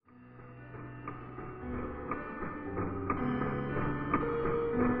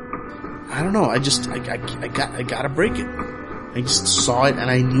I don't know. I gotta break it. I just saw it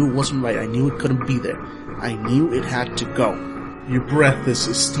and I knew it wasn't right. I knew it couldn't be there. I knew it had to go. Your breath is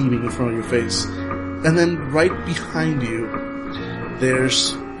steaming in front of your face. And then right behind you,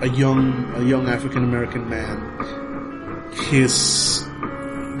 there's a young African-American man. His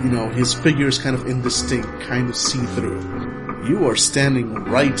figure is kind of indistinct, kind of see-through. You are standing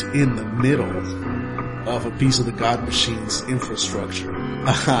right in the middle of a piece of the God Machine's infrastructure.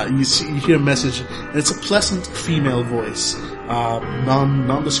 You hear a message, and it's a pleasant female voice,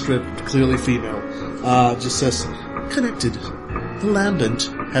 nondescript, clearly female. Just says, "Connected. The lambent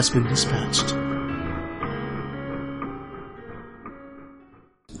has been dispatched."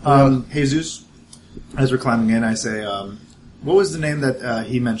 Jesus, as we're climbing in, I say, what was the name that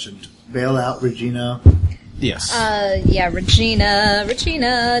he mentioned? Bailout Regina. Yes. Regina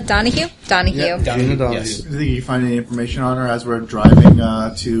Donahue. Regina Donahue. Yes. Do you think you find any information on her as we're driving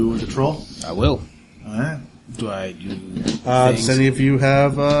to the troll? I will. All right. Do I do Does any of you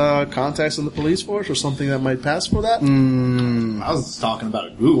have contacts in the police force or something that might pass for that? I was talking about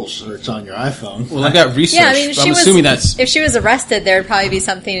a Google search on your iPhone. Well, I got research. Yeah, I mean, but I'm assuming that's... if she was arrested, there'd probably be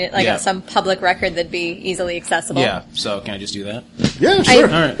something like Yeah. some public record that'd be easily accessible. Yeah, so can I just do that? Yeah, sure.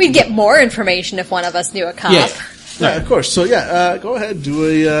 All right. We'd get more information if one of us knew a cop. Yeah, of course. So go ahead, do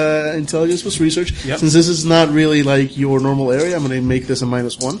a intelligence plus research. Yep. Since this is not really like your normal area, I'm going to make this a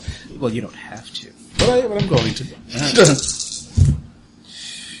 -1. Well, you don't have to. But I'm going to.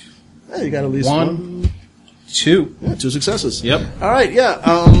 Yeah, you got at least 1, 2. Yeah, 2 successes. Yep. All right.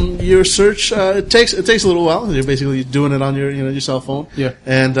 Yeah. Your search it takes a little while. You're basically doing it on your cell phone. Yeah.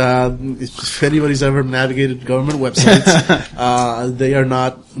 And if anybody's ever navigated government websites, they are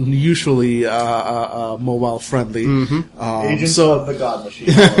not usually mobile friendly. Agents so of the God Machine.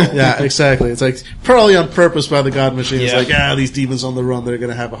 yeah, exactly. It's like probably on purpose by the God Machine. It's Yeah. like, these demons on the run, they're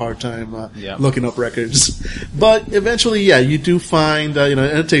going to have a hard time Yeah. looking up records. But eventually, you do find, and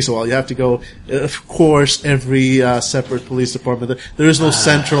it takes a while. You have to go, of course, every separate police department. There is no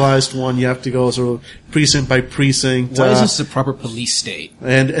centralized one. You have to go sort of precinct by precinct. Why is this the proper police state?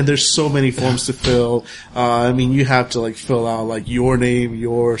 And there's so many forms to fill. I mean, you have to like fill out like your name,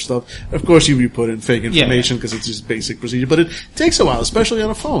 your stuff. Of course, you put in fake information because it's just basic procedure. But it takes a while, especially on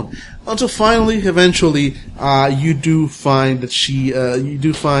a phone. Until finally, eventually, you do find that you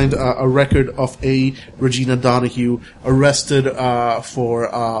do find a record of a Regina Donahue arrested for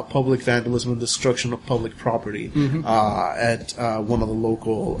public vandalism and destruction of public property at one of the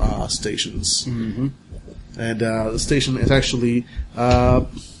local stations. And the station is actually.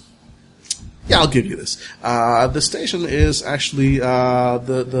 I'll give you this. The station is actually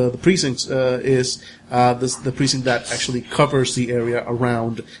the precinct is the precinct that actually covers the area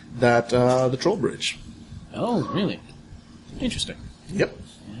around that the troll bridge. Oh, really? Interesting. Yep.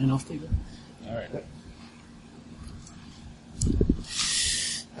 And off they go. All right.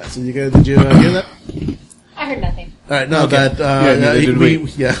 So did you hear that? I heard nothing. All right. Now Okay.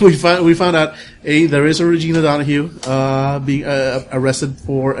 that we found out there is a Regina Donahue being arrested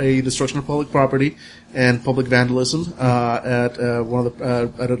for a destruction of public property and public vandalism at one of the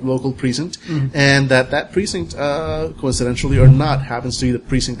at a local precinct, and that precinct, coincidentally or not, happens to be the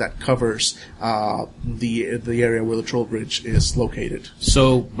precinct that covers the area where the troll bridge is located.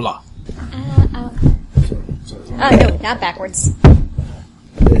 So, blah. No, not backwards.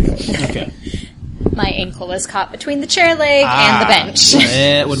 Okay. My ankle was caught between the chair leg and the bench.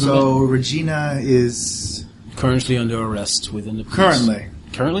 So Regina is currently under arrest within the police.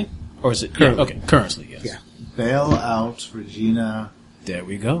 currently Or is it? Currently. Yeah, okay, currently, yes. Yeah. bail out Regina. There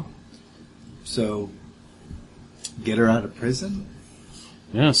we go. So get her out of prison.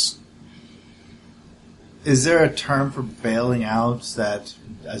 Yes. Is there a term for bailing out that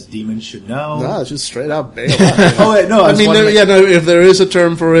as demons should know? No, it's just straight out bail. Oh wait, no. I mean, if there is a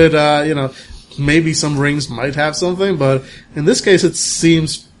term for it, maybe some rings might have something, but in this case, it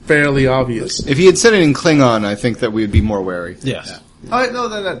seems fairly obvious. If he had said it in Klingon, I think that we would be more wary. Yes. Oh, I know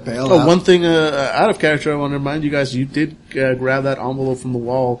that bail Oh, out. one thing out of character, I want to remind you guys: you did grab that envelope from the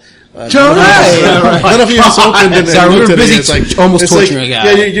wall. Right. None of you has opened it. Sorry, and we looked were at busy it. It's like almost it's torturing like,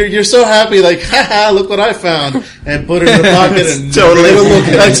 a guy. Yeah, you're so happy, like, haha, look what I found, and put it in your pocket and Totally, never look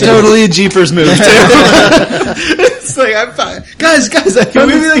at that's it. totally a Jeepers move too. It's like I'm fine, guys. Can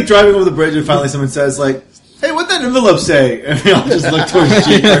we be like driving over the bridge and finally someone says like, "Hey, what'd that envelope say?" And we all just look towards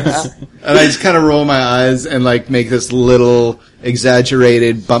Jeepers. And I just kind of roll my eyes and like make this little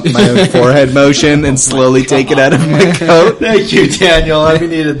exaggerated bump my own forehead motion and slowly take it out of my coat. Thank you, Daniel. I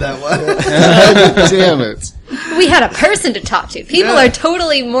needed that one. Damn it. We had a person to talk to. People Yeah. are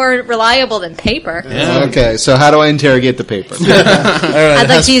totally more reliable than paper. Yeah. Okay, so how do I interrogate the paper? All right, I'd it like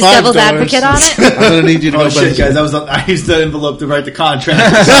has to use 5 devil's doors. advocate on it. I'm gonna need you to Oh go shit, back. guys! I used the envelope to write the contract.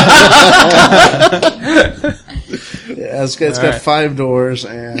 Yeah, it's got 5 doors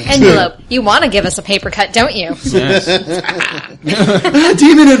and Envelope. You want to give us a paper cut, don't you? Yes.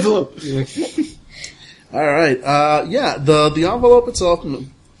 Demon envelope. All right. Yeah, the envelope itself,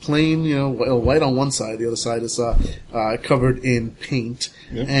 plain, white on one side. The other side is covered in paint,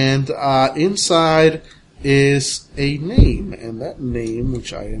 and inside is a name, and that name,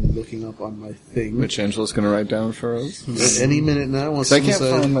 which I am looking up on my thing, Which Angela's going to write down for us? at any minute now. Once I someone can't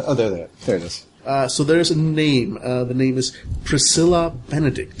says- find. Oh, there it is. So there's a name. The name is Priscilla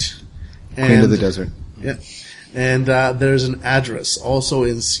Benedict. Queen of the Desert. Yeah. And there's an address, also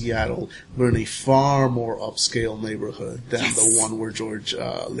in Seattle, but in a far more upscale neighborhood than the one where George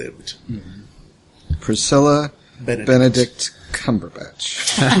lived. Priscilla Benedict. Benedict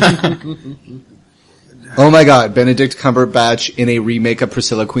Cumberbatch. Oh my God, Benedict Cumberbatch in a remake of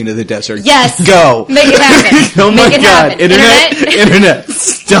Priscilla, Queen of the Desert. Yes. Go. Make it happen. Oh my Make it God, happen. Internet,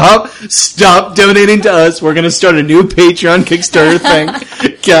 stop donating to us. We're gonna start a new Patreon Kickstarter thing.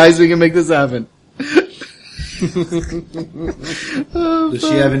 Guys, we can make this happen. Does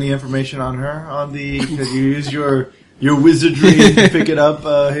she have any information on her? Because you use your wizardry to pick it up,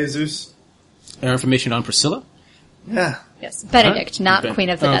 Jesus? Information on Priscilla? Yeah. Yes, Benedict, not Ben- Queen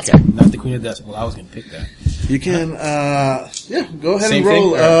of the okay, Desert. Not the Queen of the Desert. Well, I was going to pick that. You can, go ahead Same and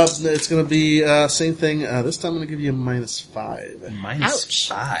roll. thing, or- It's going to be same thing. This time I'm going to give you a -5. Minus Ouch.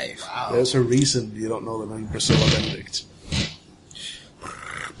 5. There's a reason you don't know the name Priscilla Benedict.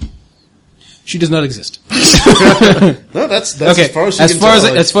 She does not exist. No, that's Okay, as far as you as can far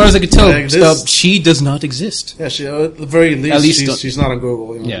tell. as I can tell, like this- she does not exist. Yeah, she, at the very least, At least she's not on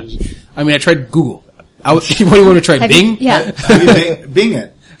Google. Yeah. I mean, I tried Google. What do you want to try? Have Bing? you- yeah. Have you Bing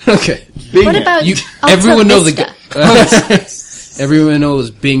it. Okay. Bing What it. about You, Alta everyone knows Vista? everyone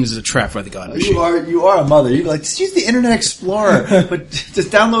knows Bing is a trap for the God machine. You are a mother. You're like, just use the Internet Explorer, but just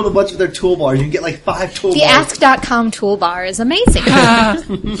download a bunch of their toolbars. You can get like 5 toolbars. The Ask.com toolbar is amazing.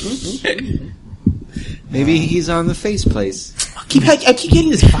 Maybe he's on the face place. I keep getting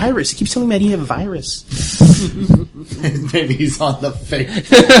this virus. He keeps telling me I need a virus. Maybe he's on the fake.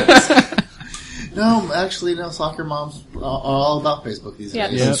 No, actually, no. Soccer moms are all about Facebook these Yeah,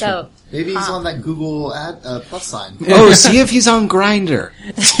 days. Yeah. so Maybe he's on that Google plus sign. Oh, see if he's on Grindr.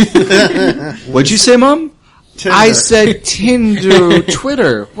 What'd you say, Mom? Tinder. I said Tinder,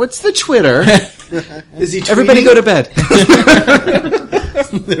 Twitter. What's the Twitter? Is he? Everybody go to bed.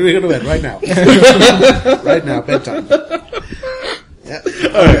 There we go to bed right now. Right now, bedtime. Yeah.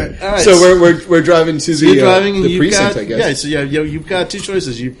 All right. So we're driving to So you're driving, and the you've precinct, got, I guess. Yeah, so you've got 2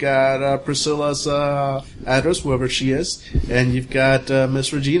 choices. You've got Priscilla's address, whoever she is, and you've got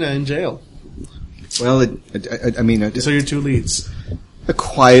Miss Regina in jail. Well, I mean, These are your 2 leads. a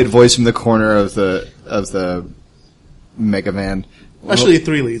quiet voice from the corner of the mega van. Actually,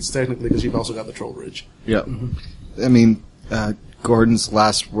 3 leads, technically, because you've also got the troll bridge. Yeah. I mean, Gordon's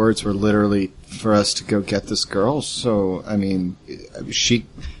last words were literally for us to go get this girl. So, I mean, she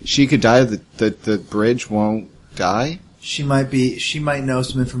could die. The bridge won't die. She might know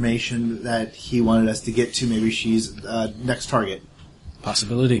some information that he wanted us to get to. Maybe she's next target.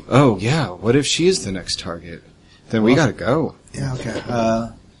 Possibility. Oh, yeah. What if she is the next target? Then we gotta go. Yeah. Okay.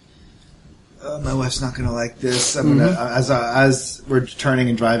 My wife's not gonna like this. I'm gonna as we're turning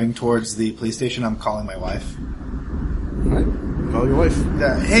and driving towards the police station. I'm calling my wife. All right. Call your wife.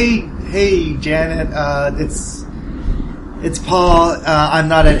 Hey, Janet. It's Paul. I'm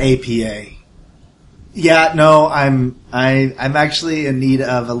not at APA. Yeah, no, I'm actually in need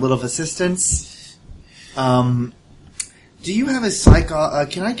of a little assistance. Do you have a psych?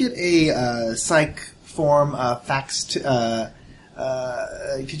 Can I get a psych form faxed?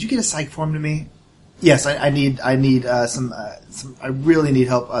 Could you get a psych form to me? Yes, I need some. I really need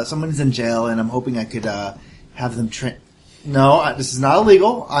help. Someone's in jail, and I'm hoping I could have them train. No, this is not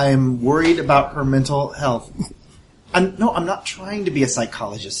illegal. I'm worried about her mental health. I'm not trying to be a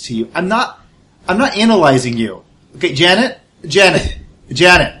psychologist to you. I'm not analyzing you. Okay, Janet.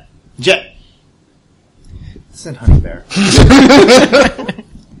 Send Honey Bear.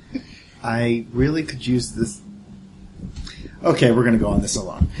 I really could use this. Okay, we're gonna go on this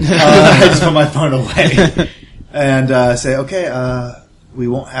alone. I just put my phone away and say, okay, we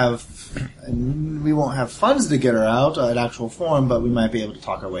won't have funds to get her out in actual form, but we might be able to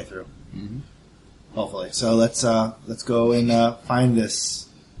talk our way through. Mm-hmm. Hopefully. So let's go and find this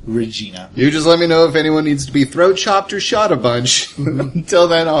Regina. You just let me know if anyone needs to be throat chopped or shot a bunch. Until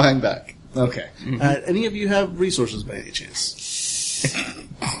then, I'll hang back. Okay. Any of you have resources by any chance?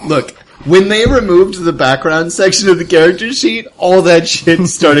 Look, when they removed the background section of the character sheet, all that shit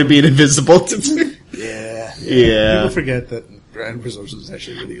started being invisible to me. Yeah. Yeah. People forget that brand resources is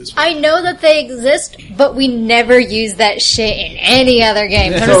actually really useful. I know that they exist, but we never use that shit in any other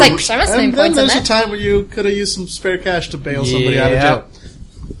game. So I'm just like, there must have been And then points on there's a that. time where you could have used some spare cash to bail somebody out of jail.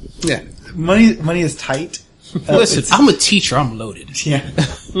 Yeah. Money is tight. Listen, I'm a teacher. I'm loaded. Yeah.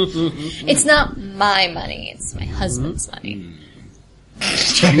 It's not my money. It's my husband's money.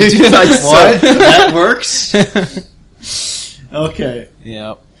 What? That works? Okay.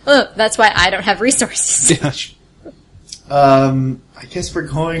 Yeah. Oh, that's why I don't have resources. I guess we're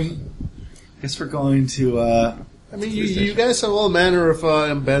going to, I mean, you guys have all manner of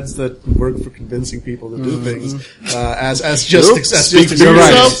embeds that work for convincing people to do things. As just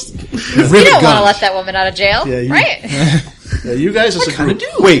yourselves. We don't want to let that woman out of jail, Yeah, you- right? Yeah, you guys as a group.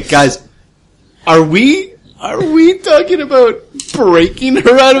 Wait, guys, are we talking about breaking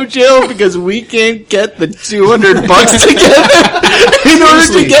her out of jail because we can't get the $200 together in order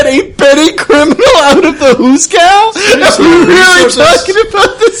to get a petty criminal out of the hoosegow? Are we really resources. talking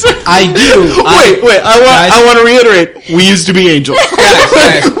about this? I do. Wait, I want to reiterate, we used to be angels.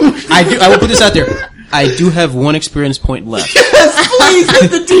 Guys, I will put this out there. I do have one experience point left. Yes, please,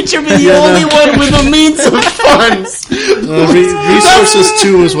 let the teacher be the only one with a means of funds. Resources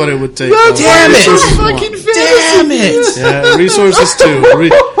 2 is what it would take. Damn it! Resources Fucking 1. Damn it! Yeah, resources 2.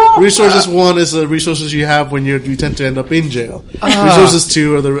 Resources 1 is the resources you have when you tend to end up in jail. Resources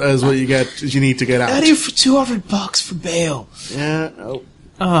 2 is what you need to get out. I do for $200 for bail. Yeah.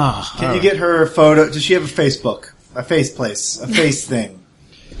 Oh. can you get her a photo? Does she have a Facebook? A face thing?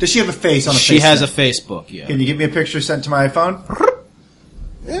 Does she have a face on a face? She has a thing? Facebook, yeah. Can you give me a picture sent to my phone?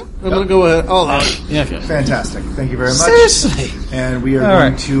 Yeah, I'm gonna go ahead. Oh, Yeah, okay. Fantastic. Thank you very much. Seriously. And we are All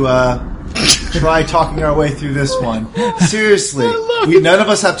going right. to try talking our way through this one. Seriously. None of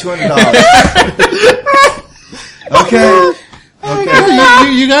us have $200. Okay.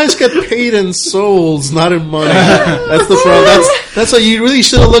 you guys get paid in souls, not in money. That's the problem. That's why you really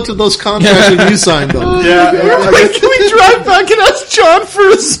should have looked at those contracts when you signed them. Yeah. Can we drive back and ask John for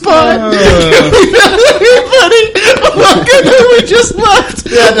a spot? Hey, buddy, look at who we just left.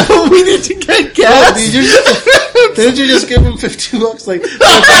 Yeah, no, we need to get gas. Didn't you just give him $50? Like,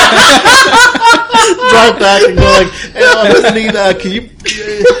 drive back and go like, hey, I just need,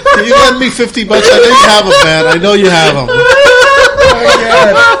 can you lend me $50? I know you have them, man. I know you have them.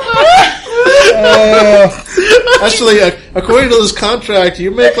 Actually, according to this contract,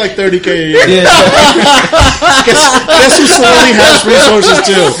 you make like $30K a year. Guess who slowly has resources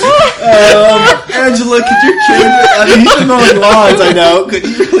too? Angela, could you I mean, he's been mowing lawns, I know. Could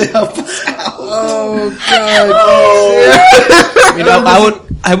you really help us out? Oh God! You know,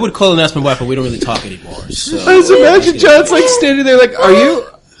 I would call and ask my wife, but we don't really talk anymore. So I just imagine John's like standing there like, are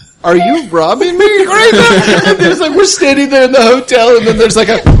you robbing me right now? And there's like, we're standing there in the hotel and then there's like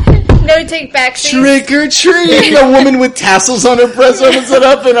a No take back seats. trick or treat. A woman with tassels on her breast opens it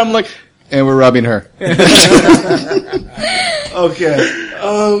up and I'm like, and we're robbing her. Okay.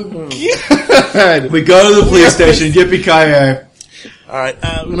 Oh God. We go to the police station. Yippee-ki-yay. All right,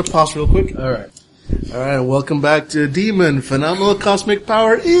 I'm gonna pause real quick. all right. All right, welcome back to Demon Phenomenal Cosmic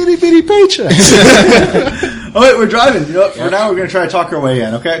Power Itty Bitty Paychecks. Oh, wait, we're driving. You know what? For now, we're going to try to talk our way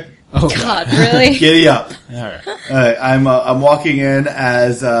in, okay? Oh God, really? Giddy up. All right. I'm walking in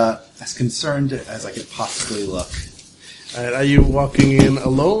as concerned as I could possibly look. All right, are you walking in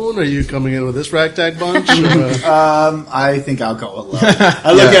alone? Are you coming in with this ragtag bunch? Or, I think I'll go alone.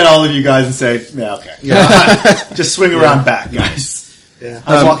 I look at all of you guys and say, yeah, okay. Just swing around back, guys. yeah.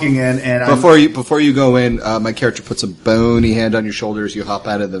 I'm walking in and Before you go in, my character puts a bony hand on your shoulders. You hop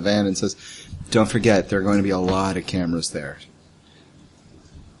out of the van and says, "Don't forget, there are going to be a lot of cameras there."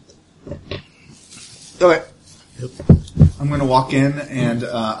 Okay. I'm going to walk in and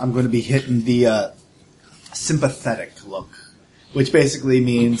I'm going to be hitting the sympathetic look, which basically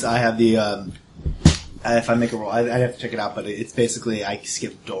means I have the if I make a roll, I'd have to check it out, but it's basically I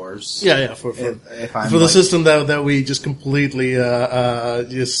skip doors. Yeah, for If I'm the like- system that we just completely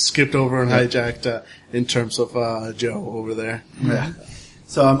just skipped over and hijacked in terms of Joe over there. Yeah.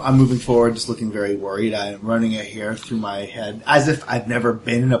 So I'm moving forward, just looking very worried. I'm running it here through my head as if I've never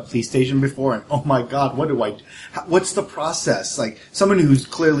been in a police station before. And oh my God, what's the process? Like someone who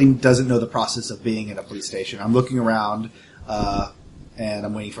clearly doesn't know the process of being in a police station. I'm looking around, and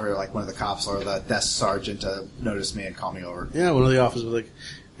I'm waiting for like one of the cops or the desk sergeant to notice me and call me over. Yeah, one of the officers was like,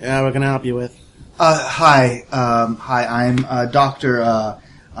 "Yeah, what can I help you with?" Hi, I'm Dr.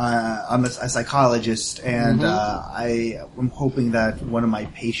 I'm a psychologist, and I am hoping that one of my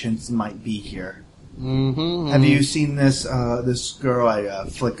patients might be here. Have you seen this this girl? I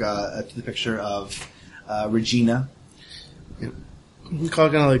flick to the picture of Regina. Carl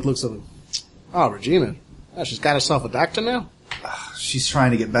kind of like looks at him. Oh, Regina. Oh, she's got herself a doctor now? She's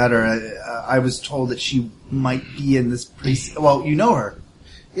trying to get better. I was told that she might be in this place. Well, you know her.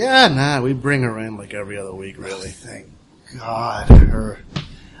 Yeah, nah, we bring her in like every other week, really. Thank God. Her.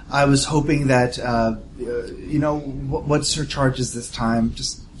 I was hoping that, what's her charges this time?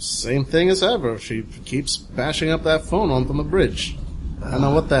 Just Same thing as ever. She keeps bashing up that phone onto the bridge. I don't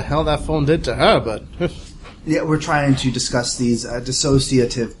know what the hell that phone did to her, but... Yeah, we're trying to discuss these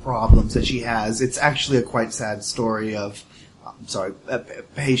dissociative problems that she has. It's actually a quite sad story of,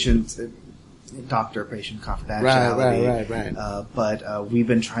 doctor-patient confidentiality. Right. But we've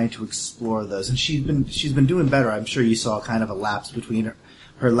been trying to explore those, and she's been doing better. I'm sure you saw kind of a lapse between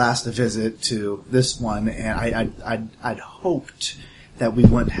her last visit to this one, and I'd hoped that we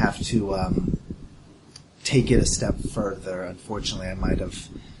wouldn't have to take it a step further. Unfortunately, I might have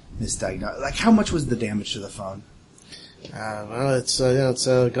misdiagnosed. Like, how much was the damage to the phone? Well, it's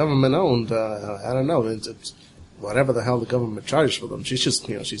government owned. I don't know. It's whatever the hell the government charges for them. She's just,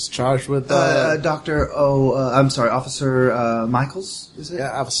 she's charged with... Officer Michaels, is it?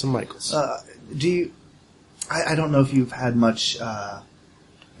 Yeah, Officer Michaels. I don't know if you've had much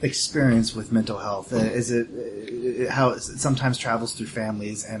experience with mental health. Is it how it sometimes travels through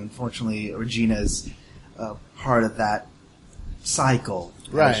families, and unfortunately Regina is part of that cycle,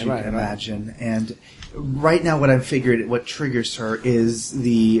 as you can imagine. And right now what triggers her is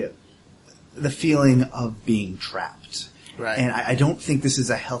the feeling of being trapped. Right. And I don't think this is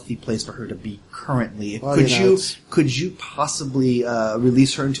a healthy place for her to be currently. Well, Could you possibly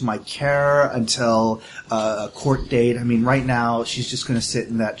release her into my care until a court date? I mean, right now she's just going to sit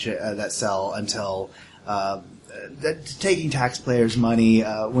in that cell until taking taxpayers' money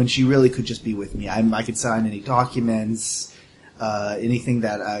when she really could just be with me. I could sign any documents, anything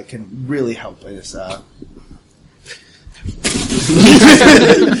that can really help us.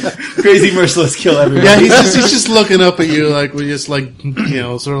 Crazy merciless kill everybody. Yeah, he's just looking up at you like we're just like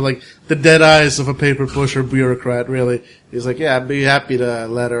sort of like the dead eyes of a paper pusher bureaucrat. Really, he's like, yeah, I'd be happy to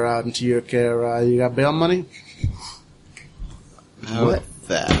let her out into your care. You got bail money? How about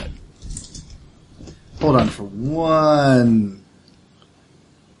that? Hold on for 1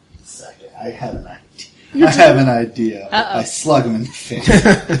 second. I have an idea. Uh-oh. I slug him in the face.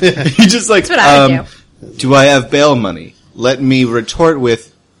 You just like, That's what I would do I have bail money? Let me retort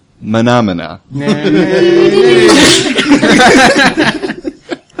with Manamana. And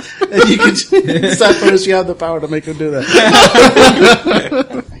you can stop first. You have the power to make him do that.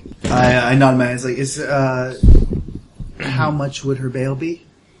 I nod my head. It's like, how much would her bail be?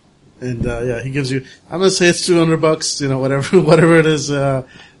 And he gives you. I'm gonna say it's $200. Whatever it is.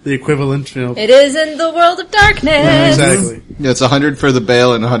 The equivalent. It is in the world of darkness. Exactly. Yeah, it's 100 for the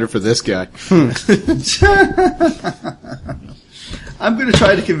bail and 100 for this guy. I'm going to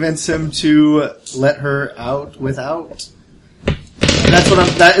try to convince him to let her out without. And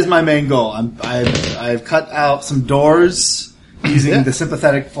that is my main goal. I've cut out some doors using the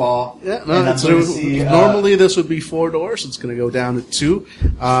sympathetic fall. Yeah, no. Normally this would be 4 doors. It's going to go down to 2.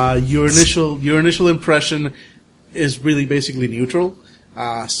 Your initial impression is really basically neutral.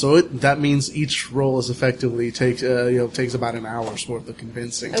 So that means each roll is effectively takes about an hour's worth of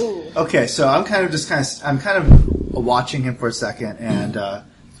convincing. Ooh. Okay, so I'm kind of watching him for a second, and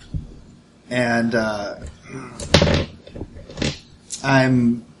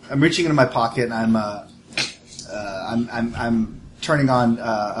I'm reaching into my pocket, and I'm turning on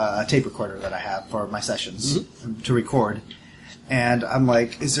a tape recorder that I have for my sessions to record. And I'm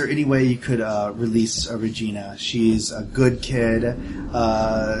like, is there any way you could release Regina? She's a good kid.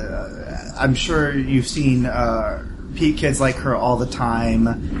 I'm sure you've seen kids like her all the time.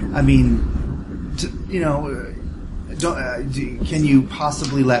 I mean, can you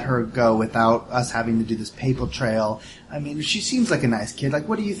possibly let her go without us having to do this paper trail? I mean, she seems like a nice kid. Like,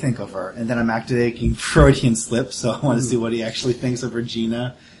 what do you think of her? And then I'm activating Freudian slip, so I want to see what he actually thinks of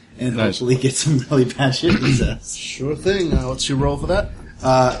Regina. And hopefully get some really bad shit he says. Sure thing. What's your roll for that?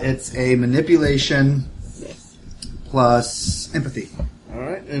 It's a manipulation plus empathy. All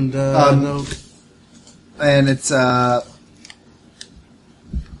right, and no. And it's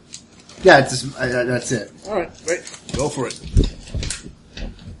it's just, that's it. All right, great. Go for it.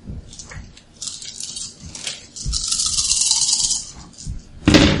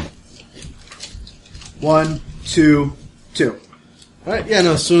 One, two, two. All right, yeah,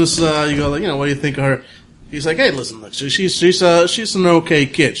 no, as soon as you go, what do you think of her? he's like, hey, listen, look, she's an okay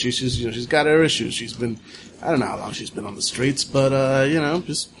kid. She's got her issues. She's been, I don't know how long she's been on the streets, but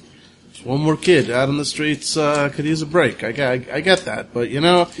just one more kid out on the streets could use a break. I get that, but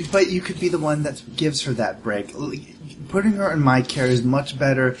But you could be the one that gives her that break. Putting her in my care is much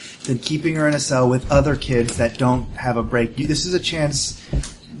better than keeping her in a cell with other kids that don't have a break. This is a chance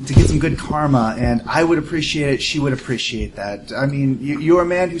to get some good karma, and I would appreciate it. She would appreciate that. I mean, you're a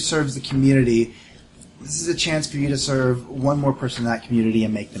man who serves the community. This is a chance for you to serve one more person in that community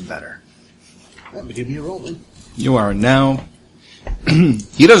and make them better. Let me give you a roll, man. You are now.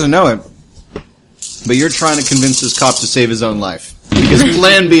 He doesn't know it, but you're trying to convince this cop to save his own life because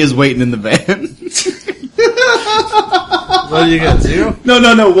Plan B is waiting in the van. What do you get? 0? No,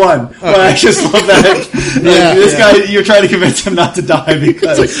 1. Well, I just love that. This guy, you're trying to convince him not to die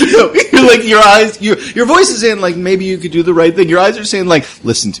because You're like your eyes, your voice is saying like maybe you could do the right thing. Your eyes are saying like,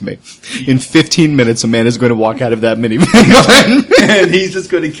 listen to me. In 15 minutes, a man is going to walk out of that minivan, and he's just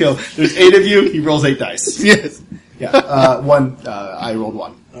going to kill. There's 8 of you. He rolls 8 dice. Yes. Yeah. 1. I rolled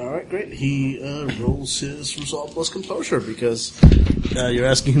 1. All right, great. He rolls his resolve plus composure because you're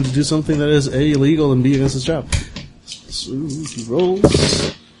asking him to do something that is A, illegal, and B, against his job. So he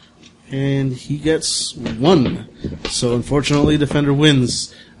rolls, and he gets 1. So unfortunately, Defender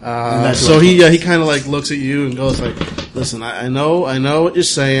wins. So he kind of like looks at you and goes like, "Listen, I know what you're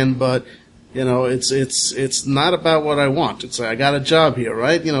saying, but it's not about what I want. It's I got a job here,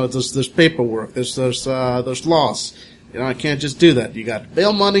 right? There's paperwork, there's laws. I can't just do that. You got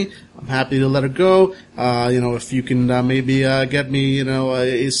bail money. I'm happy to let her go. If you can maybe get me,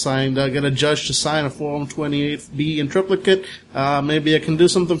 get a judge to sign a Form 28B in triplicate, maybe I can do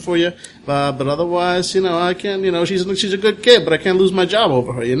something for you. But otherwise, I can't. She's a good kid, but I can't lose my job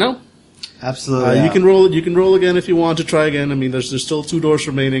over her. Absolutely. You can roll again if you want to try again. I mean, there's still 2 doors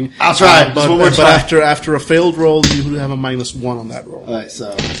remaining. I'll try. But after a failed roll, you have a -1 on that roll. All right.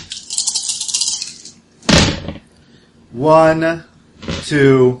 So 1,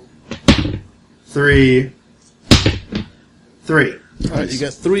 2, 3, 3. All right, you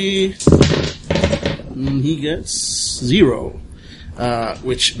got 3. And he gets 0,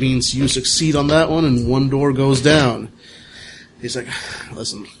 which means you succeed on that one, and 1 door goes down. He's like,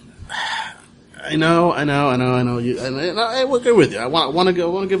 "Listen, I know. You, and I will go with you. I want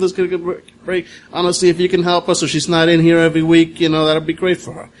to give this kid a good break. Honestly, if you can help us, so she's not in here every week, that'd be great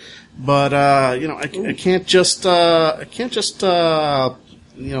for her. But I can't just let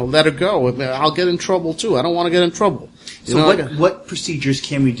her go. I'll get in trouble too. I don't want to get in trouble. What procedures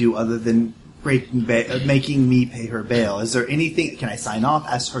can we do other than making me pay her bail? Is there anything? Can I sign off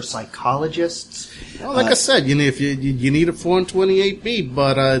as her psychologist? Well, like I said, if you need a Form 28B,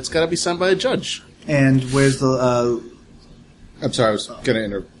 but it's got to be signed by a judge. And where's the? I'm sorry, I was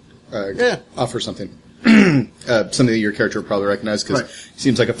going to offer something. Something that your character will probably recognize because he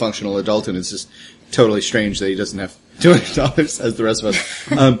seems like a functional adult, and it's just totally strange that he doesn't have $200 as the rest of us.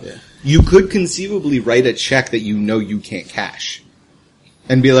 You could conceivably write a check that you can't cash.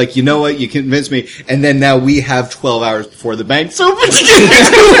 And be like, you know what, you convinced me, and then now we have 12 hours before the bank's open to give you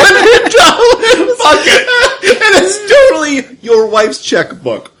 $200. Fuck it. And it's totally your wife's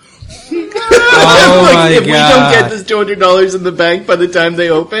checkbook. Oh my if we don't get God. this $200 in the bank by the time they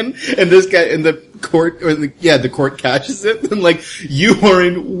open, and this guy in the court, the court catches it, then you are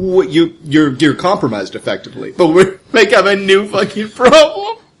you're compromised effectively. But we have a new fucking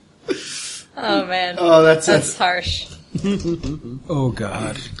problem. Oh man. Oh, that's harsh. Oh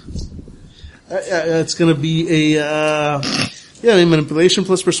God. It's going to be a manipulation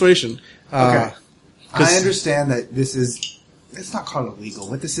plus persuasion. Okay. I understand that it's not called illegal.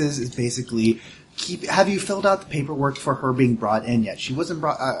 What this is basically have you filled out the paperwork for her being brought in yet? She wasn't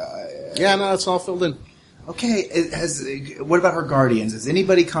brought. No, it's all filled in. Okay. What about her guardians? Has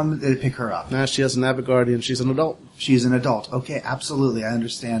anybody come to pick her up? Nah, she doesn't have a guardian. She's an adult. She's an adult. Okay, absolutely. I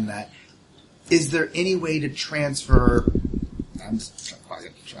understand that. Is there any way to transfer? I'm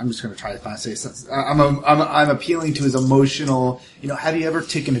just going to try to say something. I'm appealing to his emotional. Have you ever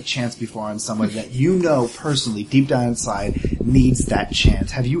taken a chance before on someone that personally, deep down inside, needs that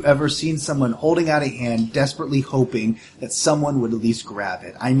chance? Have you ever seen someone holding out a hand, desperately hoping that someone would at least grab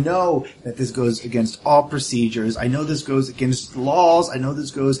it? I know that this goes against all procedures. I know this goes against laws. I know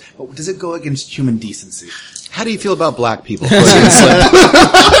this goes, but does it go against human decency? How do you feel about black people? I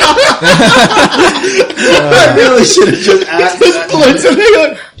really should have just asked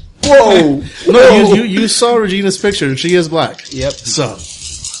that. Whoa! No, you saw Regina's picture, and she is black. Yep. So.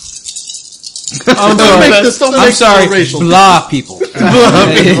 I'm sorry. Blah people.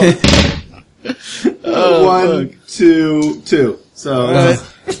 1, 2, 2. So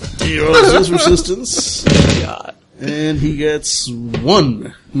He rolls his resistance, God. and he gets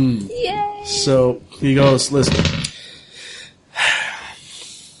 1. Yay! So he goes, listen,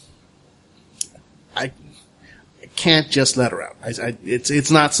 I can't just let her out.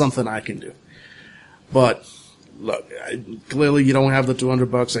 It's not something I can do. But look, clearly you don't have the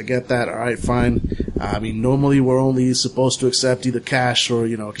 $200. I get that. All right, fine. I mean, normally we're only supposed to accept either cash or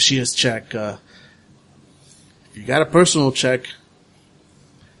cashier's check. If you got a personal check,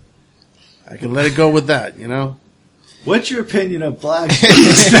 I can let it go with that. What's your opinion of black?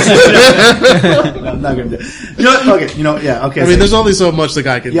 No, I'm not going to do it. Okay. I mean, there's only so much the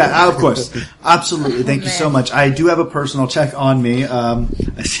guy can do. Yeah, of course. Absolutely. Thank you so much. I do have a personal check on me. I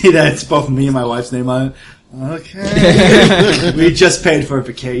see that it's both me and my wife's name on it. Okay. We just paid for a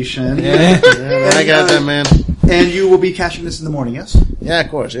vacation. Yeah, I got that, man. And you will be cashing this in the morning, yes? Yeah, of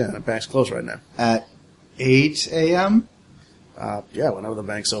course. Yeah, the bank's closed right now. At 8 a.m.? Yeah, whenever the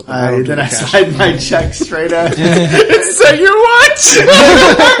bank's open. Then I slide my check straight out. So you what?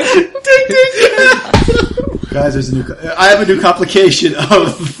 Ding, ding. Guys, there's I have a new complication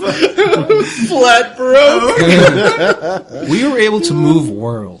of flat broke. We were able to move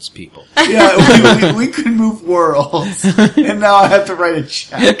worlds, people. Yeah, we could move worlds. And now I have to write a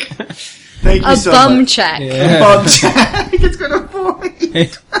check. Thank you so much. A bum check. Yeah. A bum check. It's going to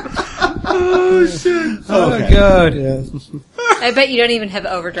void. Oh, shit. Oh, Okay. God. Yeah. I bet you don't even have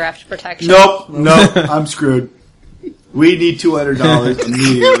overdraft protection. Nope, I'm screwed. We need $200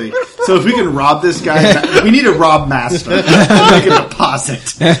 immediately. So if we can rob this guy, we need a rob master. Make a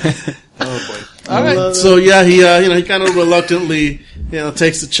deposit. Oh boy. All right. So yeah, he kind of reluctantly,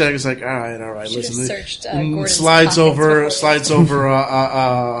 takes the check. He's like, all right. Should've Listen, searched, Gordon's slides over pockets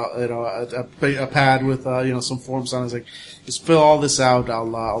a pad with some forms on it. He's like, just fill all this out.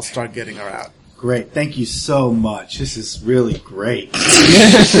 I'll start getting her out. Great. Thank you so much. This is really great.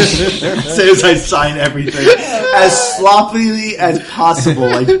 As soon as I sign everything, as sloppily as possible,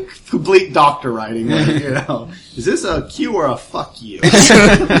 like complete doctor writing. Is this a Q or a fuck you?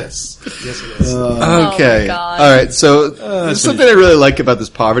 Yes, it is. Okay. Oh my God. All right. So something I really like about this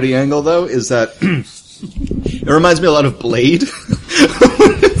poverty angle, though, is that it reminds me a lot of Blade.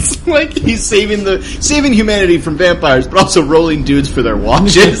 It's like he's saving humanity from vampires, but also rolling dudes for their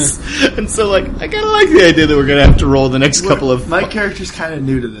watches. And so, like, I kind of like the idea that we're going to have to roll the next couple of. My character's kind of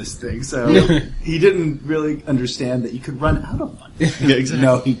new to this thing, so he didn't really understand that you could run out of money. Yeah, exactly.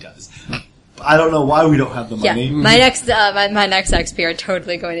 No, he does. I don't know why we don't have the Yeah, money. my next XP are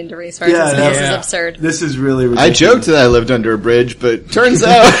totally going into resources. Yeah, This is yeah. absurd. This is really I ridiculous. joked that I lived under a bridge, but turns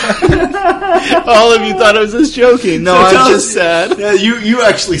out all of you thought I was just joking. No, I'm just sad. Yeah, you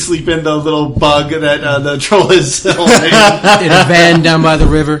actually sleep in the little bug that the troll is holding. In a van down by the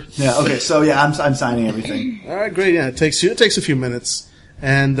river. Yeah. Okay. So yeah, I'm signing everything. All right, great. Yeah, it takes a few minutes,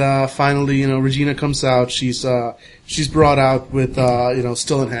 and finally, Regina comes out. She's brought out with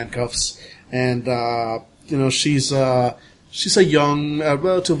still in handcuffs, and she's a young,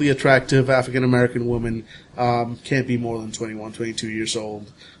 relatively attractive African American woman. Can't be more than 21, 22 years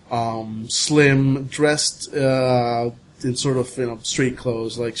old. Slim, dressed in sort of street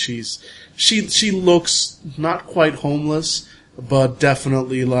clothes. Like she looks not quite homeless, but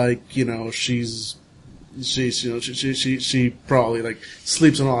definitely like she probably like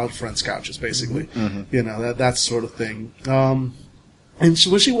sleeps on a lot of friends' couches, basically. Mm-hmm. That sort of thing. And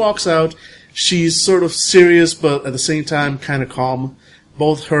when she walks out, she's sort of serious, but at the same time kind of calm.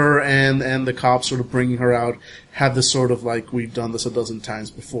 Both her and the cops sort of bringing her out have this sort of like, we've done this a dozen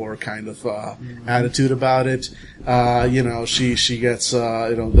times before kind of attitude about it. She gets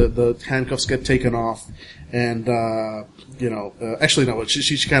the handcuffs get taken off, and actually no,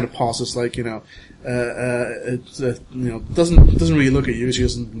 she kind of pauses like doesn't really look at you. She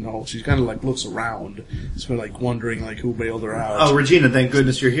doesn't know. She kind of like looks around, sort of like wondering like who bailed her out. Oh, Regina, thank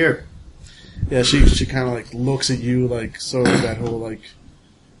goodness you're here. Yeah, she kind of like looks at you like sort of that whole like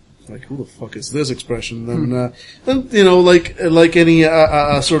who the fuck is this expression? Then like any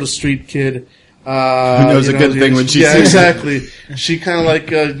sort of street kid Who knows a good thing when she yeah, sees exactly. She kind of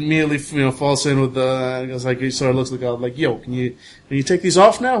like immediately falls in with the goes like he sort of looks like yo, can you take these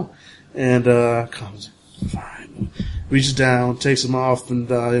off now? And comes fine. Reaches down, takes them off, and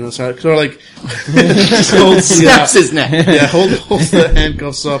sort of like Snaps his neck. Yeah, holds the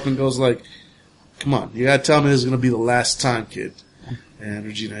handcuffs up and goes like, "Come on, you gotta tell me this is gonna be the last time, kid." And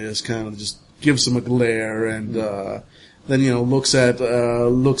Regina just kind of just gives him a glare, and then looks at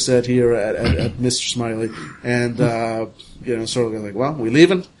Mr. Smiley, and sort of like, "Well, we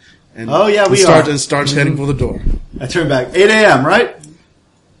leaving?" And we are. are. And starts heading for the door. I turn back. 8 a.m. Right?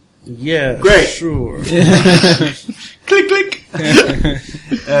 Yeah, Great. sure. Click click.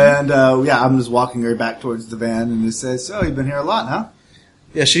 And yeah, I'm just walking her back towards the van and just say, "So you've been here a lot, huh?"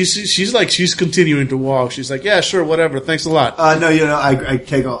 Yeah, she's continuing to walk. She's like, yeah, sure, whatever. Thanks a lot. No,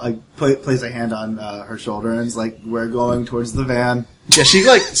 I place a hand on her shoulder and it's like, "We're going towards the van." Yeah, she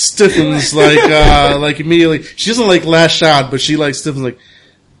like stiffens like immediately. She doesn't like lash out, but she like stiffens like.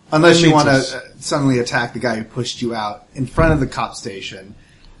 Unless you want to suddenly attack the guy who pushed you out in front of the cop station,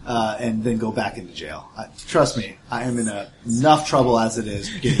 and then go back into jail. Trust me, I am in enough trouble as it is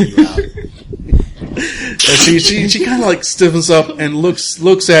getting you out. She kind of like stiffens up and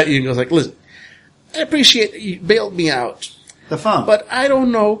looks at you and goes like, "Listen, I appreciate that you bailed me out, The phone. but I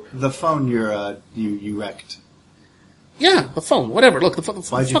don't know." The phone you wrecked. Yeah, the phone, whatever. Look, the phone.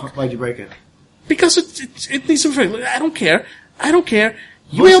 Why'd you break it? Because it needs to be. I don't care.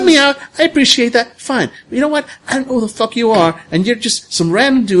 You bailed me out. I appreciate that. Fine. But you know what? I don't know who the fuck you are, and you're just some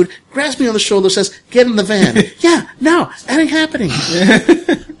random dude grabs me on the shoulder, says, "Get in the van." Yeah, no, that ain't happening.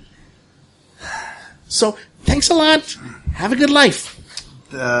 So, thanks a lot. Have a good life.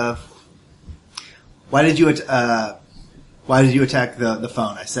 Why did you attack the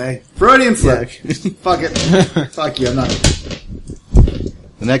phone? I say Freudian slip. Fuck it. Fuck you. I'm not.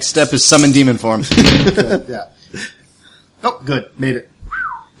 The next step is summon demon form. Yeah. Oh, good. Made it.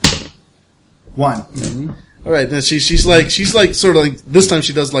 1. All right, then she's like sort of like this time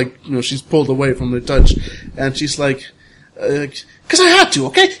she does like she's pulled away from the touch, and she's like, because I have to,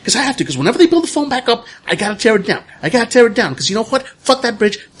 okay? Because whenever they build the phone back up, I gotta tear it down. Because you know what? Fuck that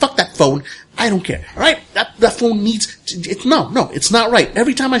bridge. Fuck that phone. I don't care. All right, that phone needs. No, it's not right.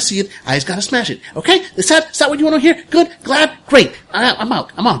 Every time I see it, I just gotta smash it. Okay? Is that what you want to hear? Good, glad, great. I'm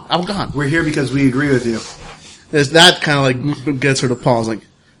out. I'm gone. We're here because we agree with you. There's that kind of like gets her to pause. Like,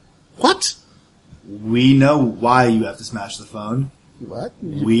 what? We know why you have to smash the phone. What?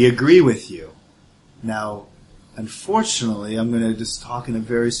 We agree with you. Now, unfortunately, I'm going to just talk in a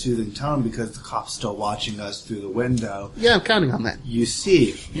very soothing tone because the cop's still watching us through the window. Yeah, I'm counting on that. You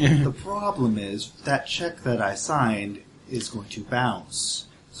see, the problem is that check that I signed is going to bounce.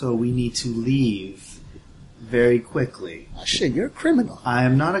 So we need to leave very quickly. Oh, shit, you're a criminal. I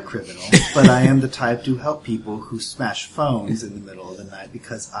am not a criminal, but I am the type to help people who smash phones in the middle of the night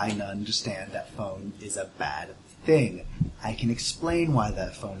because I understand that phone is a bad thing. I can explain why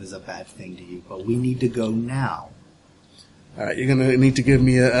that phone is a bad thing to you, but we need to go now. All right, you're gonna need to give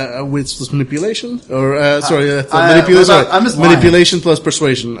me a wits plus manipulation, or manipulation plus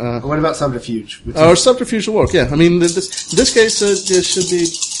persuasion. What about subterfuge? Or subterfuge will work. Yeah, I mean, in this case, it should be.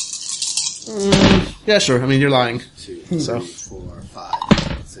 Yeah, sure. I mean, you're lying. 2, 3, So. 4, 5,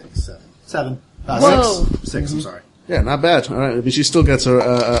 6, 7. 7. Whoa. 6, I'm sorry. Yeah, not bad. All right, but she still gets her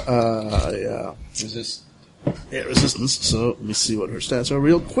resistance. So let me see what her stats are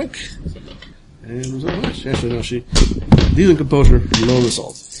real quick. And actually, no, she decent composure, low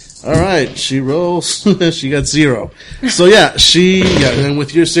result. All right, she rolls. She got 0. So yeah, and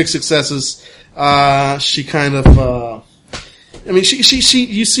with your 6 successes, she kind of. I mean, she,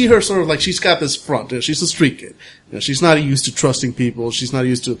 you see her sort of like she's got this front. She's a street kid. She's not used to trusting people. She's not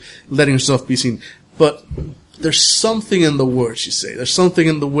used to letting herself be seen. But there's something in the words you say. There's something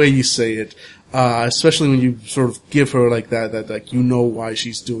in the way you say it, especially when you sort of give her like that like you know why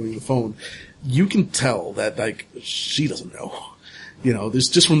she's doing the phone. You can tell that like she doesn't know. There's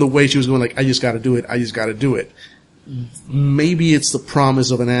just from the way she was going like, I just gotta do it. Maybe it's the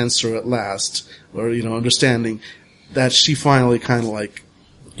promise of an answer at last, or understanding. That she finally kind of like,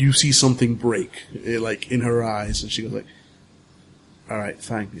 you see something break, like in her eyes, and she goes like, "All right,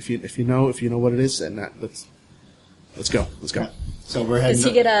 fine. If you know what it is, then let's go. So we're heading. Does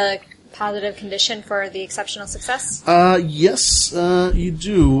he get a positive condition for the exceptional success? Yes, you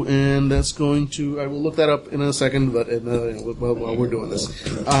do, and that's going to. I will look that up in a second, but while we're doing this,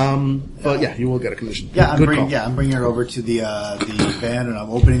 but yeah, you will get a condition. Yeah, I'm bringing her over to the van, and I'm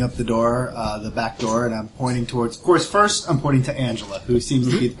opening up the door, the back door, and I'm pointing towards. Of course, first I'm pointing to Angela, who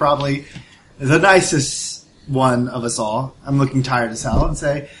seems to be probably the nicest one of us all. I'm looking tired as hell, and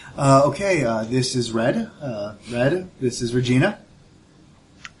say, "Okay, this is Red. Red, this is Regina."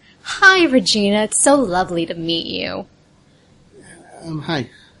 Hi, Regina. It's so lovely to meet you. Hi.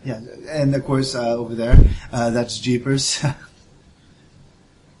 Yeah, and of course over there, that's Jeepers.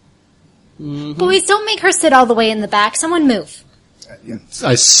 Boys, don't make her sit all the way in the back. Someone move. Yeah.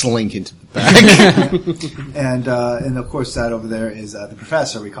 I slink into the back. And of course that over there is the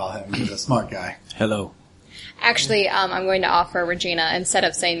professor. We call him. He's a smart guy. Hello. Actually, I'm going to offer Regina, instead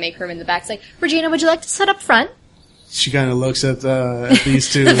of saying make room in the back, say, Regina, would you like to sit up front? She kind of looks at these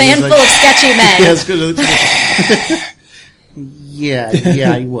two. The van full of sketchy men. Yes, good. Yeah,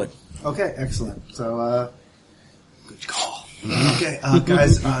 I would. Okay, excellent. So, good call. Okay,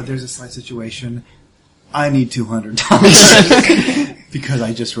 guys, there's a slight situation. I need $200 because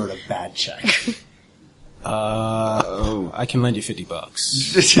I just wrote a bad check. I can lend you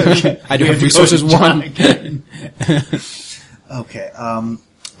 $50. Okay. I do have resources one. Okay, I'm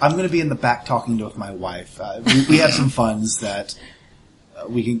going to be in the back talking with my wife. We have some funds that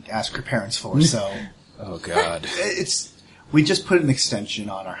we can ask her parents for, so... Oh, God. We just put an extension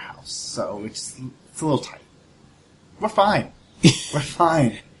on our house, so it's a little tight. We're fine. We're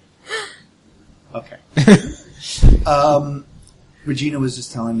fine. Okay. Regina was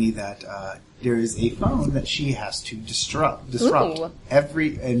just telling me that there is a phone that she has to disrupt Ooh.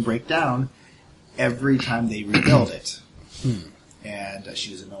 and break down every time they rebuild it. And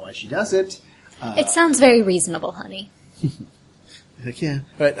she doesn't know why she does it. It sounds very reasonable, honey. Heck yeah.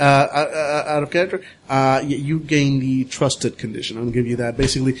 Right, out of character, you gain the trusted condition. I'm gonna give you that.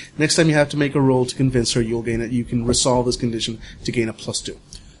 Basically, next time you have to make a roll to convince her, you'll gain it. You can resolve this condition to gain a +2.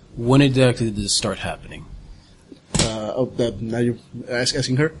 When exactly did this start happening? Now you're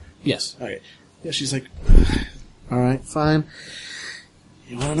asking her? Yes. Okay. Yeah, she's like, alright, fine.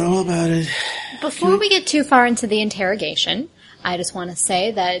 You wanna know about it? Before we get too far into the interrogation, I just want to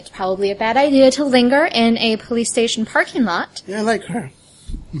say that it's probably a bad idea to linger in a police station parking lot. Yeah, I like her.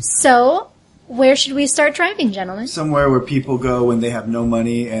 So, where should we start driving, gentlemen? Somewhere where people go when they have no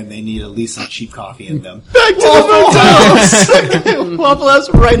money and they need at least some cheap coffee in them. Back to the motel! Waffle House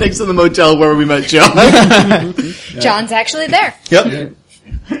right next to the motel where we met John. John's actually there. Yep.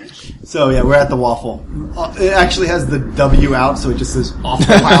 So yeah, we're at the Waffle. It actually has the W out, so it just says Waffle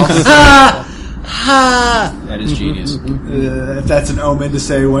House. That is genius. If that's an omen to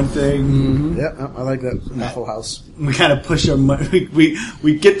say one thing. Yeah, I like that. Waffle House. We kind of push our money.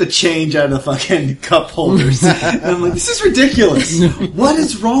 We get the change out of the fucking cup holders. And I'm like, this is ridiculous. What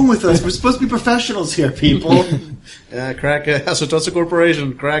is wrong with us? We're supposed to be professionals here, people. Yeah, crack Asatosa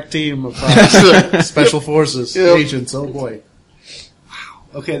Corporation, crack team of special forces agents. Oh boy.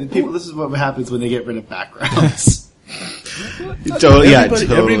 Okay, the people. This is what happens when they get rid of backgrounds.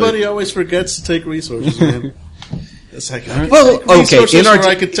 Everybody always forgets to take resources, man. It's like, in our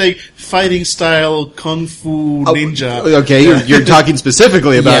I could take fighting style kung fu ninja. Okay, you're talking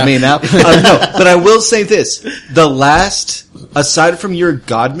specifically about me now. No, but I will say this: the last, aside from your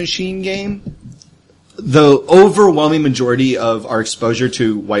God Machine game, the overwhelming majority of our exposure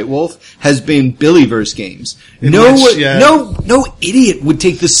to White Wolf has been Billyverse games. No idiot would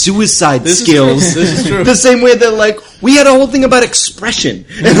take the suicide skills. This is true. The same way that, we had a whole thing about expression,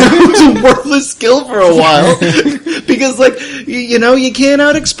 and that was a worthless skill for a while. Because, you can't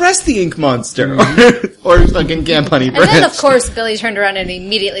out-express the ink monster. Or fucking Camp Honey And Branch. then, of course, Billy turned around and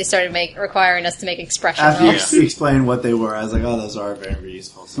immediately started requiring us to make expression After rolls. you explained what they were, I was like, oh, those are very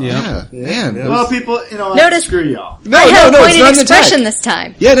useful. So. Yeah, man. Yeah. Well, people, Notice- screw y'all. No, I have a it's pointed not an expression attack. this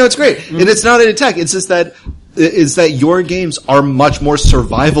time. Yeah, no, it's great. And it's not an attack. It's just that your games are much more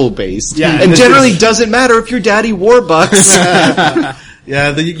survival based. Yeah, and this generally is- doesn't matter if your daddy Warbucks.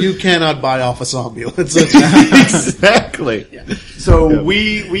 Yeah, you cannot buy off a zombie. Exactly. So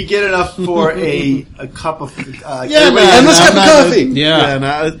we get enough for a cup of endless cup of coffee.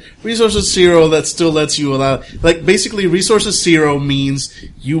 Yeah. Resources 0, that still lets you allow, basically Resources 0 means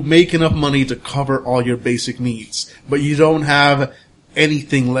you make enough money to cover all your basic needs, but you don't have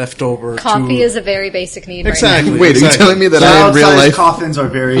anything left over. Coffee is a very basic need Exactly. Wait, are you telling me that I in real Child-sized life? coffins are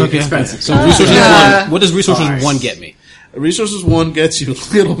very expensive. So resources 1. What does resources 1 get me? Resources 1 gets you a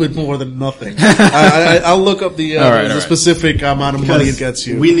little bit more than nothing. I'll look up the specific amount of money it gets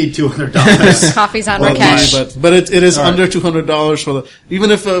you. We need $200. Coffee's on Well, our cash. but it is under $200 for even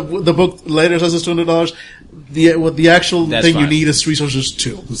if the book later says it's $200, the actual That's thing you fine. need is resources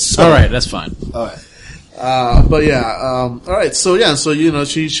 2. So, All right, that's fine. All right. but yeah, all right. So yeah, so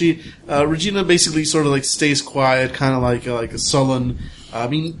she Regina basically sort of stays quiet, kind of like a sullen. I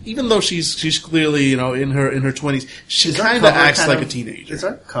mean, even though she's clearly in her 20s, she Is our kind of cover acts kind like of- a teenager. Is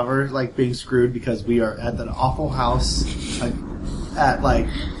our cover being screwed because we are at that awful house at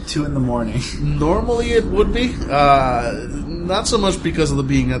 2 a.m? Normally it would be, not so much because of the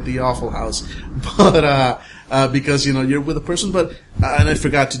being at the awful house, but because you're with a person. But and I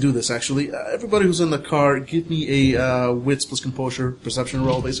forgot to do this actually. Everybody who's in the car, give me a wits plus composure perception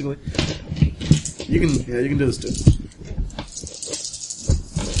roll. Basically, you can do this too.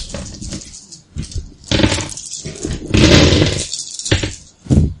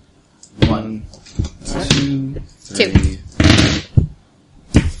 One, two, Two. three,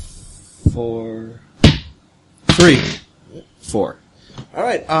 4, 3. 4. All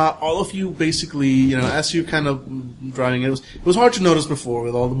right, all of you basically, as you're kind of driving, it was hard to notice before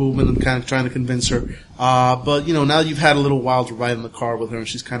with all the movement and kind of trying to convince her. But now you've had a little while to ride in the car with her, and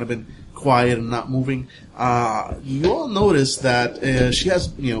she's kind of been quiet and not moving. You all notice that she has,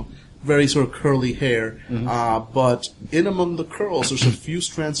 very sort of curly hair, but in among the curls, there's a few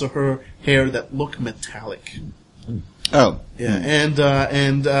strands of her hair that look metallic. Oh. Yeah,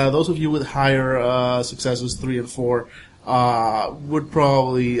 and those of you with higher successes, 3 and 4, would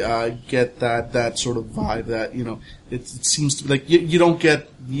probably get that sort of vibe that it seems to be like you don't get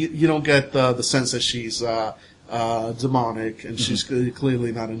the sense that she's demonic and she's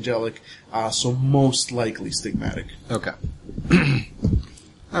clearly not angelic, so most likely stigmatic. Okay.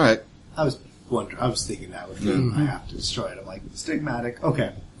 All right. I was thinking that with I have to destroy it. I'm like, stigmatic.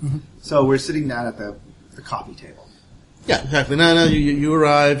 Okay. So we're sitting down at the coffee table. Yeah, exactly. No, you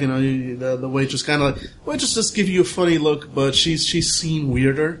arrive. The waitress waitress just give you a funny look, but she's seen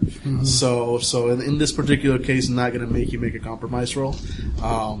weirder. So in this particular case, not going to make you make a compromise roll.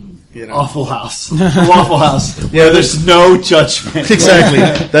 Waffle House, the Waffle House. Yeah, there's no judgment. Exactly.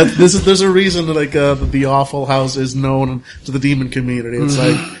 There's a reason the Awful House is known to the demon community. It's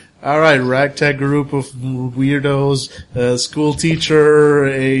like, all right, ragtag group of weirdos, a school teacher,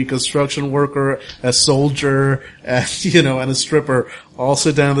 a construction worker, a soldier, and a stripper all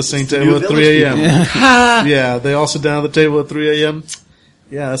sit down at the same table at 3 a.m. Yeah, they all sit down at the table at 3 a.m.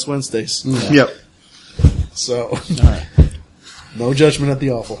 Yeah, that's Wednesdays. Yep. So, all right. No judgment at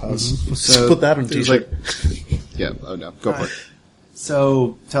the Awful House. So put that on t-shirt. Yeah. Oh no, go for it.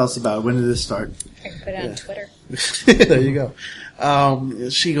 So tell us about it. When did this start? I can put it on Twitter. There you go.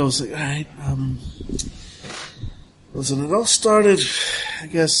 She goes, all right, listen, it all started, I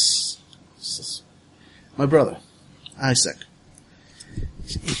guess, my brother, Isaac.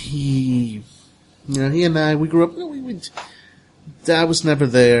 He and I, we grew up, Dad was never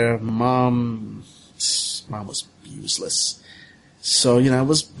there, Mom was useless. So, it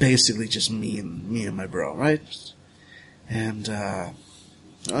was basically just me and my bro, right? And,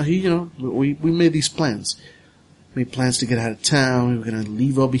 we made these plans. Made plans to get out of town. We were gonna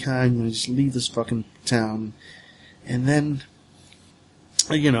leave all behind. We were gonna just leave this fucking town. And then,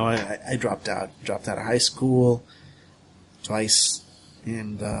 I dropped out. Dropped out of high school twice,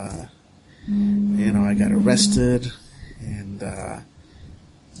 and I got arrested, and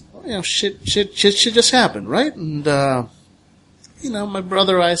shit just happened, right? And my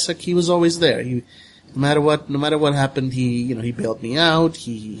brother Isaac, he was always there. No matter what happened, he bailed me out.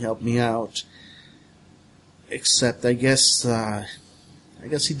 He helped me out. Except, I guess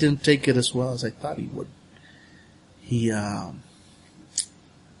he didn't take it as well as I thought he would. He,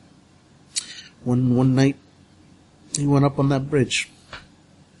 one night, he went up on that bridge.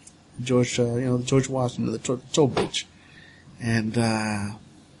 George Washington, the toll bridge. And,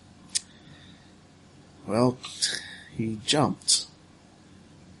 he jumped.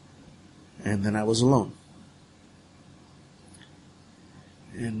 And then I was alone.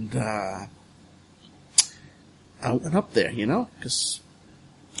 And, I went up there, because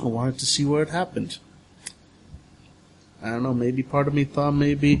I wanted to see where it happened. I don't know, maybe part of me thought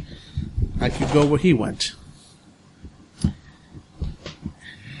maybe I could go where he went.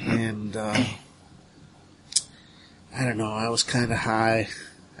 And, I don't know, I was kind of high,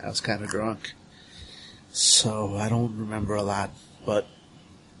 I was kind of drunk, so I don't remember a lot, but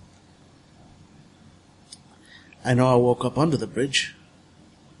I know I woke up under the bridge.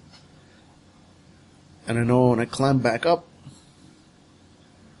 And I know when I climbed back up,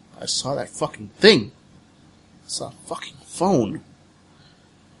 I saw that fucking thing. I saw a fucking phone.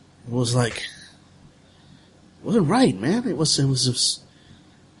 It was like, it wasn't right, man. It was just,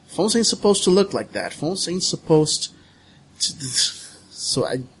 phones ain't supposed to look like that. Phones ain't supposed to, so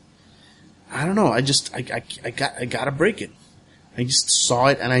I don't know. I gotta break it. I just saw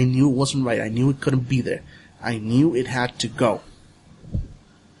it and I knew it wasn't right. I knew it couldn't be there. I knew it had to go.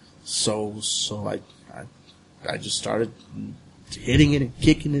 So I just started hitting it and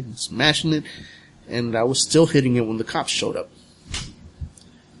kicking it and smashing it, and I was still hitting it when the cops showed up.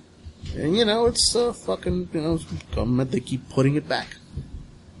 And it's fucking, government, they keep putting it back.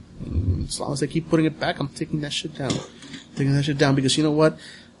 And as long as they keep putting it back, I'm taking that shit down. Because you know what?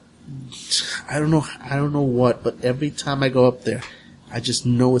 I don't know what, but every time I go up there, I just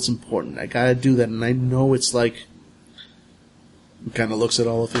know it's important. I gotta do that, and I know it's like, he kinda looks at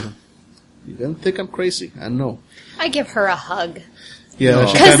all of you. You don't think I'm crazy. I know. I give her a hug. Yeah,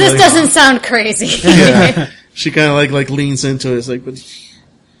 because this doesn't sound crazy. Yeah, she kind of like leans into it. It's like, but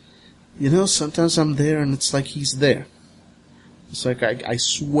sometimes I'm there and it's like he's there. It's like I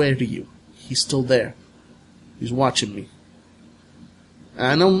swear to you, he's still there. He's watching me.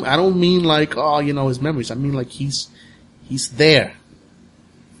 I don't mean like, his memories. I mean like he's there.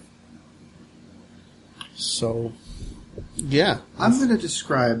 So, yeah. I'm going to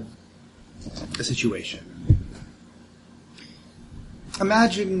describe a situation.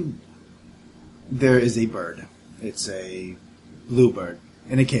 Imagine there is a bird. It's a bluebird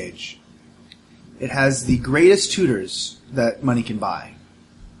in a cage. It has the greatest tutors that money can buy.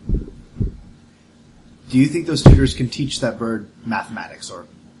 Do you think those tutors can teach that bird mathematics or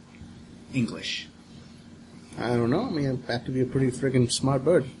English? I don't know. I mean, it have to be a pretty friggin' smart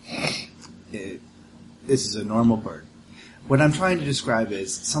bird. This is a normal bird. What I'm trying to describe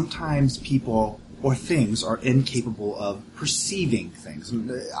is sometimes people or things are incapable of perceiving things.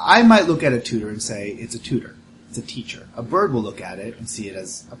 I might look at a tutor and say it's a tutor. It's a teacher. A bird will look at it and see it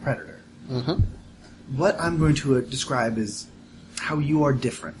as a predator. Uh-huh. What I'm going to describe is how you are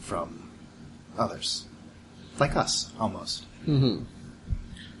different from others. Like us, almost. Mm-hmm.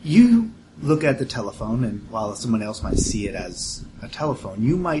 You look at the telephone, and while someone else might see it as a telephone,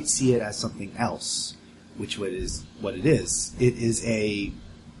 you might see it as something else, which is what it is. It is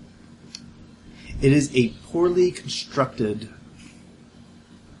a poorly constructed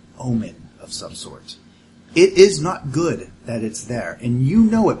omen of some sort. It is not good that it's there, and you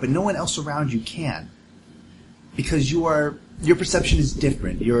know it, but no one else around you can. Because your perception is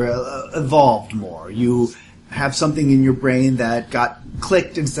different. You're evolved more. You have something in your brain that got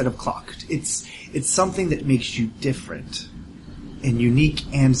clicked instead of clocked. It's something that makes you different and unique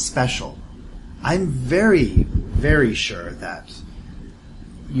and special. I'm very, very sure that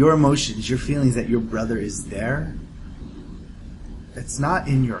your emotions, your feelings that your brother is there, it's not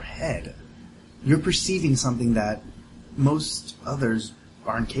in your head. You're perceiving something that most others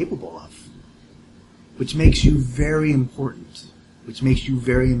aren't capable of. Which makes you very important. Which makes you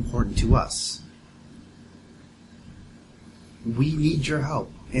very important to us. We need your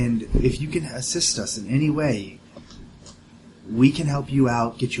help. And if you can assist us in any way, we can help you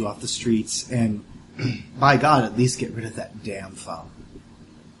out, get you off the streets, and by God, at least get rid of that damn phone.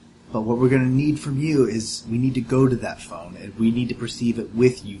 But what we're going to need from you is we need to go to that phone, and we need to perceive it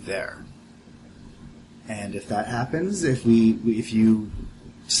with you there. And if that happens, if you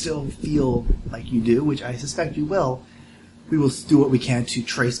still feel like you do, which I suspect you will, we will do what we can to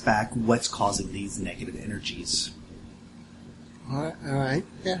trace back what's causing these negative energies. All right,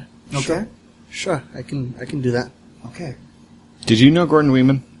 yeah. Okay? Sure, I can do that. Okay. Did you know Gordon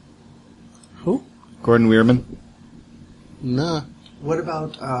Weeman? Who? Gordon Weirman? Nah. What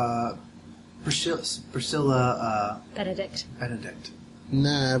about Priscilla Benedict. Benedict?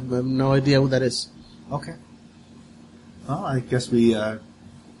 Nah, I have no idea who that is. Okay. Well, I guess we...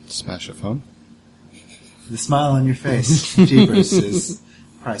 Smash a phone? the smile on your face, Jeepers, is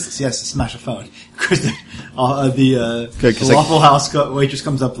priceless. Yes, smash a phone. The Waffle House waitress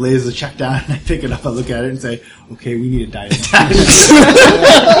comes up, lays the check down, and I pick it up, I look at it and say, okay, we need a diet tag.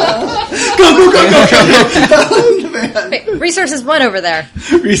 Go. Wait, resources 1 over there.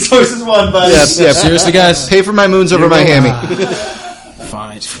 Resources 1, buddy. Yeah. Seriously, guys? Pay for my moons over my hammy.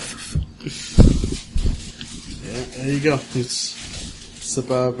 Fine. Yeah, there you go. It's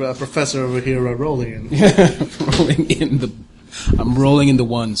a professor over here rolling in. I'm rolling in the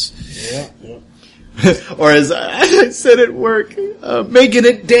ones. Yeah. Or as I said at work, making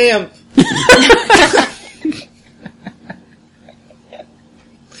it damp.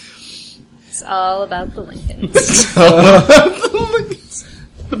 It's all about the Lincolns.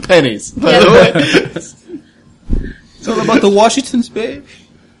 The pennies, by Yeah. the way. It's all about the Washingtons, babe.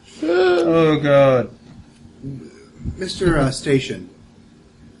 Oh, God. Mr. Station,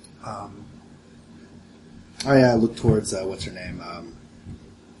 I look towards, what's her name?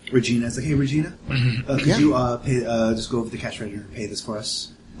 Regina. It's like, hey, Regina, could you pay, just go over to the cash register and pay this for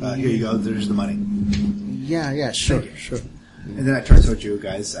us? Here you go. There's the money. Yeah, sure. And then I turn towards you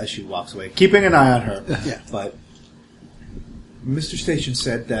guys as she walks away, keeping an eye on her. Yeah. But Mr. Station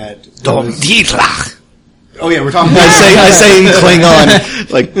said that... Oh, yeah, we're talking... I say in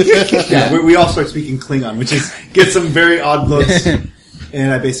Klingon, like... Yeah, we all start speaking Klingon, which is gets some very odd looks.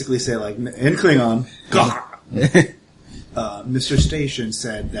 And I basically say, like, in Klingon, Mr. Station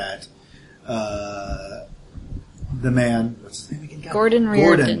said that the man, what's his name again? Gordon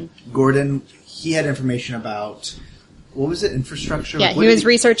Riordan. Gordon, he had information about, what was it, infrastructure? Yeah, What he did was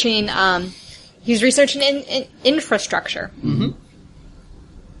researching. He was researching in infrastructure. Mm-hmm.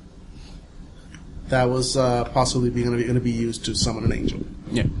 That was possibly going to be used to summon an angel.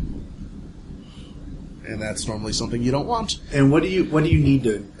 Yeah. and that's normally something you don't want. And what do you need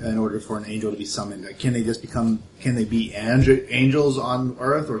in order for an angel to be summoned? Like, can they be angels on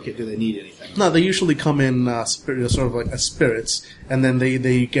Earth, or do they need anything? No, they usually come in sort of like as spirits, and then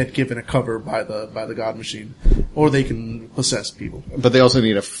they get given a cover by the God Machine, or they can possess people. But they also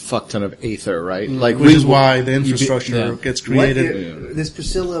need a fuck ton of aether, right? Like, Which is why the infrastructure gets created. This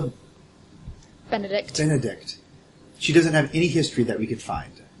Priscilla Benedict. She doesn't have any history that we could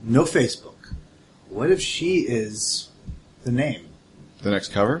find. No Facebook. What if she is the name? the next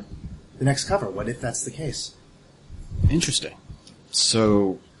cover. The next cover. What if that's the case? Interesting.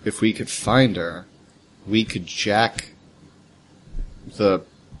 So, if we could find her, we could jack the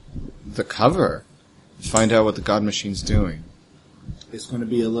cover, find out what the God Machine's doing. It's going to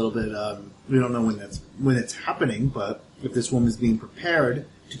be a little bit. We don't know when it's happening, but if this woman's being prepared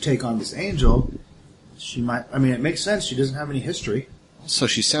to take on this angel, she might. I mean, it makes sense. She doesn't have any history. So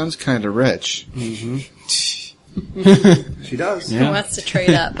she sounds kind of rich. Mm-hmm. She does. Who wants to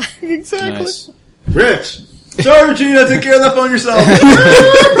trade up? Exactly. Nice. Rich. Sorry, Regina. Take care of that phone yourself.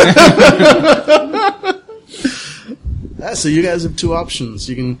 So you guys have two options.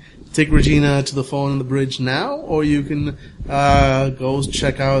 You can take Regina to the phone on the bridge now, or you can go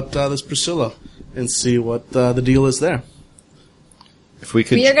check out this Priscilla and see what the deal is there. If we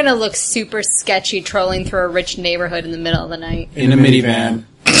could, We are going to look super sketchy trolling through a rich neighborhood in the middle of the night. In a minivan.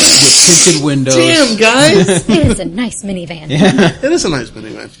 With tinted windows. Damn, guys! It is a nice minivan. It is a nice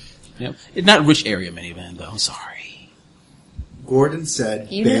minivan. Yep. It's not rich area minivan, though. I'm sorry. Gordon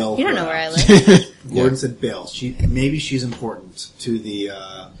said, You bail. don't her know where I out. live. Gordon said, bail. Maybe she's important to the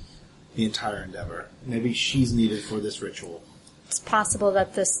entire endeavor. Maybe she's needed for this ritual. It's possible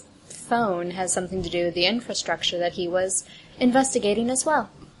that this phone has something to do with the infrastructure that he was investigating as well.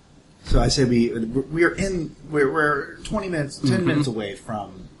 So I say we're 20 minutes, 10 minutes away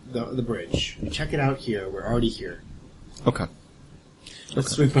from the bridge. We check it out here. We're already here. okay.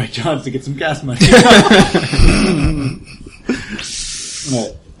 Let's swing by John's to get some gas money.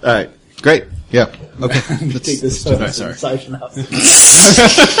 All right. Great. Yeah. Okay. Take this sorry. Siphon house.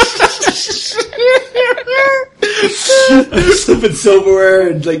 I'm slipping silverware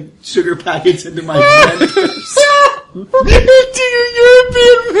and like sugar packets into my hand. To your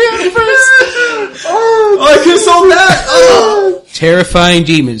European man first. Oh, I could have sold that. Oh. Terrifying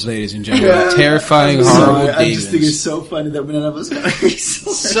demons, ladies and gentlemen. Terrifying, horrible I just think it's demons. so funny that none of us got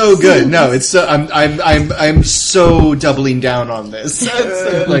So good. No, it's so, I'm so doubling down on this.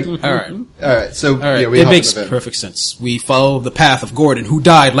 Like, all All right. So right. yeah, we It hop makes in the van. perfect sense. We follow the path of Gordon, who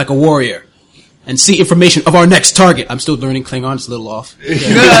died like a warrior, and see information of our next target. I'm still learning Klingon. It's a little off.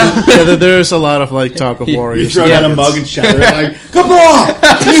 Yeah, there's a lot of like talk of You warriors. throw down a mug and shatter it like, come on!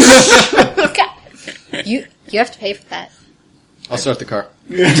 Okay. You have to pay for that. I'll start the car.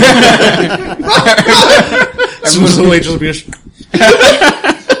 Everyone's the waitress.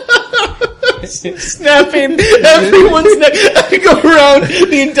 Snapping everyone's neck. I go around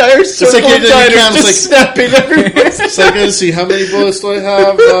the entire circle like of you're diners, just just snapping everywhere. It's like, let's see, how many bullets do I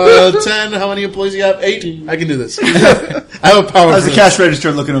have? 10. How many employees do you have? 8. I can do this. I have a power. How's for the this. cash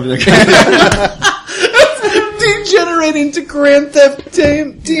register looking over there? Degenerating to Grand Theft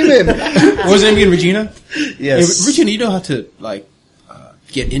Demon. What was her name again? Regina? Yes. Hey, Regina, you know how to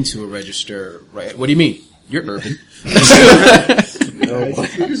get into a register, right? What do you mean? You're urban.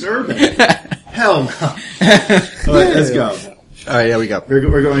 Who's urban? Hell no. All right, let's go. All right, yeah, we go.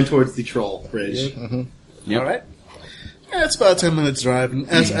 We're going towards the troll bridge. Yep. All right. Yeah, it's about a 10 minutes drive, and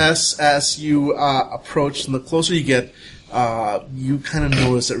as you approach, and the closer you get, you kind of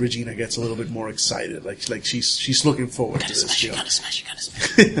notice that Regina gets a little bit more excited. Like she's looking forward to this. You know? Smash.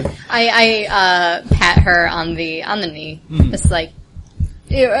 I pat her on the knee. It's like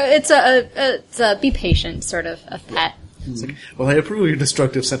it's a be patient sort of a pat. It's like, well, I approve of your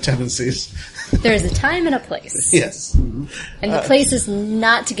destructive tendencies. There is a time and a place, Yes. and the place is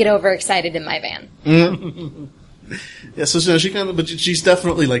not to get overexcited in my van. Yeah, so she kind of, but she's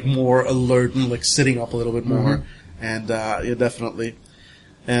definitely like more alert and like sitting up a little bit more, and yeah, definitely.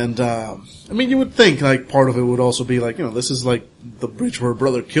 And I mean, you would think like part of it would also be like, you know, this is like the bridge where her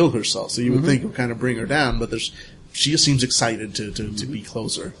brother killed herself, so you would think it would kind of bring her down, but she just seems excited to be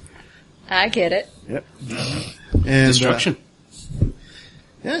closer. I get it. Yep. And Destruction.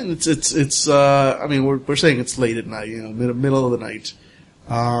 yeah, and it's I mean, we're saying it's late at night, you know, middle of the night.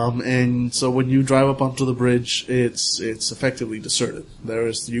 And so when you drive up onto the bridge, it's effectively deserted.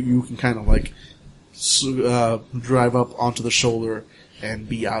 You can kind of like drive up onto the shoulder and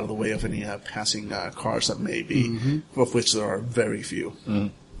be out of the way of any passing cars that may be, of which there are very few.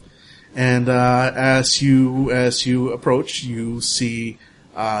 And as you approach, you see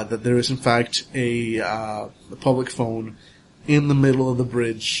that there is in fact a public phone in the middle of the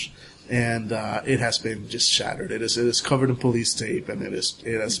bridge, and it has been just shattered. It is covered in police tape, and it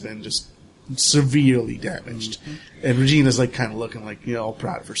has been just severely damaged. And Regina's like kind of looking like, all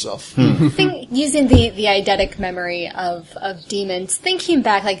proud of herself. Using the eidetic memory of demons, thinking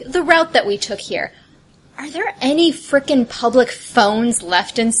back, like, the route that we took here, are there any frickin' public phones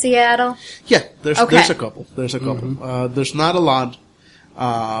left in Seattle? Yeah, there's Okay. a couple. There's a couple. There's not a lot,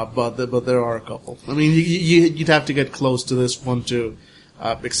 but there are a couple. I mean, you'd have to get close to this one to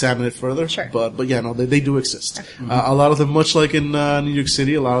examine it further. Sure. But yeah, no, they do exist. A lot of them, much like in New York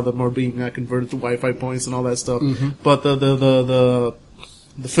City, a lot of them are being converted to Wi-Fi points and all that stuff. But the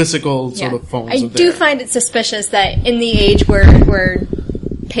physical sort of phones I are do there. find it suspicious that in the age where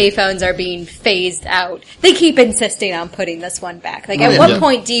payphones are being phased out, they keep insisting on putting this one back. Like, at what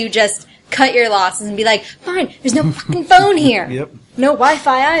point do you just cut your losses and be like, fine, there's no fucking phone here. Yep. No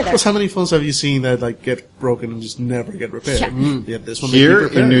Wi-Fi either. Plus, how many phones have you seen that like get broken and just never get repaired? Yeah. This one Here they keep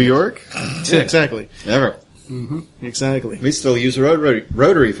repairing. in New York, Yeah, exactly. never. Exactly. We still use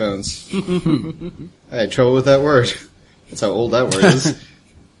rotary phones. I had trouble with that word. That's how old that word is.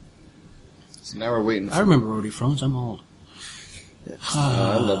 So now we're waiting. I remember rotary phones. I'm old.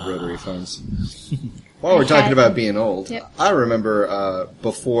 I love rotary phones. While we're talking about being old, Yep. I remember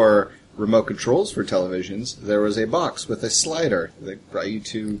before remote controls for televisions, there was a box with a slider that brought you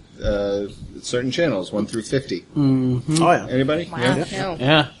to certain channels, 1 through 50. Oh yeah. Anybody? Wow, Yeah. no.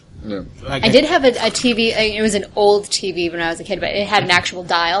 Yeah. No. I did have a TV, it was an old TV when I was a kid, but it had an actual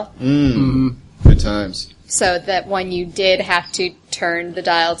dial, Good times. so that when you did have to turn the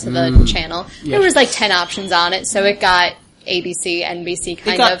dial to the channel, there was like 10 options on it, so it got ABC, NBC It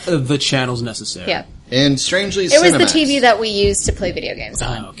kind got of. the channels necessary. Yeah. And strangely, It was the Cinemax. TV that we used to play video games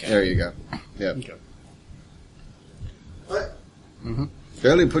on. Oh, okay. There you go. Yeah. Okay. What?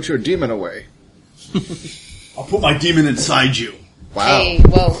 Barely put your demon away. I'll put my demon inside you. Wow. Hey,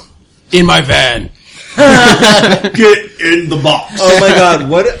 whoa. In my van. Get in the box. Oh my god,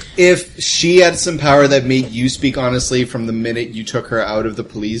 what if she had some power that made you speak honestly from the minute you took her out of the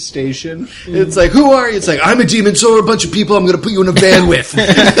police station? It's like, who are you? It's like, I'm a demon, so are a bunch of people I'm gonna put you in a van with.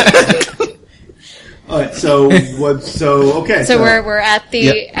 Alright, so what? So okay. So we're at the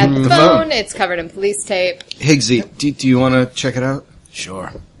Yep. at the The phone. phone. It's covered in police tape. Higgsy, do you want to check it out?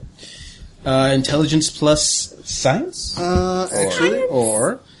 Sure. Intelligence plus science? Actually,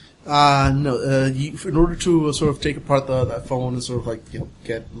 Or no. In order to sort of take apart that phone and sort of like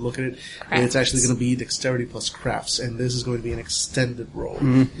look at it, it's actually going to be dexterity plus crafts, and this is going to be an extended roll.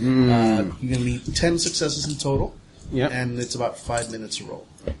 You're going to need 10 successes in total. Yep. And it's about 5 minutes to roll.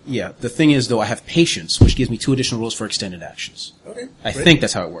 yeah. The thing is, though, I have patience, which gives me 2 additional rolls for extended actions. Okay. I Great. think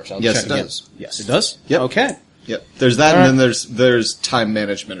that's how it works. I'll Yes, check it again. does. Yes, it does. Yep. Okay. Yep. There's that, All and then there's time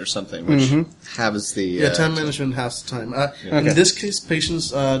management or something, which has the Yeah, time management has the time. In this case, patience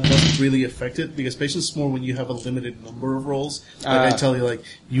doesn't really affect it, because patience is more when you have a limited number of rolls. Like I tell you, like,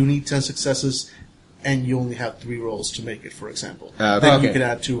 you need 10 successes, and you only have 3 rolls to make it, for example. Okay. Then you Okay. could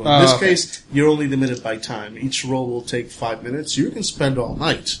add 2. In Oh, this okay. case, you're only limited by time. Each roll will take 5 minutes. You can spend all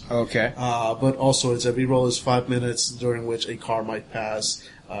night. Okay. But also, it's every roll is 5 minutes, during which a car might pass.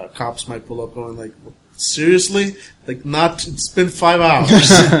 Cops might pull up going like, seriously? Like, it's been 5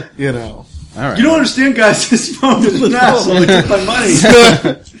 hours. You know. All right. You don't understand, guys. This phone is an asshole. He took my money.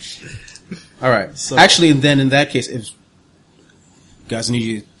 All right. So- Actually, then in that case, if guys, I need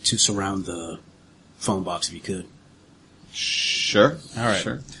you to surround the phone box if you could, Sure. All right.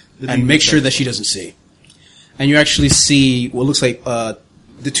 Sure. and make sure that she doesn't see. And you actually see what looks like the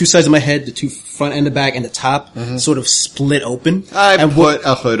 2 sides of my head, the 2 front and the back, and the top sort of split open. I and put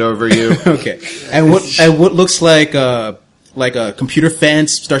a hood over you. Okay. And what looks like a computer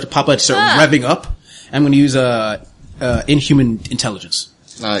fans start to pop out, start revving up. I'm going to use inhuman intelligence.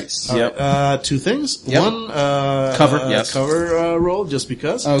 Nice. Yep. 2 things. Yep. One, Cover, yes. cover roll, just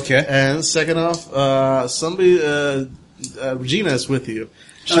because. Okay. And second off, somebody, Regina is with you.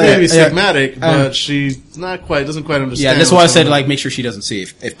 She Oh, may yeah. be Yeah. phlegmatic, but she doesn't quite understand. Yeah, that's why I what's said going on. make sure she doesn't see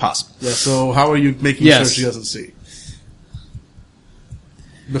if possible. Yeah. So how are you making Yes. sure she doesn't see?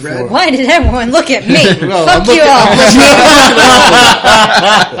 Before. Red. Why did everyone look at me? Well, Fuck I'm you all.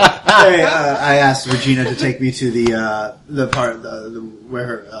 Hey, I asked Regina to take me to the part where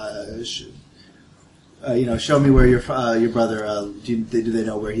her, show me where your brother. Do they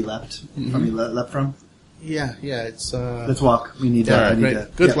know where he left? From he left from? Yeah. It's. Let's walk. We need. All I right, need great. to,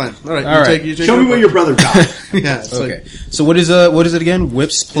 Good yeah. plan. All right. All right. You take Show me where your brother died. Yeah. It's Okay. like, So what is it again?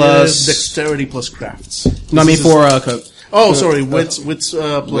 Whips plus. dexterity plus crafts. No, I mean This is- for Oh, sorry. Wits plus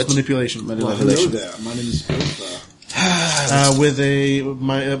manipulation. Manipulation. there. My name is Bill. with a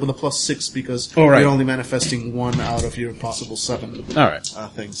 +6 because All right. you're only manifesting 1 out of your possible 7 All right.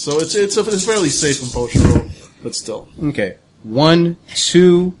 things. So it's a fairly safe composure roll, but still. Okay. 1,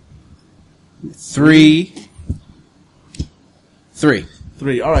 2, 3. 3.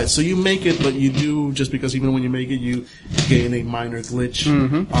 3. All right, so you make it, but you do, just because even when you make it, you gain a minor glitch.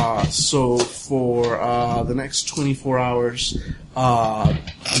 So for the next 24 hours,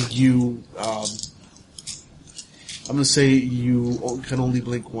 you, I'm going to say you can only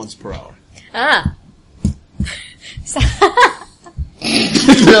blink once per hour. Ah.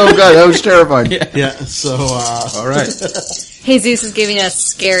 Oh god, that was terrifying. Yeah, so, All right. Jesus is giving us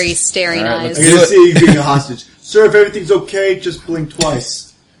scary, staring All right, eyes. I'm gonna see you being a hostage. Sir, if everything's okay, just blink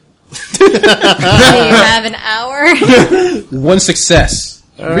twice. Do you have an hour? 1 success.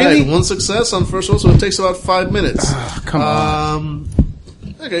 all right, Really? 1 success on first roll, so it takes about 5 minutes. Come on.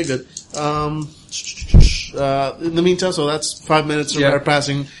 Okay, good. In the meantime, so that's 5 minutes Yeah. are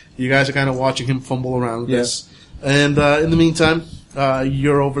passing. You guys are kind of watching him fumble around with Yeah. this. And in the meantime,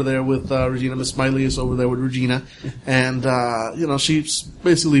 you're over there with Regina. Miss Smiley is over there with Regina. And, she's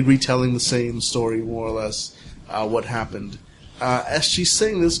basically retelling the same story, more or less, what happened. As she's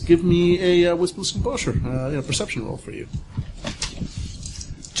saying this, give me a Whisperless Composure, perception roll for you.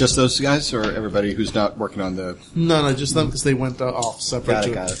 Just those guys, or everybody who's not working on the... No, just them, because they went off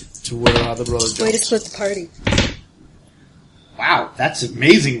separate Got it. to where the brother Way to jumped. split the party. Wow, that's an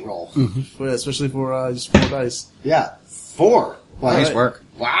amazing roll. Especially for just 4 dice. Yeah, 4. Wow. Nice work.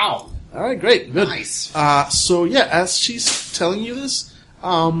 Wow. All right, great, good. Nice. So yeah, as she's telling you this,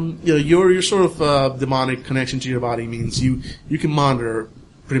 your sort of demonic connection to your body means you can monitor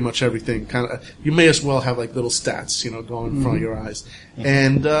pretty much everything. Kind of, you may as well have like little stats, going in front of your eyes.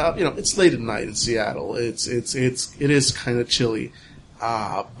 And it's late at night in Seattle. It is kind of chilly,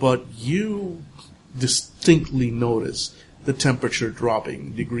 but you distinctly notice the temperature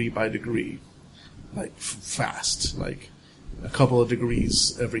dropping degree by degree, like fast, like a couple of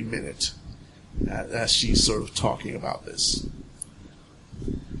degrees every minute, as she's sort of talking about this.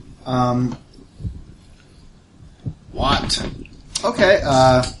 What? Okay,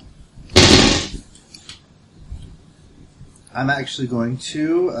 I'm actually going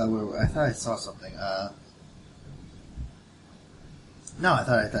to, I thought I saw something, no, I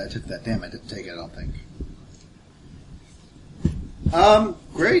thought I took that. Damn, I didn't take it, I don't think.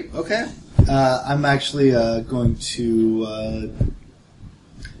 Great, okay. I'm actually, going to,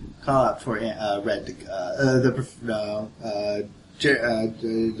 call out for, Red,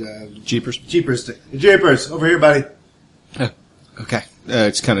 Jeepers? Jeepers, over here, buddy. Okay.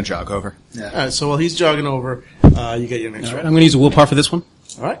 It's kind of jog over. Yeah. All right, so while he's jogging over, you get your next All right, roll. I'm going to use a willpower for this one.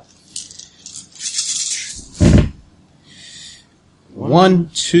 All right. 1,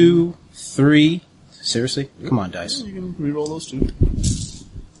 2, 3. Seriously? Come on, dice. You can re-roll those two.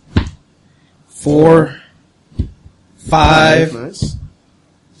 4, 5, Nice.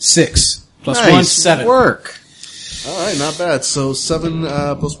 6. Plus Nice 1, 7. work. All right, not bad. So 7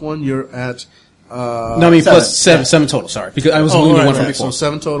 plus 1, you're at. No, I mean, plus 7 total, sorry. Because I was only all right, one from right. So before.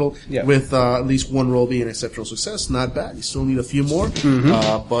 7 total, Yeah. with at least 1 roll being an exceptional success. Not bad. You still need a few more.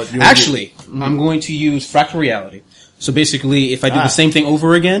 But you're Actually, I'm going to use Fractal Reality. So basically, if I do the same thing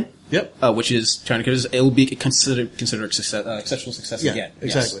over again, Yep. which is trying to, it will be considered exceptional success Yeah, again.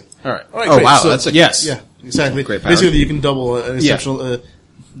 exactly. Yes. All right. All right, Oh, great. wow, So, that's a... Yes. yeah, exactly. Great power. Basically, you can double an exceptional,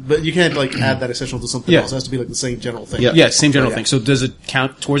 but you can't like add that exceptional to something Yeah. else. It has to be like the same general thing. Yeah. Yeah, same general Yeah. thing. So does it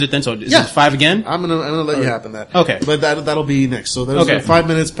count towards it then? So is Yeah. it 5 again? I'm gonna let you happen that. Okay. But that'll be next. So there's Okay. 5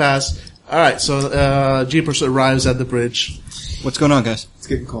 minutes pass. All right. So Jeepers arrives at the bridge, What's going on, guys? It's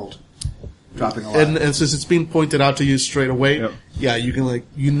getting cold. Dropping a lot. and since it's been pointed out to you straight away, Yep. yeah, you can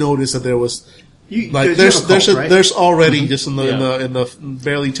you notice that there was. You Like have a cult, right? there's already just in the Yeah. in the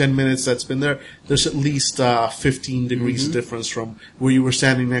barely 10 minutes that's been there. There's at least 15 degrees difference from where you were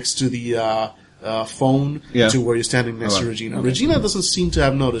standing next to the phone Yeah. to where you're standing next Oh, to wow. Regina. Regina doesn't seem to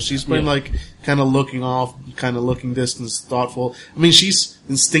have noticed. She's been Yeah. like kind of looking off, kind of looking distance, thoughtful. I mean, she's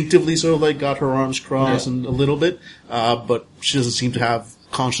instinctively sort of like got her arms crossed and a little bit, but she doesn't seem to have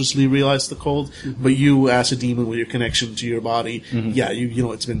consciously realized the cold. But you, as a demon with your connection to your body, yeah, you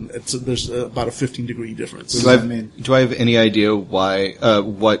know there's about a 15 degree difference. Do I have any idea why,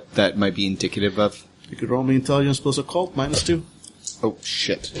 what that might be indicative of? You could roll me intelligence plus occult -2. Oh,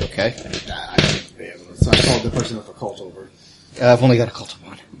 shit. Okay. So I called the person with the cult over. I've only got a cult of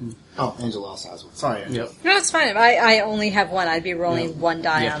 1. Oh, Angela also has one. Sorry, Angela. Yep. No, it's fine. I only have 1. I'd be rolling 1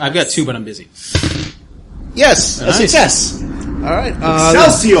 die Yeah, on I've this. got 2, but I'm busy. Yes! A Nice. success! right.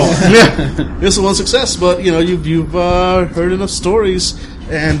 Excelsior! This is one success, but you've heard enough stories,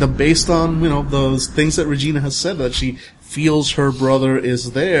 and based on those things that Regina has said, that she feels her brother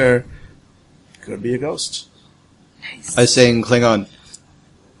is there, could be a ghost. I say in Klingon,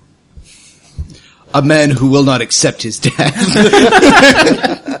 a man who will not accept his death.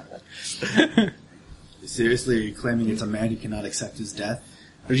 Seriously, are you claiming it's a man who cannot accept his death?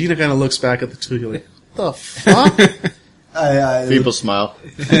 Regina kind of looks back at the two of you like, "What the fuck?" I Feeble smile.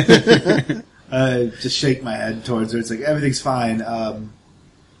 just shake my head towards her. It's like, everything's fine.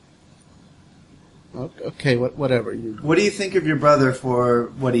 Okay, whatever. What do you think of your brother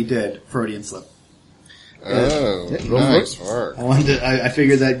for what he did? Freudian slip. Oh, nice work. I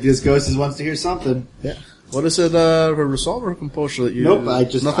figured that this ghost wants to hear something. Yeah. What is it? A resolve or a composure that you? Nope. I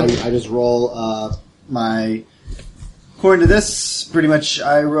just roll my. According to this, pretty much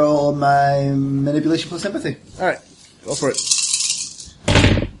I roll my manipulation plus empathy. All right, go for it.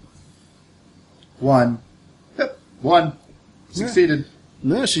 1. Yep. 1. Succeeded.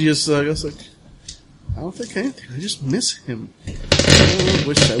 No, she just goes like, I don't think anything. I just miss him. I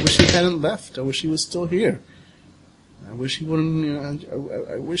wish he hadn't left. I wish he was still here. I wish he wouldn't.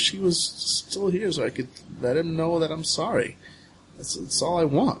 I wish he was still here so I could let him know that I'm sorry. That's all I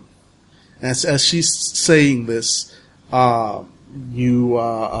want. As she's saying this, you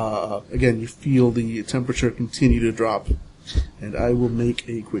again you feel the temperature continue to drop, and I will make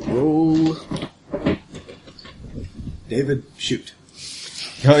a quick roll. David, shoot.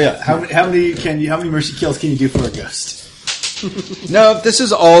 Oh yeah. How many mercy kills can you do for a ghost? No, this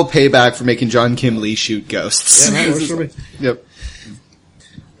is all payback for making John Kim Lee shoot ghosts. Yeah, that works for me. Yep.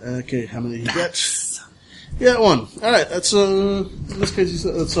 Okay, how many you get? Yeah, 1. All right, that's in this case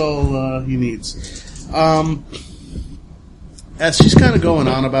that's all he needs. As she's kind of going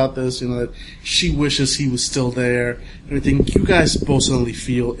on about this, that she wishes he was still there, everything. You guys both suddenly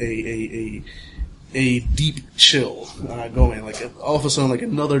feel a deep chill going, like all of a sudden, like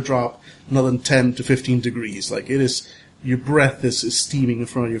another drop, another 10 to 15 degrees. Like it is, your breath is steaming in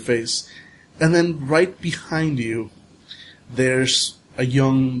front of your face, and then right behind you, there's a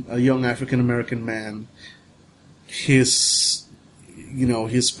young African American man. His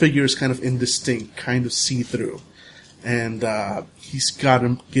figure is kind of indistinct, kind of see through, and he's got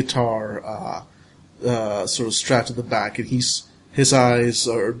a guitar sort of strapped to the back, and his eyes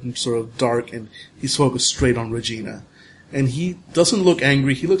are sort of dark, and he's focused straight on Regina. And he doesn't look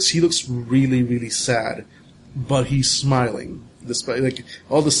angry. He looks really, really sad, but he's smiling. Despite, like,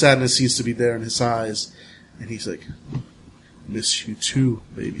 all the sadness seems to be there in his eyes. And he's like, "Miss you too,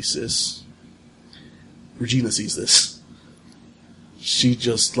 baby sis." Regina sees this. She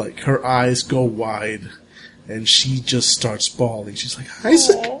just, like, her eyes go wide, and she just starts bawling. She's like,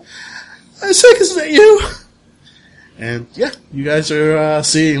 "Isaac, is that you?" And yeah, you guys are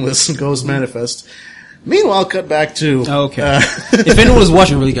seeing this ghost manifest. Meanwhile, cut back to... Okay. If anyone was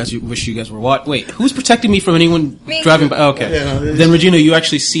watching, really, guys, wish you guys were watching. Wait, who's protecting me from anyone driving by? Okay. Yeah, no, then, Regina, you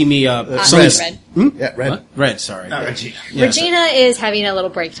actually see me... Red. Yeah, Red. What? Red, sorry. Not Regina. Yeah, Regina is having a little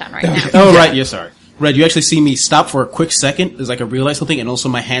breakdown right now. Oh, right, yeah, sorry. Red, you actually see me stop for a quick second as like I realize something, and also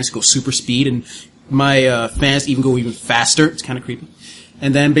my hands go super speed, and my fans even go even faster. It's kind of creepy.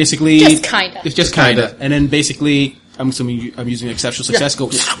 And then basically... Just kinda. It's just kinda. And then basically, I'm assuming I'm using exceptional success,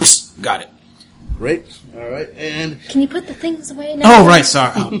 go... Got it. Great. All right. And Can you put the things away now? Oh, right,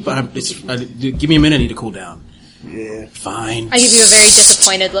 sorry. Give me a minute, I need to cool down. yeah, Fine. I give you a very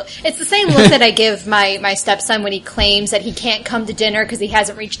disappointed look. It's the same look that I give my stepson when he claims that he can't come to dinner because he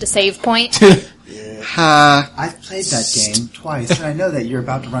hasn't reached a save point. Ha. I've played that game twice, and I know that you're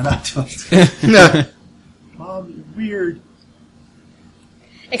about to run up to us. No. Mom, weird.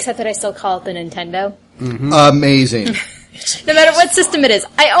 Except that I still call it the Nintendo. Amazing. No matter what system it is.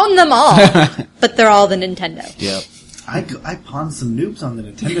 I own them all. But they're all the Nintendo. Yep. I pawned some noobs on the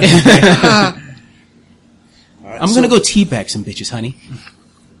Nintendo. I'm gonna go teabag some bitches, honey.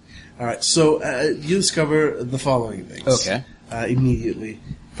 all right. So you discover the following things. Okay. Immediately.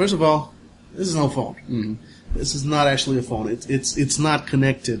 First of all, this is no phone. Mm-hmm. This is not actually a phone. It's not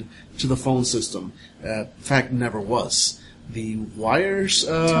connected to the phone system. In fact, never was. The wires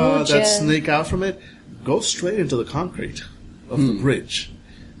Told that ya. snake out from it go straight into the concrete of the bridge,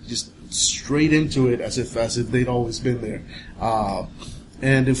 just straight into it as if they'd always been there.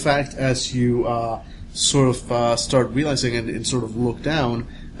 And in fact, as you sort of start realizing and sort of look down,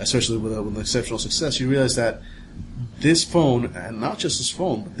 especially with exceptional success, you realize that this phone, and not just this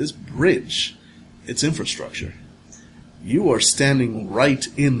phone, but this bridge, its infrastructure, you are standing right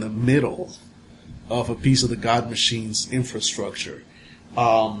in the middle of a piece of the God Machine's infrastructure.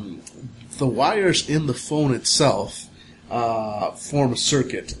 The wires in the phone itself form a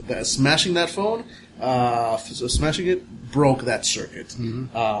circuit. Smashing that phone, smashing it, broke that circuit.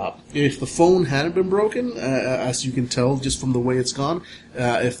 If the phone hadn't been broken, as you can tell just from the way it's gone,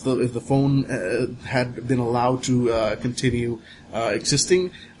 if the phone had been allowed to continue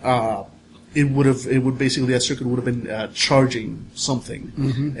existing, it would basically, that circuit would have been charging something,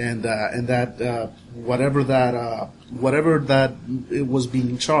 and that whatever that it was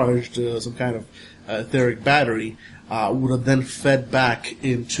being charged, some kind of etheric battery, would have then fed back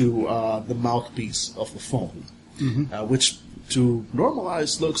into the mouthpiece of the phone, which to normal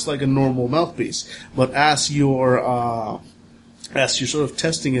eyes looks like a normal mouthpiece, but as you're sort of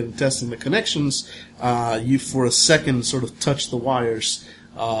testing it and testing the connections, you for a second sort of touch the wires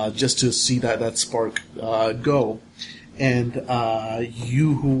just to see that spark go. And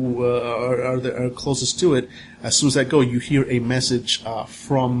you who are closest to it, as soon as that go, you hear a message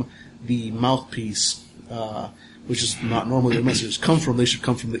from the mouthpiece, which is not normally where messages come from. They should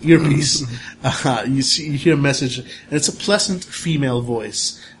come from the earpiece. You hear a message, and it's a pleasant female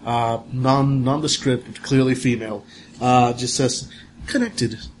voice, nondescript, but clearly female. Just says,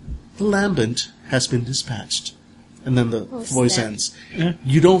 "Connected. The lambent has been dispatched." And then the voice ends.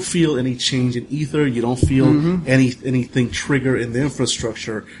 You don't feel any change in ether. You don't feel anything trigger in the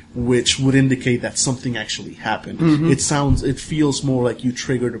infrastructure, which would indicate that something actually happened. It feels more like you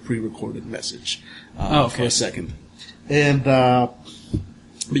triggered a pre-recorded message for a second. And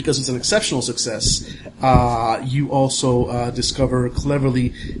because it's an exceptional success, you also discover cleverly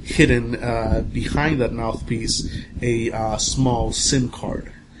hidden behind that mouthpiece a small SIM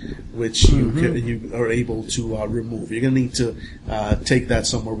card, which you are able to remove. You're going to need to take that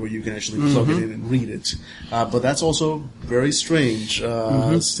somewhere where you can actually plug it in and read it. But that's also very strange.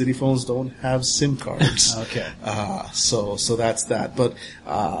 City phones don't have SIM cards. So that's that. But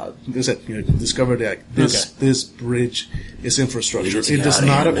like I said, discover that this bridge is infrastructure. It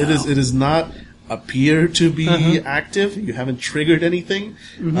does not appear to be active. You haven't triggered anything,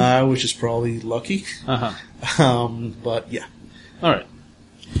 which is probably lucky. But yeah. All right.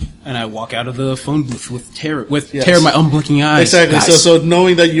 And I walk out of the phone booth with terror in my unblinking eyes. Exactly. Guys. So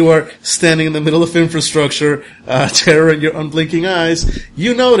knowing that you are standing in the middle of infrastructure, terror in your unblinking eyes,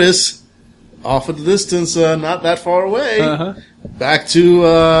 you notice off at the distance, not that far away, back to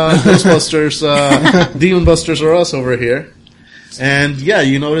Ghostbusters, Demon Busters or us over here, and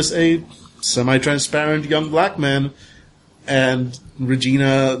you notice a semi-transparent young black man, and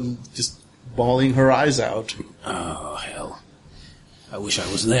Regina just bawling her eyes out. Oh hell. I wish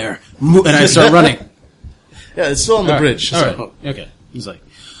I was there. And I start running. Yeah, it's still on the bridge. All right. Okay. He's like,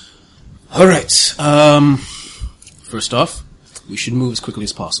 all right. First off, we should move as quickly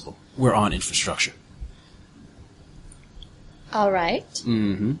as possible. We're on infrastructure. All right.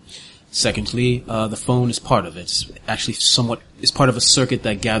 Secondly, the phone is part of it. It's actually is part of a circuit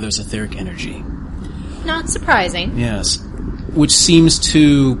that gathers etheric energy. Not surprising. Yes. Which seems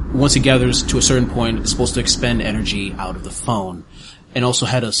to, once it gathers to a certain point, it's supposed to expend energy out of the phone. And also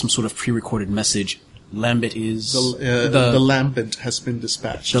had some sort of pre-recorded message. Lambent is... The lambent has been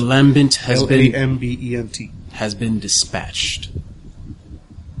dispatched. The lambent has been... Lambent. Has been dispatched.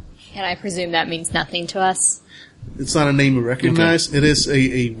 And I presume that means nothing to us. It's not a name we recognize. Okay. It is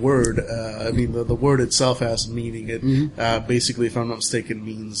a word. The word itself has meaning. It basically, if I'm not mistaken,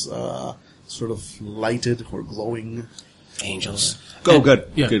 means sort of lighted or glowing. Angels. Good.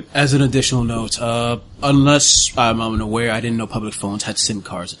 Yeah. Good. As an additional note, unless I'm unaware, I didn't know public phones had SIM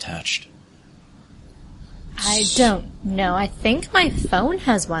cards attached. I don't know. I think my phone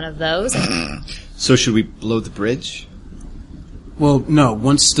has one of those. So should we blow the bridge? Well, no.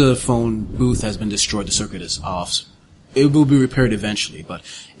 Once the phone booth has been destroyed, the circuit is off. It will be repaired eventually, but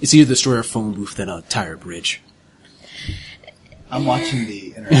it's either destroy a phone booth than a tire bridge. I'm watching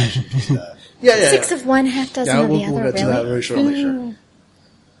the interaction. Yeah. 6 of one, half dozen of the other. We'll get to that very shortly. Sure.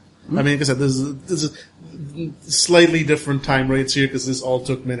 I mean, like I said, there's a slightly different time rates here because this all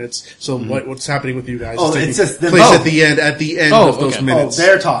took minutes. So what's happening with you guys? Oh, is it's just them place both. at the end of those minutes. Oh,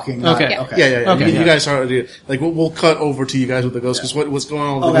 they're talking. Okay. Yeah. Okay. You guys are like we'll cut over to you guys with the ghost because what's going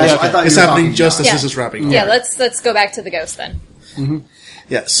on with the I ghost thought is you were happening talking just now. as this is wrapping up. Yeah, let's go back to the ghost then.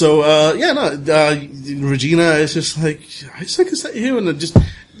 Yeah. So Regina is just like, is that you? And it just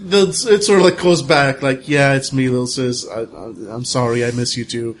it sort of like goes back like, yeah, it's me, little sis. I'm sorry, I miss you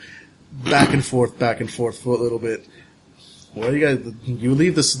too. Back and forth for a little bit. Well, you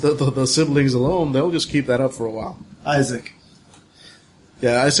leave the siblings alone, they'll just keep that up for a while. Isaac.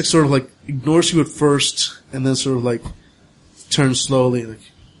 Yeah, Isaac sort of like ignores you at first, and then sort of like turns slowly, like,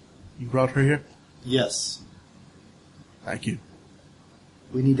 you brought her here? Yes. Thank you.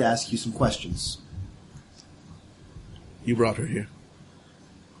 We need to ask you some questions. You brought her here.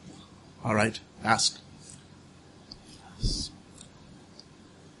 All right, ask.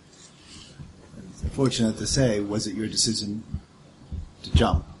 Fortunate to say, was it your decision to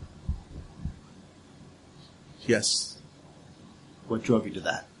jump? Yes, What drove you to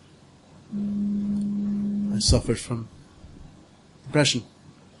that? I suffered from depression.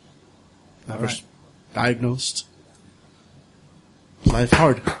 I was Alright. diagnosed. Life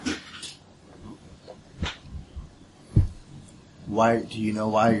hard. Why do you know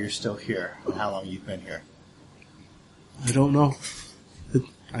why you're still here and how long you've been here? I don't know.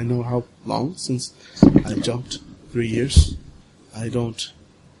 I know how long since I jumped. 3 years. I don't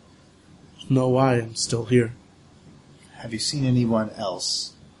know why I'm still here. Have you seen anyone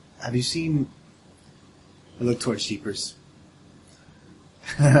else? Have you seen... I look towards Sheepers.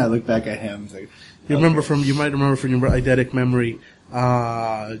 I look back at him. It's like, You might remember from your eidetic memory,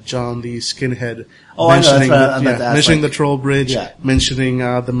 John the skinhead Oh, I know, that's what I'm about to ask, mentioning like- the troll bridge, Yeah. mentioning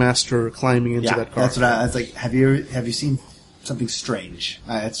the master climbing into yeah, that car. that's what I was like. Have you seen something strange?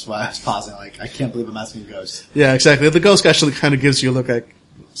 That's why I was pausing. Like, I can't believe I'm asking a ghost. Yeah, exactly. The ghost actually kind of gives you a look like,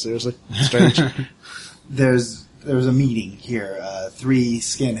 seriously, strange. There was a meeting here. 3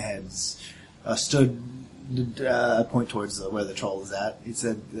 skinheads stood. I point towards where the troll is at. He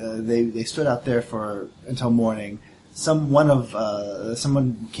said they stood out there until morning. Someone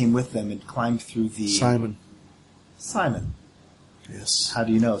came with them and climbed through the Simon. Simon. Yes. How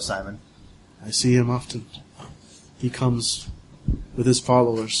do you know Simon? I see him often. He comes with his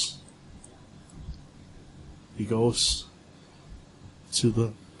followers. He goes to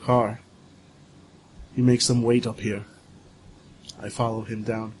the car. He makes them wait up here. I follow him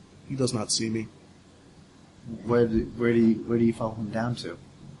down. He does not see me. Where do you follow him down to?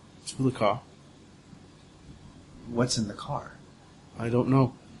 To the car. What's in the car? I don't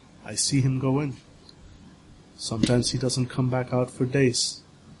know. I see him go in. Sometimes he doesn't come back out for days.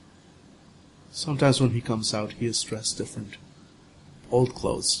 Sometimes when he comes out, he is dressed different. Old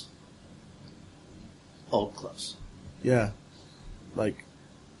clothes. Old clothes. Yeah. Like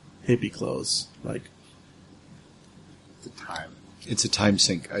hippie clothes. Like, The time. It's a time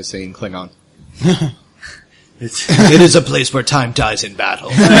sink, I say in Klingon. It is a place where time dies in battle.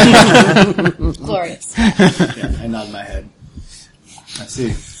 Glorious. Yeah, I nod my head. I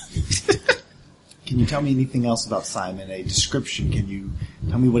see. Can you tell me anything else about Simon? A description? Can you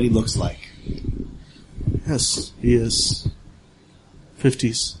tell me what he looks like? yes, he is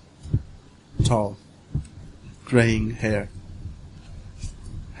 50s. Tall. Graying hair.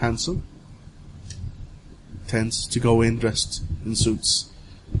 Handsome. Tends to go in dressed in suits.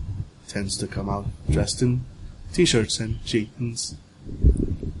 Tends to come out dressed in t-shirts and jeans.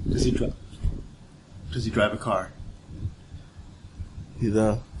 Does he drive a car?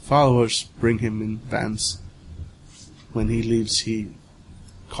 The followers bring him in vans. When he leaves, he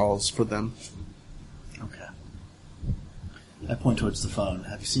calls for them. Okay. I point towards the phone.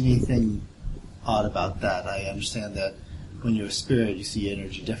 Have you seen anything odd about that? I understand that when you're a spirit, you see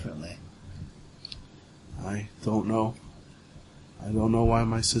energy differently. I don't know. I don't know why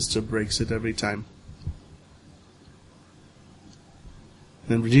my sister breaks it every time.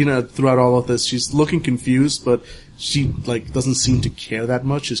 And Regina, throughout all of this, she's looking confused, but she doesn't seem to care that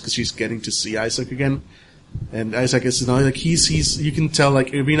much, just because she's getting to see Isaac again. And Isaac is, he's you can tell,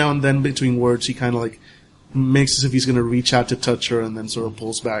 every now and then between words, he kind of makes as if he's going to reach out to touch her, and then sort of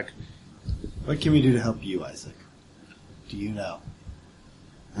pulls back. What can we do to help you, Isaac? Do you know?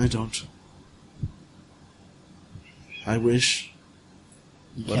 I don't. I wish.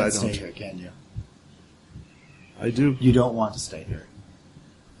 You But can't I stay don't. here, can you? I do. You don't want to stay here.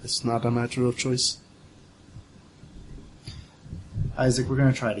 It's not a matter of choice. Isaac, we're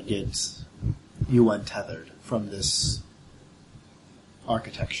going to try to get you untethered from this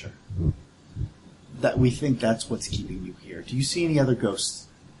architecture. That we think that's what's keeping you here. Do you see any other ghosts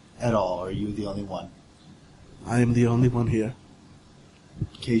at all, or are you the only one? I am the only one here.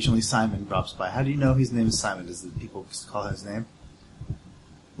 Occasionally Simon drops by. How do you know his name is Simon? Does the people call his name?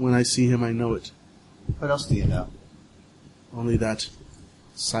 When I see him, I know it. What else do you know? Only that.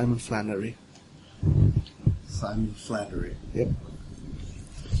 Simon Flannery. Simon Flannery. Yep.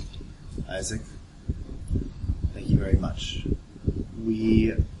 Isaac, thank you very much.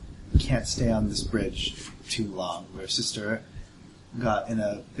 We can't stay on this bridge too long. Your sister got in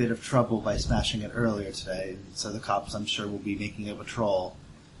a bit of trouble by smashing it earlier today, so the cops, I'm sure, will be making a patrol.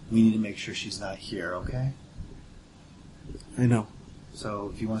 We need to make sure she's not here, okay? I know.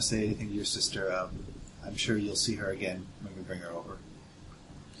 So if you want to say anything to your sister, I'm sure you'll see her again when we bring her over.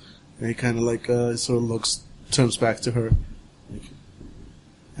 And he kind of sort of turns back to her.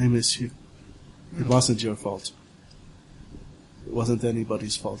 I miss you. It wasn't your fault. It wasn't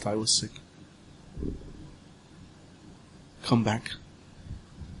anybody's fault. I was sick. Come back.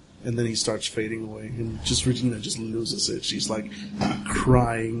 And then he starts fading away, and just Regina just loses it. She's like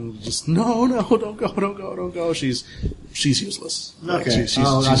crying, just no, don't go. She's useless. Like, Okay, she's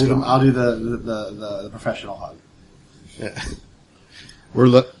I'll gone. do the professional hug. Yeah.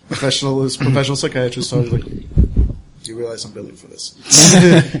 We're Professional psychiatrist. So like, you realize I'm billing for this.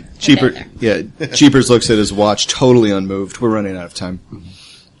 Cheapers looks at his watch, totally unmoved. We're running out of time.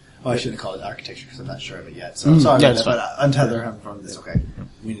 Well, I shouldn't call it architecture because I'm not sure of it yet. So I'm sorry Yeah, about that's that, but untether him from this. Okay,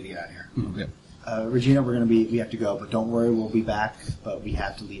 we need to get out of here. Yeah. Regina, we have to go, but don't worry, we'll be back. But we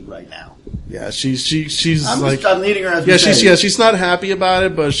have to leave right now. Yeah, she's I'm leading her as we yeah, say. she's not happy about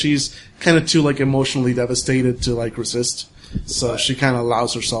it, but she's kind of too like emotionally devastated to like resist. So she kind of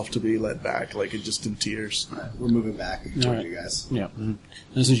allows herself to be led back, like just in tears. All right, we're moving back towards right. you guys. Yeah. And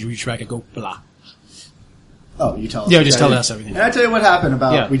as soon as you reach back, I go, blah. Oh, you tell us. Yeah, just tell us everything. And I tell you what happened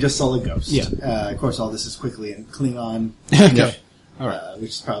about Yeah. we just saw the ghost. Yeah. Of course, all this is quickly in Klingon, Okay. All right.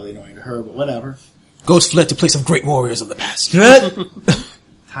 which is probably annoying to her, but whatever. Ghost fled to place of great warriors of the past.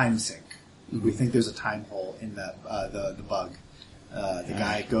 Time sync. We think there's a time hole in the bug. The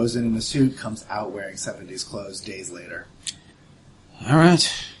guy goes in a suit, comes out wearing 70s clothes days later. All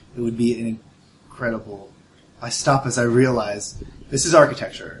right. It would be an incredible. I stop as I realize this is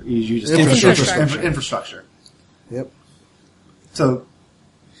architecture. You just Infrastructure. Infrastructure. Yep. So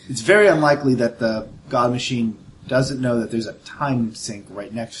it's very unlikely that the God Machine doesn't know that there's a time sink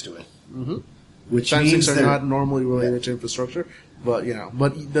right next to it. Mm-hmm. Which Time means sinks are that not normally related to infrastructure, but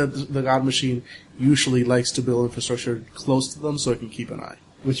the God Machine usually likes to build infrastructure close to them so it can keep an eye.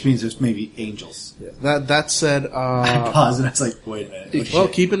 which means there's maybe angels. Yeah. That said, I paused and I was like, wait a minute. well,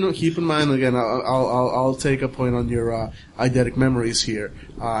 keep in mind again. I'll take a point on your eidetic memories here.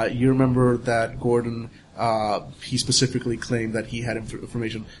 You remember that Gordon he specifically claimed that he had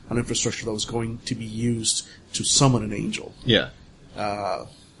information on infrastructure that was going to be used to summon an angel. Yeah.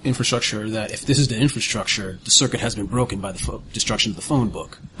 Infrastructure that if this is the infrastructure, the circuit has been broken by the destruction of the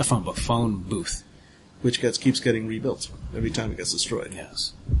phone booth. Which keeps getting rebuilt every time it gets destroyed.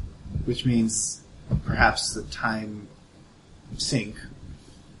 Yes. Which means perhaps the time sink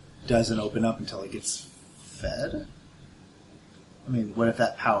doesn't open up until it gets fed? I mean, what if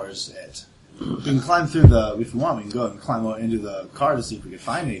that powers it? We can climb through if we want, we can go and climb out into the car to see if we can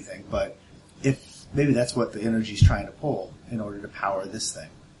find anything, but if maybe that's what the energy's trying to pull in order to power this thing.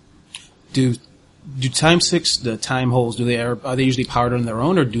 Do time six, the time holes, are they usually powered on their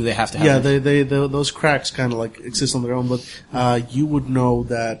own, or do they have to have? Yeah, they those cracks kind of like exist on their own, but you would know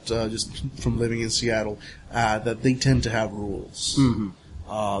that just from living in Seattle that they tend to have rules. Mm-hmm.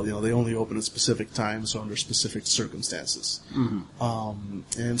 They only open at specific times under specific circumstances.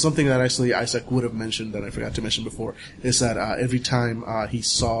 Mm-hmm. And something that actually Isaac would have mentioned that I forgot to mention before is that every time he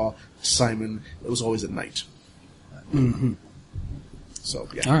saw Simon, it was always at night. Mm-hmm. So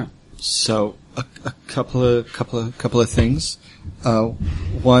yeah. All right. So a couple of things.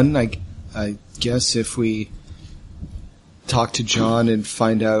 One, I guess if we talk to John and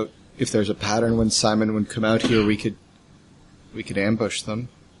find out if there's a pattern when Simon would come out here, we could ambush them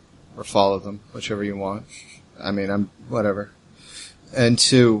or follow them, whichever you want. I mean, whatever. And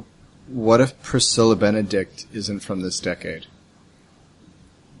two, what if Priscilla Benedict isn't from this decade?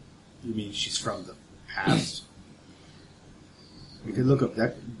 You mean she's from the past? We could look up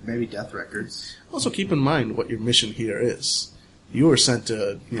maybe death records. Also, keep in mind what your mission here is. You were sent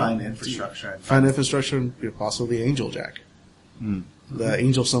to Find infrastructure. Find infrastructure and possibly Angel Jack. The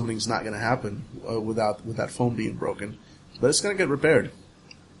angel summoning is not going to happen with that phone being broken, but it's going to get repaired.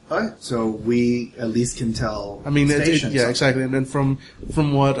 Okay, so we at least can tell. I mean, stations. exactly. And then from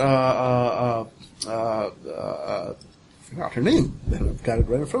what forgot her name. I've got it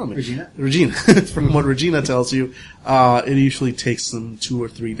right in front of me. Regina. From what Regina tells you, it usually takes them 2 or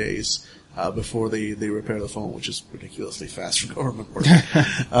 3 days before they repair the phone, which is ridiculously fast for government work.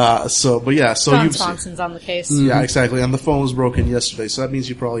 John Swanson's on the case. Yeah, exactly. And the phone was broken yesterday, so that means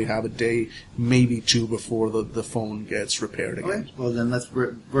you probably have a day, maybe 2, before the phone gets repaired again. Okay, well then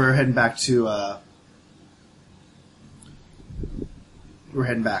we're heading back to. We're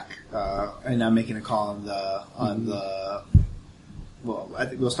heading back, and I'm making a call on the. Well, I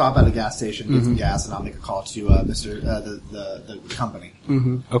think we'll stop at a gas station, get some gas, and I'll make a call to the company.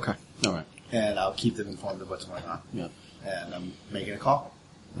 Mm-hmm. Okay. All right. And I'll keep them informed of what's going on. Yeah. And I'm making a call.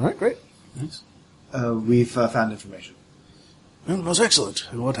 All right, great. Nice. We've found information. Well, that was excellent.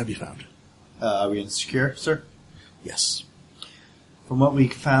 And what have you found? Are we insecure, sir? Yes. From what we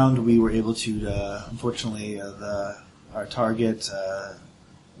found, we were able to. Unfortunately, our target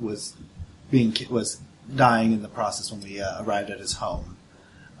was dying in the process when we arrived at his home.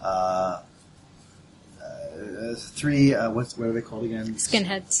 3, what are they called again?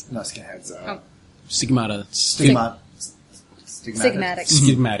 Skinheads. No, skinheads. Stigmata. Stigmatics.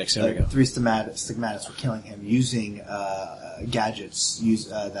 Stigmatics, there we go. 3 stigmatics were killing him using gadgets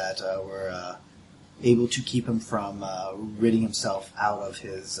that were able to keep him from ridding himself out of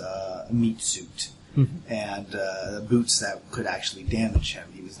his meat suit and boots that could actually damage him.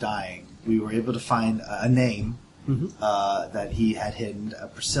 He was dying. We were able to find a name that he had hidden,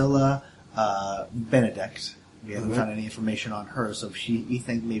 Priscilla Benedict. We haven't found any information on her, so we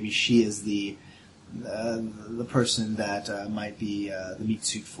think maybe she is the person that might be the meat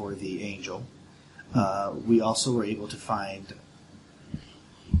suit for the angel. We also were able to find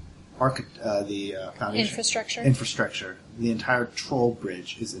the foundation. Infrastructure. The entire troll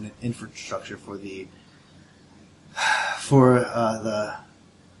bridge is an infrastructure for the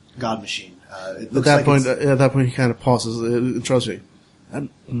God Machine. At that point, he kind of pauses. Trust me, that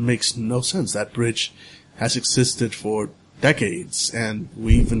makes no sense. That bridge has existed for decades, and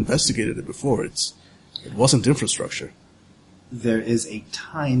we've investigated it before. It wasn't infrastructure. There is a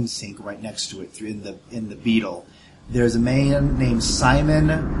time sink right next to it in the Beetle. There's a man named Simon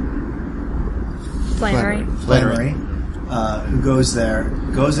Flannery, who goes there,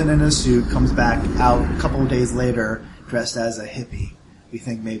 goes in a suit, comes back out a couple of days later dressed as a hippie. We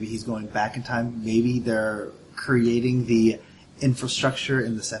think maybe he's going back in time. Maybe they're creating the infrastructure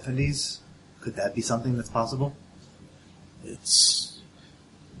in the 70s. Could that be something that's possible? It's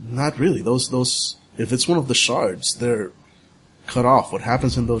not really. Those if it's one of the shards, they're cut off. What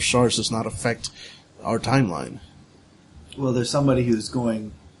happens in those shards does not affect our timeline. Well, there's somebody who's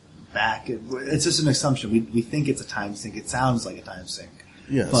going back. It's just an assumption. We think it's a time sink. It sounds like a time sink.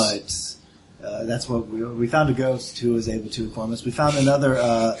 Yes. But that's what we found. A ghost who was able to inform us. We found another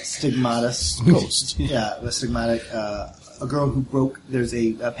stigmatus. Ghost. Yeah, a stigmatic. A girl who broke. There's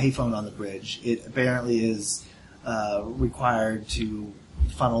a payphone on the bridge. It apparently is required to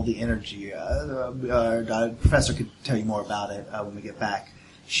funnel the energy. Our professor could tell you more about it when we get back.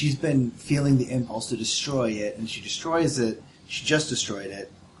 She's been feeling the impulse to destroy it, and she destroys it. She just destroyed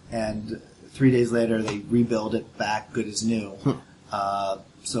it, and 3 days later they rebuild it back good as new.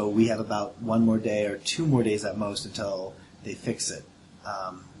 So we have about 1 more day or 2 more days at most until they fix it.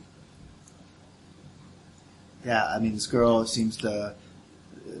 Yeah, I mean, this girl seems to...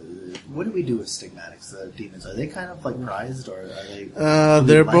 what do we do with stigmatics, the demons? Are they kind of like prized, or are they...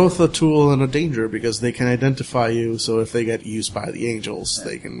 they're both a tool and a danger because they can identify you, so if they get used by the angels,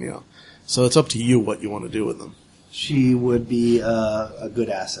 they can, So it's up to you what you want to do with them. She would be a good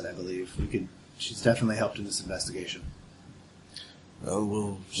asset, I believe. She's definitely helped in this investigation. Well,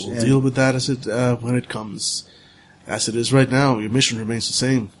 we'll deal with that when it comes. As it is right now, your mission remains the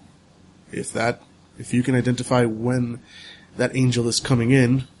same. If you can identify when that angel is coming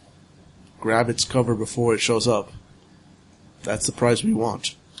in, grab its cover before it shows up. That's the prize we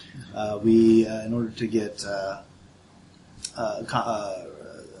want. In order to get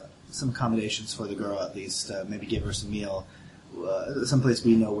some accommodations for the girl, at least, maybe give her some meal, someplace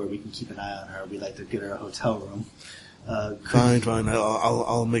we know where we can keep an eye on her. We'd like to get her a hotel room. Fine.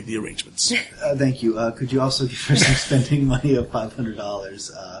 I'll make the arrangements. Thank you. Could you also give her some spending money of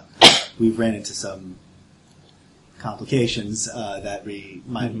 $500? We've ran into some complications that we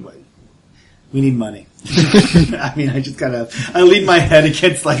might. We need money. I mean, I lean my head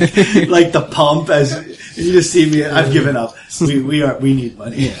against like the pump as you just see me. I've given up. We need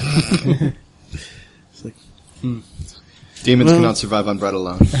money. Yeah. It's like, Demons cannot survive on bread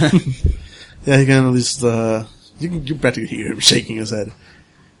alone. Yeah, you can at least, you better hear him shaking his head.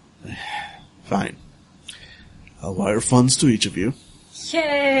 Fine. I'll wire funds to each of you.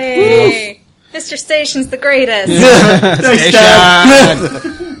 Yay! Mr. Station's the greatest.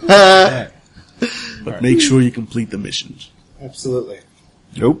 Station! But make sure you complete the mission. Absolutely.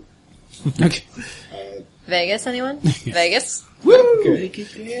 Nope. Okay. Vegas, anyone? Vegas? Woo! Okay.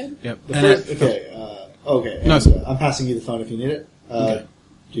 Yep. Okay. No, I'm passing you the phone if you need it. Okay.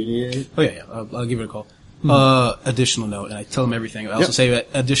 Do you need it? Oh, yeah. I'll give it a call. Additional note, and I tell them everything. I also say that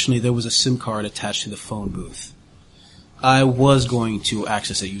additionally there was a SIM card attached to the phone booth. I was going to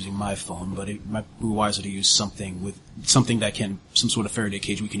access it using my phone, but it might be wiser to use something that some sort of Faraday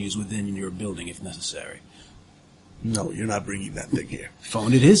cage we can use within your building if necessary. No, you're not bringing that thing here.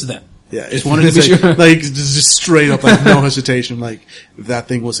 Phone it is then. Yeah, just wanted to be sure. Like, just straight up, like, no hesitation. Like, if that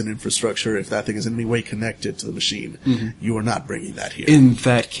thing was an infrastructure, if that thing is in any way connected to the machine, you are not bringing that here. In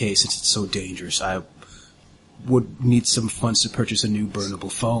that case, it's so dangerous. would need some funds to purchase a new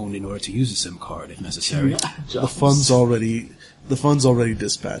burnable phone in order to use a SIM card if necessary. The funds already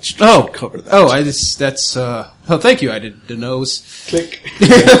dispatched. Oh, cover that. Thank you. I didn't know it was. Click.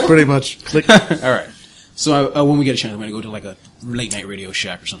 Pretty much. Click. All right. So when we get a chance, I'm going to go to like a late night Radio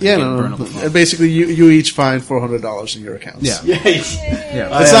Shack or something. Yeah, get a no. burnable phone. Basically, you each find $400 in your accounts. Yeah.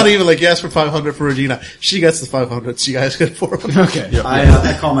 Yeah. It's not even like you ask for 500 for Regina. She gets the 500. So you guys get 400. Okay.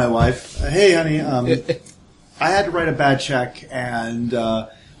 I call my wife. Hey, honey. I had to write a bad check, and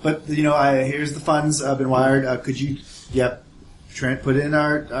but here's the funds been wired. Could you? Yep. Put it in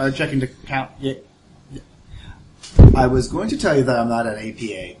our checking account. Yeah. I was going to tell you that I'm not an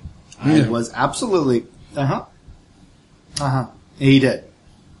APA. I was absolutely. He did.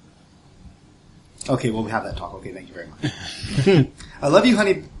 Okay, well, we have that talk. Okay, thank you very much. I love you,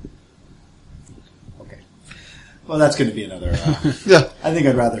 honey. Okay. Well, that's going to be another. I think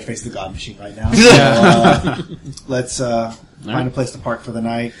I'd rather face the God machine right now. So, let's find a place to park for the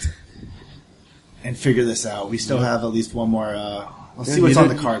night and figure this out. We still have at least one more. Let's see what's on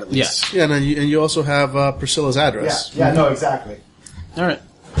the card at least. Yeah, and you also have Priscilla's address. Yeah, no, exactly. All right.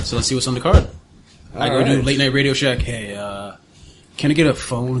 So let's see what's on the card. I go to right. Late Night Radio Shack. Hey, can I get a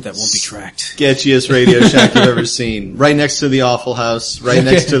phone that won't be tracked? Sketchiest Radio Shack you've ever seen. Right next to the Awful House. Right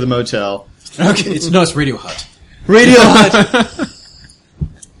next to the motel. Okay. It's Radio Hut. Radio Hut.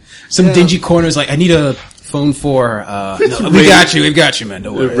 Some dingy corners like, I need a phone for, no, we've got you, man.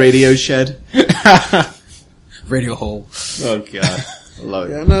 Don't worry. Radio Shed. Radio Hole. Oh God. I love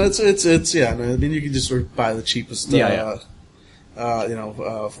it. Yeah, no, it's yeah. No, I mean, you can just sort of buy the cheapest,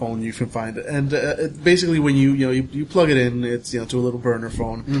 phone you can find, and basically when you plug it in, it's to a little burner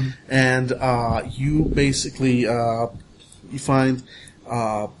phone, and you basically you find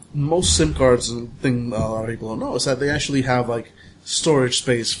most SIM cards, and thing a lot of people don't know is that they actually have like storage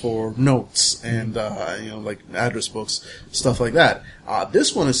space for notes and like address books, stuff like that.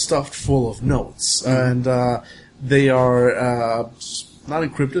 This one is stuffed full of notes, and they are not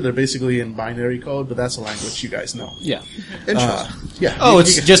encrypted. They're basically in binary code, but that's a language you guys know. Yeah. Yeah. Oh,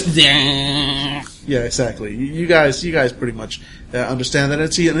 it's just. Yeah, exactly. You guys pretty much understand that.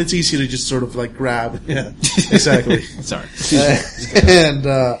 And it's easy to just sort of like grab. Yeah, exactly. Sorry.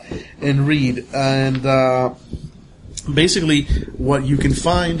 And read. And basically, what you can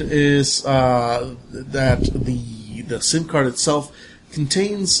find is that the SIM card itself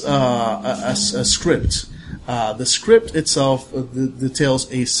contains a script. The script itself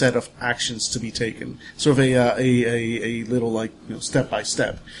details a set of actions to be taken, sort of a little like step by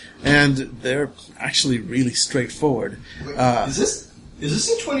step, and they're actually really straightforward. Is this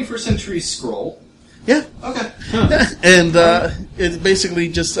a 21st century scroll? Yeah. Okay. And it basically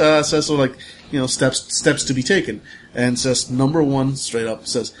just says sort of like steps to be taken, and says number 1 straight up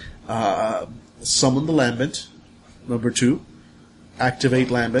says summon the lambent. Number 2,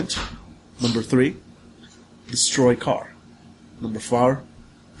 activate lambent. Number 3, destroy car. Number 4,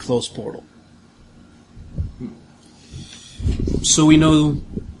 close portal. So we know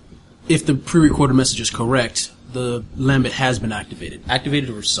if the pre-recorded message is correct, the lambent has been activated. Activated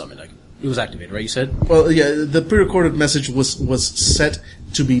or summoned? It was activated, right? You said? Well, yeah, the pre-recorded message was set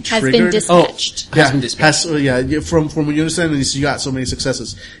to be Has triggered. been dispatched. Has been dispatched. From what you understand, you got so many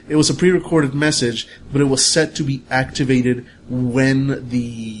successes. It was a pre-recorded message, but it was set to be activated when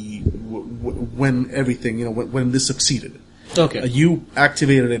everything, when this succeeded. Okay. You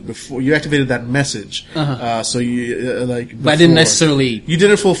activated it before. You activated that message. So you But I didn't necessarily. You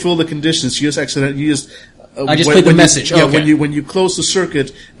didn't fulfill the conditions. You just accidentally. You just. I just played the message. Yeah, Okay. when you close the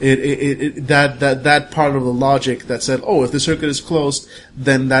circuit, that part of the logic that said, oh, if the circuit is closed,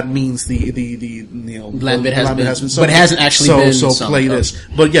 then that means the lambent has been summoned. but it hasn't actually been so summoned. play this.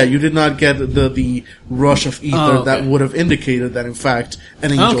 But yeah, you did not get the rush of ether Oh, okay. that would have indicated that in fact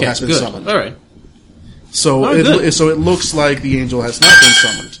an angel has been good. summoned. All right. So Oh, good. it looks like the angel has not been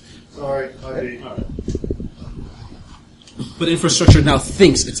summoned. Sorry. But infrastructure now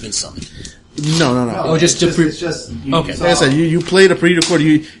thinks it's been summoned. No. Oh, just to it's just Okay. Like I said, you played a pre-record.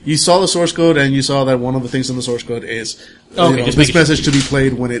 You saw the source code, and you saw that one of the things in the source code is Okay, just this making message to be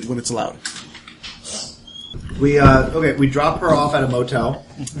played when it's allowed. We drop her off at a motel,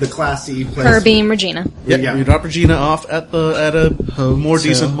 the classy place. Her being Regina. Yeah, you drop Regina off at a more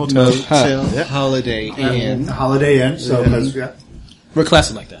decent motel. Motel. Holiday Inn. Holiday Inn. So We're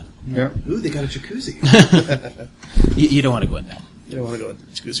classy like that. ooh, they got a jacuzzi. You don't want to go in there. You don't want to go to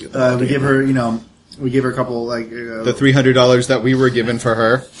jacuzzi. We give her, we give her a couple like The $300 that we were given for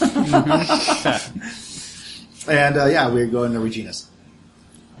her. and we're going to Regina's.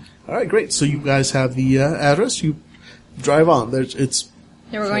 All right, great. So you guys have the address. You drive on. It's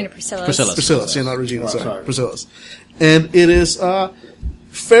Then we're going to Priscilla's. Priscilla's, yeah, not Regina, sorry. sorry. Priscilla's. And it is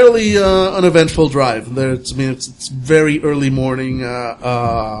fairly uneventful drive. It's very early morning.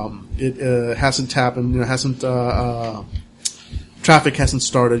 It hasn't happened. Traffic hasn't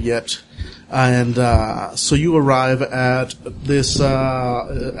started yet, and so you arrive at this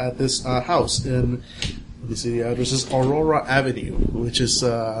house in. Let me see, the address is Aurora Avenue, which is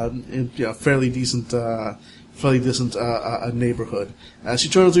fairly decent neighborhood. As you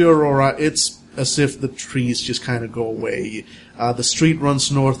turn into Aurora, it's as if the trees just kind of go away. The street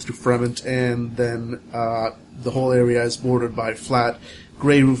runs north to Fremont, and then the whole area is bordered by flat,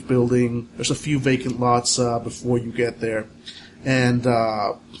 gray roof building. There's a few vacant lots before you get there, and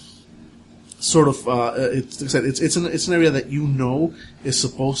it's an area that you know is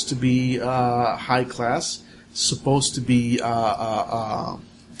supposed to be high class, supposed to be sort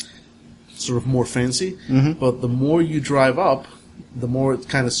of more fancy. Mm-hmm. But the more you drive up, the more it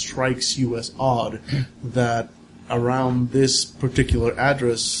kind of strikes you as odd that around this particular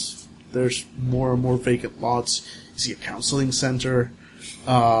address, there's more and more vacant lots. You see a counseling center.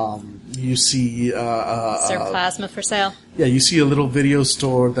 You see Is there plasma for sale? Yeah, you see a little video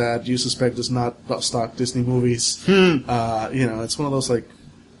store that you suspect does not stock Disney movies. It's one of those like,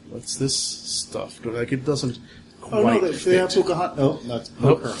 what's this stuff? Like it doesn't quite. Oh no, they have Pocahontas. No, that's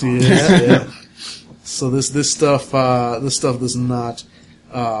Pocahontas. Yeah. So this stuff does not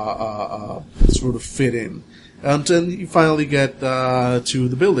sort of fit in. And then you finally get to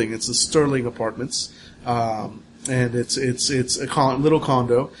the building. It's the Sterling Apartments. And it's a little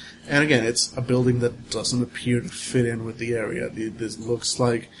condo, and again, it's a building that doesn't appear to fit in with the area. It looks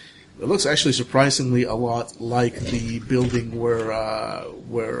actually surprisingly a lot like the building where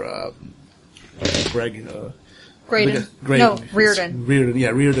Greg. Graydon. No, Reardon. Reardon, yeah,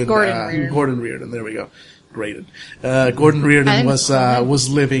 Reardon. Reardon. Gordon Reardon. There we go. Graydon. Gordon Reardon was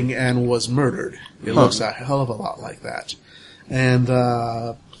living and was murdered. It looks a hell of a lot like that, and.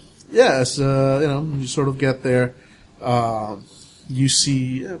 Yes, you sort of get there. You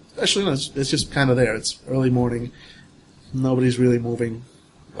see, actually, no, it's just kind of there. It's early morning. Nobody's really moving.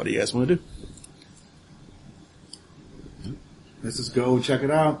 What do you guys want to do? Let's just go check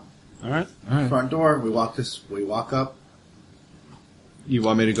it out. All right. Front door. We walk up. You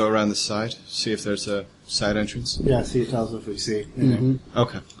want me to go around the side, see if there's a side entrance? Yeah, see, it tells us if we see. Mm-hmm.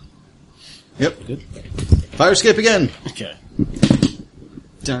 Okay. Yep. Good. Fire escape again. Okay.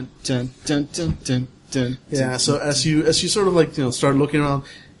 Dun dun dun dun dun dun. Yeah. So as you sort of like start looking around,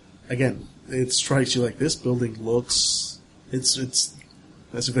 again, it strikes you like this building looks. It's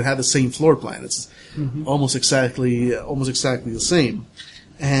as if it had the same floor plan. It's almost exactly the same.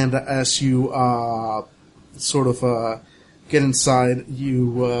 And as you sort of get inside,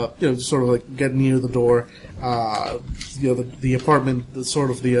 you sort of like get near the door. The apartment,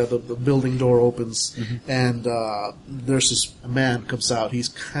 the building door opens, and there's this man comes out. He's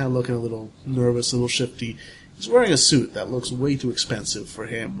kind of looking a little nervous, a little shifty. He's wearing a suit that looks way too expensive for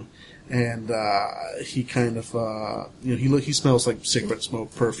him, and he kind of he smells like cigarette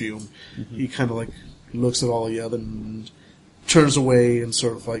smoke, perfume. He kind of like looks at all of you and turns away and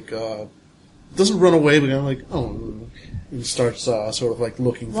sort of like doesn't run away, but kind of like and starts sort of like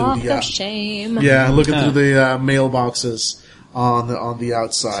looking Walk through the of shame. yeah, looking through the mailboxes on the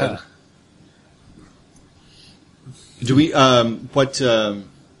outside. Do we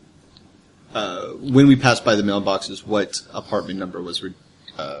when we passed by the mailboxes, what apartment number was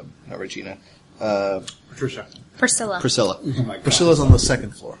not Regina? Patricia. Priscilla. Priscilla. Oh my God. Priscilla's on the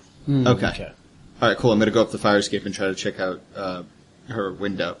second floor. Okay. All right, cool. I'm going to go up the fire escape and try to check out her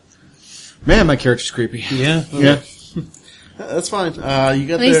window. Man, my character's creepy. Yeah. Yeah. That's fine. You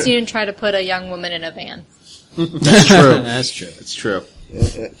get At least there. you didn't try to put a young woman in a van. That's true. That's true. It's true.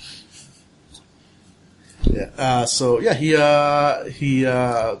 Yeah. So yeah, he the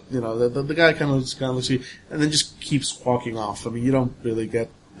guy kind of looks at you and then just keeps walking off. I mean, you don't really get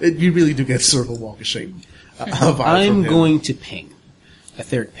it. You really do get sort of a walk of shame. Vibe from I'm him. going to ping. A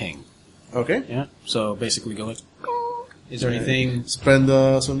third ping. Okay. Yeah. So basically go like, is there anything? Spend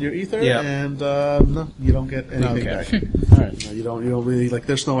some of your ether, Yeah. and no, you don't get anything back. All right. No, you don't really like.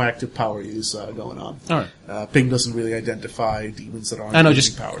 There's no active power use going on. All right. Ping doesn't really identify demons that aren't I know,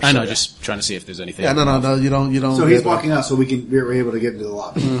 using power. I know, so, yeah. just trying to see if there's anything. Yeah, no, you don't. So he's get, walking out, so we're able to get into the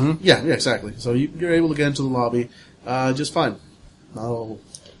lobby. Yeah, exactly. So you're able to get into the lobby, just fine. No.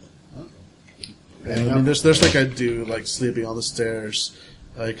 I mean, there's like a dude like sleeping on the stairs.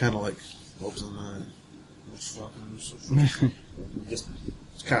 Kind of like opens an eye. Just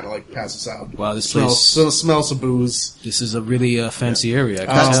kind of like passes out. Wow, this smells of booze. This is a really fancy area. I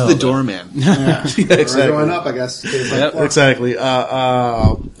can That's tell, the but- doorman. Yeah, exactly. We're going up, I guess. Exactly.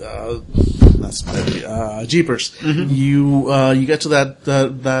 That's maybe, Jeepers. You get to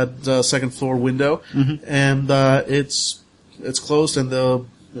that second floor window, and it's closed, and the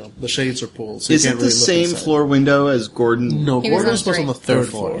shades are pulled. So Is you it can't the really look same inside. floor window as Gordon? No, He was Gordon's on was on the three. third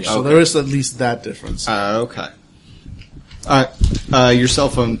floor, so Okay. there is at least that difference. Okay. All right. Your cell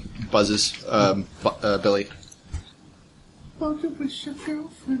phone buzzes, Billy. I don't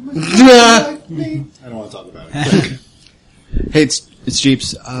want to talk about it. Hey, it's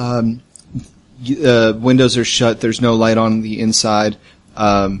Jeeps. Windows are shut. There's no light on the inside.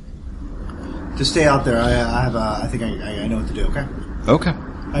 Just stay out there. I think I know what to do, okay? Okay.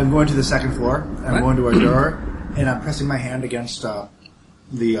 I'm going to the second floor. I'm going to a door, and I'm pressing my hand against the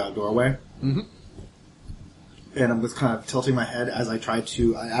doorway. Mm-hmm. And I'm just kind of tilting my head as I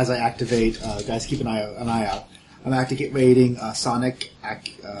activate. Guys, keep an eye out. I'm activating sonic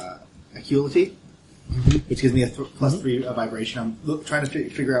acuity, which gives me a +3 vibration. I'm trying to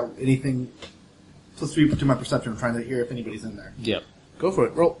figure out anything. +3 to my perception. I'm trying to hear if anybody's in there. Yep. Go for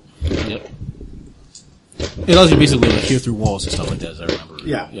it. Roll. Yep. It allows you basically like hear through walls and stuff like that, as I remember.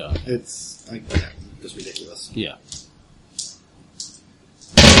 Yeah. Yeah. It's just ridiculous. Yeah.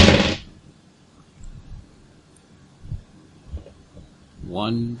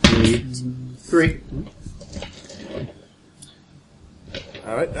 One, three. 3.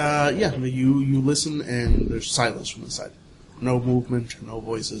 All right. Yeah. You listen, and there's silence from inside. No movement, no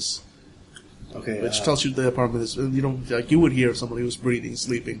voices. Okay. Which tells you the apartment is, you don't, like, you would hear if somebody was breathing,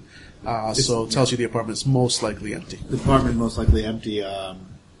 sleeping. So it tells you the apartment is most likely empty. The apartment most likely empty.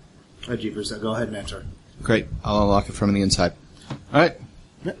 Jeepers, go ahead and enter. Great. I'll unlock it from the inside. All right.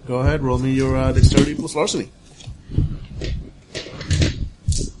 Yeah, go ahead, roll me your dexterity plus larceny.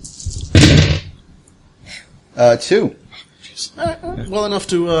 Two. Well enough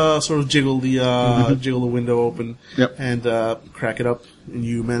to sort of jiggle the window open Yep. and crack it up, and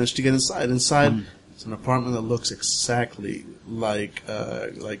you manage to get inside. Inside, it's an apartment that looks exactly like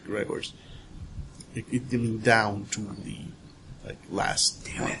Gregor's. I mean, down to the last.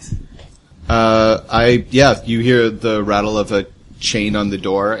 Damn it! You hear the rattle of a chain on the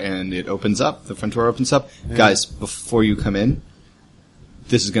door, and it opens up. The front door opens up. Yeah. Guys, before you come in,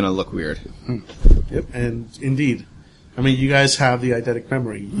 this is going to look weird. Yep, and indeed. I mean, you guys have the eidetic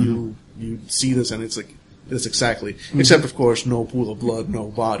memory. You see this, and it's exactly. Except, of course, no pool of blood, no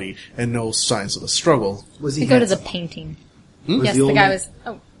body, and no signs of a struggle. Was We he go to the handsome? painting. Was Yes, the the old guy man- was.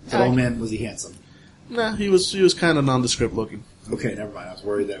 Oh, The old man, was he handsome? Nah, he was kind of nondescript looking. Okay, never mind. I was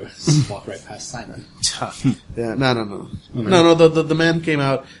worried that I was walk right past Simon. Yeah, no. The man came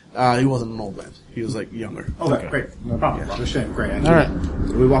out. He wasn't an old man. He was younger. Okay, great. No problem. Understand. Great. All right.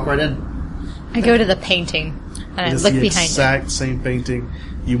 So we walk right in. I go to the painting and I It's look the behind it. exact same painting.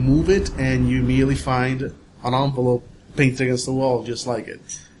 You move it, and you immediately find an envelope painted against the wall, just like it.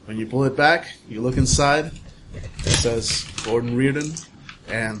 When you pull it back, you look inside. It says Gordon Reardon,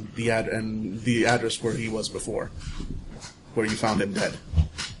 and the address where he was before, where you found him dead.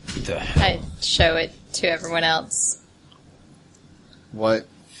 I show it to everyone else. What?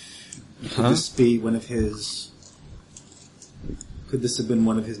 Could this be one of his? Could this have been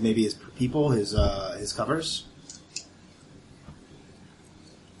one of his people, his covers?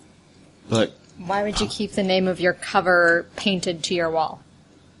 Look, Why would you keep the name of your cover painted to your wall?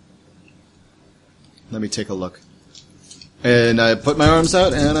 let me take a look. And I put my arms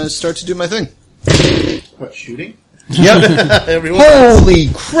out, and I start to do my thing. What, shooting? Yep. Everyone Holy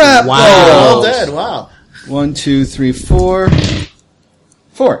crap! all dead. Wow. 1, 2, 3, 4.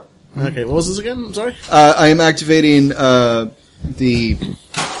 4. Okay, what was this again? I'm sorry. I am activating the The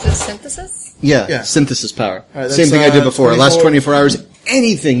synthesis? Yeah, synthesis power. right, Same that's, thing I did before. 24 Last 24 hours,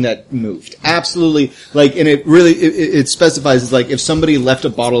 anything that moved. Absolutely. And it really, it specifies, it's if somebody left a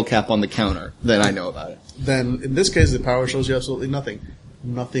bottle cap on the counter, then I know about it. Then, in this case, the power shows you absolutely nothing.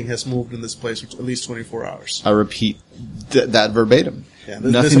 Nothing has moved in this place for at least 24 hours. I repeat that verbatim. Yeah,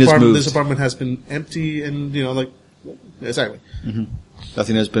 Nothing has moved. This apartment has been empty and, exactly.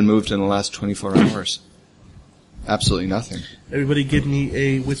 Nothing has been moved in the last 24 hours. Absolutely nothing. Everybody give me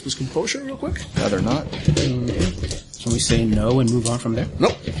a Whispers Composure real quick. Rather not. Can we say no and move on from there?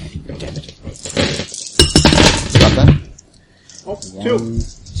 Nope. Damn it. Stop that. Oh,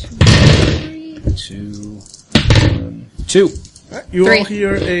 2. 2. You all 3.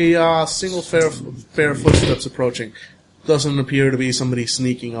 hear a single pair of footsteps approaching. Doesn't appear to be somebody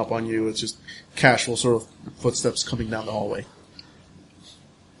sneaking up on you. It's just casual sort of footsteps coming down the hallway.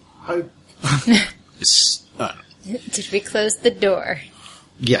 It's, Did we close the door?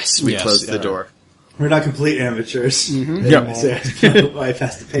 Yes, we Yes, closed the yeah. door. We're not complete amateurs. Yeah. My wife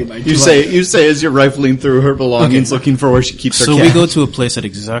has to pay my You say as you're rifling through her belongings, looking for where she keeps her So cat. we go to a place that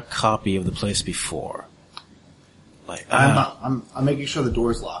exact copy of the place before. Like, I'm making sure the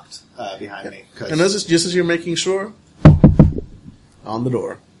door's locked behind me. 'Cause And just as you're making sure, on the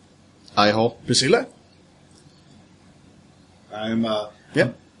door, Eye hole. Priscilla. I'm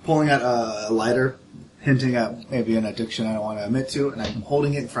Yep. pulling out a lighter, hinting at maybe an addiction I don't want to admit to, and I'm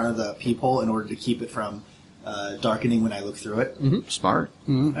holding it in front of the peephole in order to keep it from darkening when I look through it. Smart.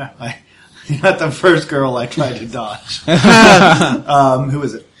 You're not the first girl I tried to dodge. Who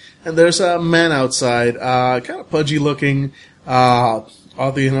is it? And there's a man outside, kind of pudgy looking,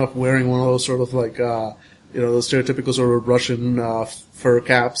 oddly enough wearing one of those sort of like, those stereotypical sort of Russian, fur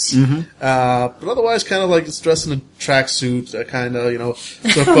caps. But otherwise kind of like it's dressed in a tracksuit, kind of,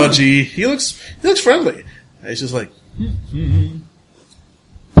 sort of pudgy. He looks friendly. And he's just like,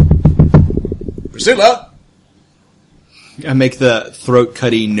 Priscilla! I make the throat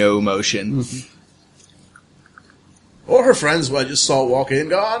cutty no motion. Or her friends who I just saw walk in.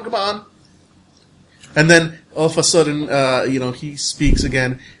 Come on. And then all of a sudden, he speaks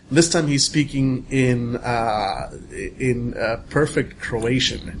again. This time he's speaking in perfect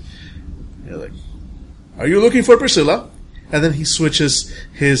Croatian. You're like, are you looking for Priscilla? And then he switches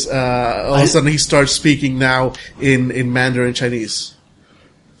his, all of a sudden he starts speaking now in Mandarin Chinese.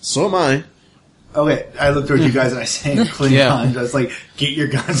 So am I. Okay, I look towards you guys and I say in Klingon, Yeah. I was like, get your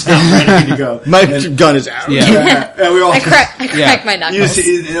guns out, ready to go. My gun is out. yeah. And we all I crack my you knuckles.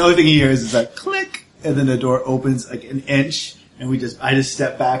 see, the only thing he hears is like click, and then the door opens like an inch, and I just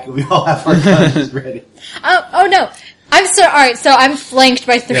step back, and we all have our guns ready. Oh no. Alright, so I'm flanked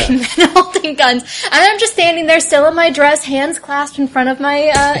by three men holding guns, and I'm just standing there still in my dress, hands clasped in front of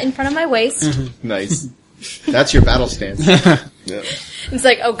my waist. Nice. That's your battle stance. Yeah. It's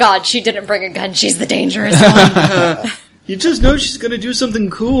like, oh god, she didn't bring a gun, she's the dangerous one. You just know she's gonna do something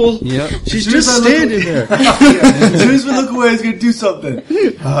cool. Yep. She's As soon as just I look- standing there. As soon as we look away, he's gonna do something.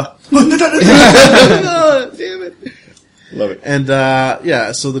 Damn it. Love it. And,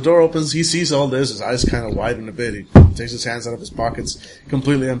 so the door opens, he sees all this, his eyes kind of widen a bit, he takes his hands out of his pockets,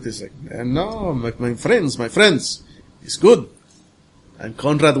 completely empty, he's like, and no, my friends, it's good. I'm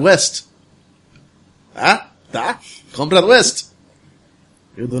Conrad West. Conrad West.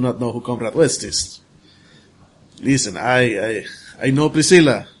 You do not know who Conrad West is. Listen, I know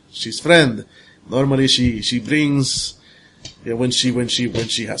Priscilla, she's friend. Normally she brings, when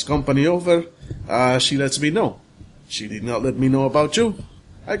she has company over, she lets me know. She did not let me know about you.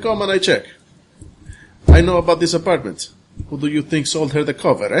 I come and I check. I know about this apartment. Who do you think sold her the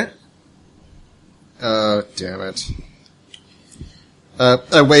cover, eh? Oh, damn it.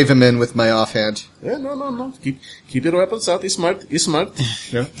 I wave him in with my offhand. Yeah, no. Keep your weapons out. He's smart.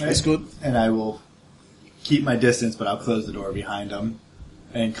 Yeah. It's good. And I will keep my distance, but I'll close the door behind him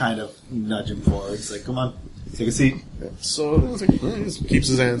and kind of nudge him forward. It's like, come on, take a seat. So it's like, he just keeps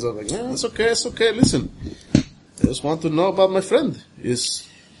his hands up. Like, it's okay. Listen, I just want to know about my friend. Is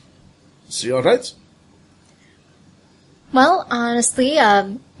she all right? Well, honestly,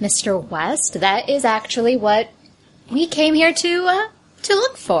 Mr. West, that is actually what we came here to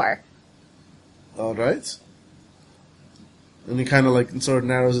look for. All right. And he kind of like sort of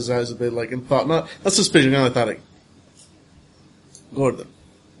narrows his eyes a bit, like in thought. Not suspicion. Kind of thought like, Gordon.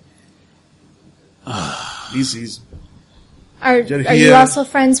 He's. Are You're you here. also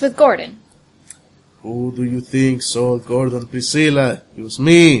friends with Gordon? Who do you think sold Gordon Priscilla? It was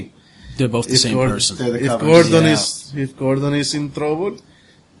me. They're both the same Gordon- person. They're the If covers. Gordon is in trouble,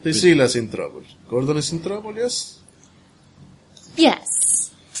 Priscilla's in trouble. Gordon is in trouble, yes.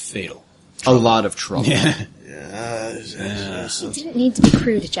 Yes. Fatal. A lot of trouble. Yeah. Yes. You didn't need to be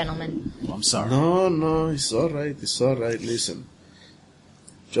crude, gentlemen. Well, I'm sorry. No, it's alright, Listen.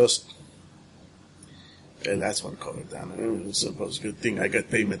 Just. Well, that's one cover down. I suppose good thing I got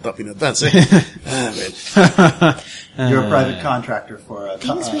payment up in advance, eh? You're a private contractor for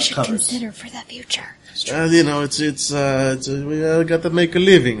Things we should covers. consider for the future. it's we got to make a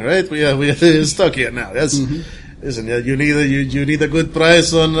living, right? We are stuck here now. Yes. Listen, you need a good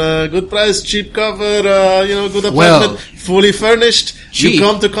price on cheap cover, good apartment, Well, fully furnished. cheap. You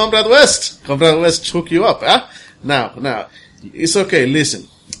come to Conrad West. Conrad West hook you up, huh? Now, it's okay. Listen,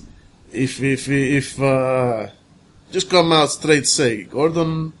 if just come out straight, say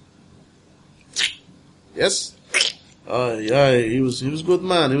Gordon. Yes. Yeah, he was good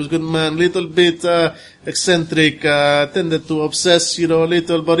man. Little bit eccentric, tended to obsess, a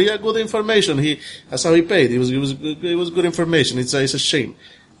little, but he had good information. That's how he paid. It was good information. It's a shame.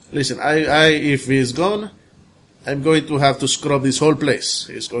 Listen, if he's gone, I'm going to have to scrub this whole place.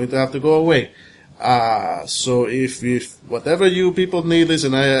 It's going to have to go away. So if whatever you people need,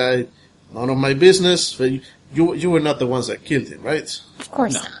 listen, I none of my business. You were not the ones that killed him, right? Of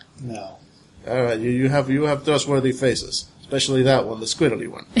course not. No. All right, you have trustworthy faces, especially that one, the squirrely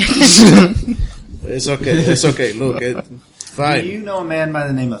one. It's okay. Look, fine. Do you know a man by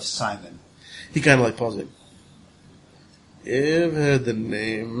the name of Simon? He kind of like pausing. I've heard the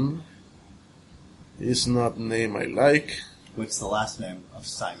name. It's not a name I like. What's the last name of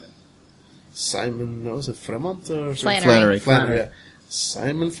Simon? Simon, was it Fremont or Flannery. Flannery. Yeah.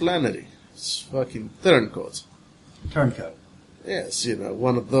 Simon Flannery. It's fucking turncoat. Turncoat. Yes,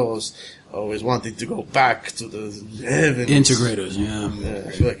 one of those always wanting to go back to the heavens. Integrators, yeah.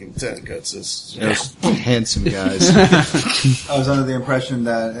 Fucking turncoats. Those handsome guys. I was under the impression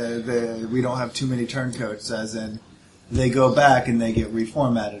that we don't have too many turncoats, as in they go back and they get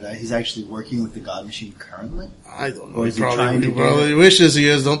reformatted. He's actually working with the God Machine currently? I don't know. Or He is he trying to probably wishes he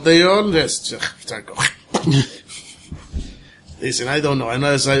is, don't they all? Yes. Turncoat. Listen, I don't know. I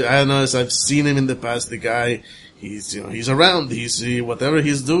know as I've seen him in the past. The guy, he's around. Whatever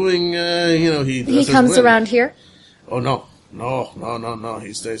he's doing, he does He comes well. around here? Oh no.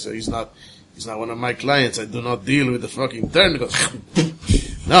 He's not one of my clients. I do not deal with the fucking turncoat.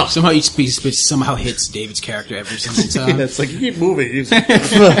 No. Somehow each speech somehow hits David's character every single time. It's like you keep moving. It's like,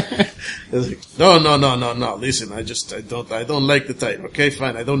 no. Listen, I don't like the type. Okay,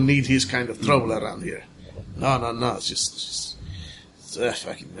 fine. I don't need his kind of trouble around here. No. It's just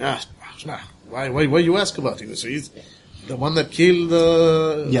fucking. Why you ask about him? So he's the one that killed.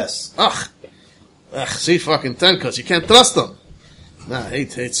 Yes. See, fucking turncoats. You can't trust them.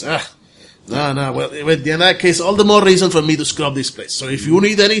 Hates. No. Well, in that case, all the more reason for me to scrub this place. So if you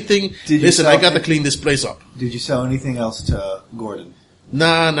need anything, listen, I gotta clean this place up. Did you sell anything else to Gordon?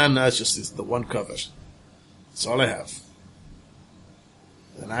 No. It's the one cover. That's all I have.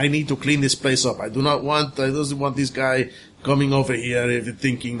 And I need to clean this place up. I don't want this guy coming over here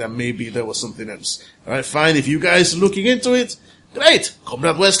thinking that maybe there was something else. Alright, fine. If you guys are looking into it, great.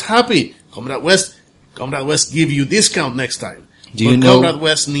 Comrade West happy. Comrade West give you discount next time. Comrade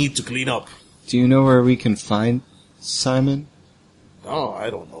West need to clean up. Do you know where we can find Simon? No,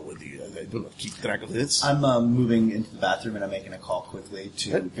 I don't know whether I do not keep track of this. I'm moving into the bathroom and I'm making a call quickly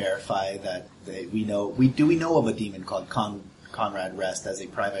to verify that we know of a demon called Conrad Rest as a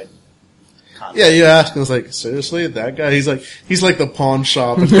private contact. Yeah, you ask, and it's like, seriously, that guy? He's like the pawn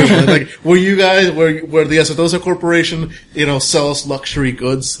shop. Equivalent. Like, where the Asatosa Corporation, sells luxury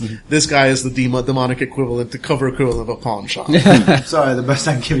goods. Mm-hmm. This guy is the demonic equivalent, the cover equivalent of a pawn shop. Sorry, the best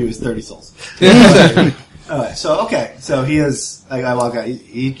I can give you is 30 souls. Alright, so he is, I walk out,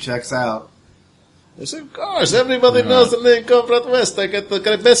 he checks out. I said, of course, everybody knows the name Comrade West. I get the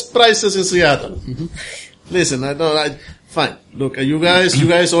best prices in Seattle. Mm-hmm. Listen, fine. Look, you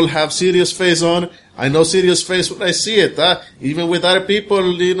guys all have serious face on. I know serious face when I see it, Even with other people,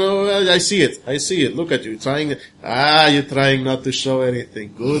 I see it. Look at you, you're trying not to show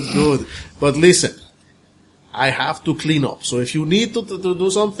anything. Good. But listen, I have to clean up. So if you need to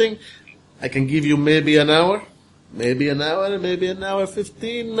do something, I can give you maybe an hour. Maybe an hour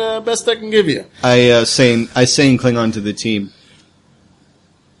 15, best I can give you. I say in Klingon to the team,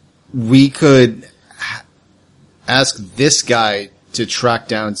 we could ask this guy to track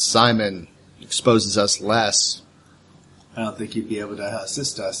down Simon, exposes us less. I don't think he'd be able to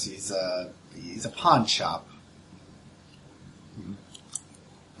assist us. He's a pawn shop.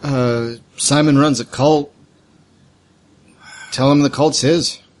 Simon runs a cult. Tell him the cult's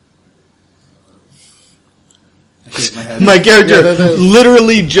his. My character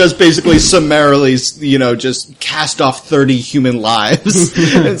literally just basically summarily, just cast off 30 human lives.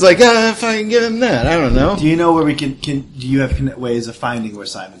 It's like, if I can give him that, I don't know. Do you know where we do you have ways of finding where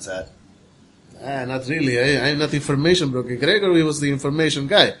Simon's at? Not really. I'm not information broker. Gregory was the information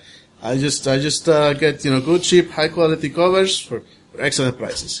guy. I just get, good, cheap, high quality covers for excellent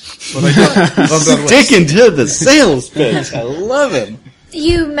prices. But I don't. Sticking to the sales pitch. I love him.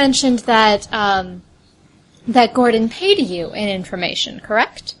 You mentioned that, that Gordon paid you in information,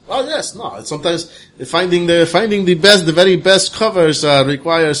 correct? Oh yes, no. Sometimes finding the very best covers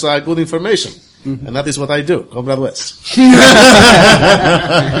requires good information, and that is what I do. Comrade West.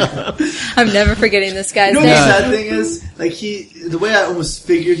 I'm never forgetting this guy's The name. sad thing is, the way I almost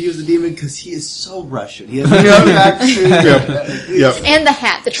figured he was a demon because he is so Russian. He has no accent. Yep. And the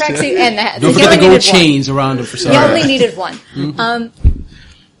hat, the tracksuit and the hat. Don't He forget the only gold needed one. chains around him for some He reason. only needed one.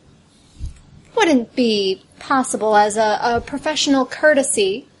 Wouldn't be possible as a professional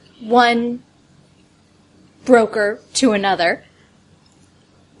courtesy, one broker to another.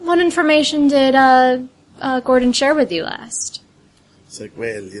 What information did Gordon share with you last? It's like,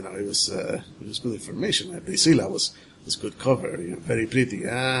 well, it was good information. Priscilla was good cover, very pretty.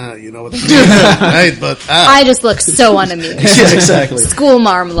 You know what I mean? Right, but I just look so unamused. yeah, exactly. School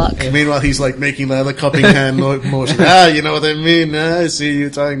marm look. Meanwhile, he's like making the cupping hand motion. You know what I mean? I see you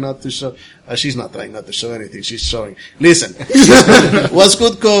trying not to show. She's not trying not to show anything. She's showing. Listen, was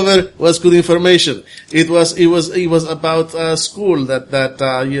good cover, was good information. It was about school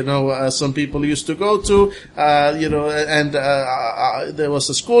that some people used to go to. And there was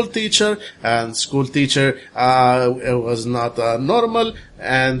a school teacher, and school teacher was not normal.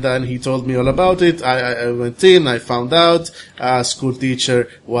 And then he told me all about it. I went in, I found out, school teacher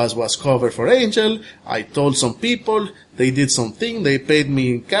was covered for Angel. I told some people, they did something, they paid me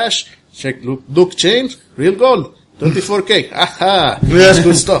in cash. Check, look, chain, real gold, 24K. Aha, that's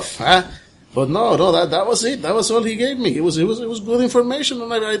good stuff, huh? But no, that was it. That was all he gave me. It was good information,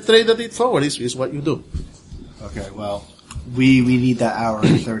 and I traded it forward. Is what you do. Okay, well, we need that hour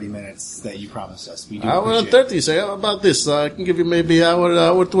and 30 minutes that you promised us. We do Hour and appreciate 30. Say, how about this? I can give you maybe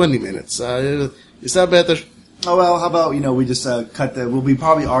hour 20 minutes. Is that better? Oh, well, how about, we just we'll be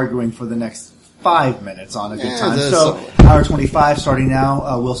probably arguing for the next 5 minutes on a good time. So, hour 25 starting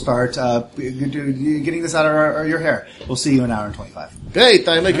now. We'll start getting this out of your hair. We'll see you in hour and 25. Great.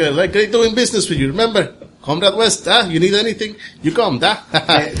 I like great doing business with you. Remember, Comrade West, you need anything, you come,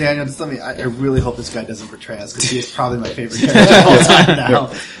 Daniel, just let me, I really hope this guy doesn't betray us, because he is probably my favorite character of all time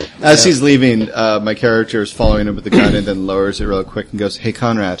now. As he's leaving, my character is following him with the gun and then lowers it real quick and goes, "Hey,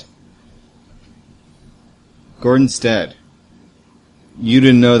 Conrad. Gordon's dead. You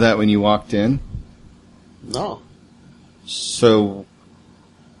didn't know that when you walked in? No. So,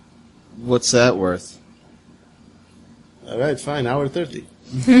 what's that worth?" All right, fine, hour 30.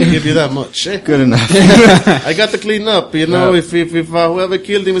 Give you that much. Good enough. I got to clean up, if whoever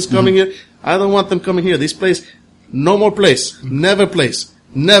killed him is coming here, I don't want them coming here. This place, no more place. Never place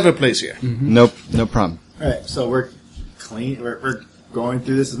here. Nope, no problem. Alright, so we're going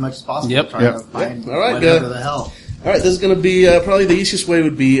through this as much as possible. Yep. Trying to find All right, whatever the hell. All right, this is going to be probably the easiest way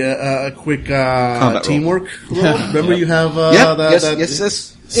would be a quick teamwork roll. Remember, you have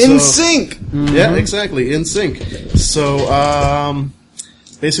yes. In sync. Yeah, exactly, in sync. So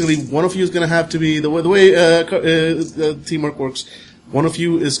basically, one of you is going to have to be the way teamwork works. One of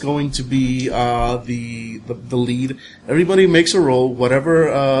you is going to be the lead. Everybody makes a roll.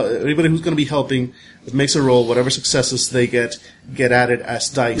 Everybody who's going to be helping makes a roll. Whatever successes they get added as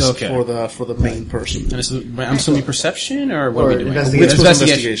dice for the main person. And I'm assuming perception, or what are we doing? Wits plus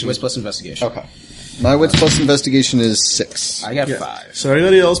investigation. Wits plus investigation. Okay. My wits plus investigation is 6. I got 5. So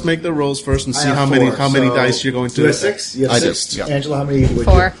everybody else make the rolls first and see how many dice you're going to. Do you have 6? You have I 6. do, yeah. Angela, how many?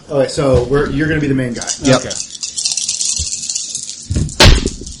 4. Okay, so you're going to be the main guy. Yep. Okay.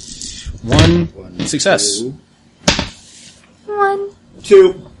 1 success. 1.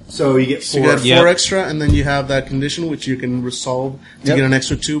 2. So you get 4. So you get 4 extra, and then you have that condition which you can resolve to get an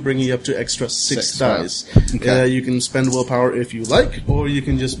extra 2, bringing you up to extra 6 dice. Okay. You can spend willpower if you like, or you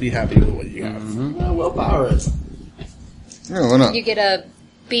can just be happy with what you have. Willpower is. Yeah, why not? You get a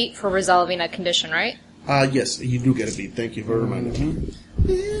beat for resolving a condition, right? Yes, you do get a beat. Thank you for reminding me.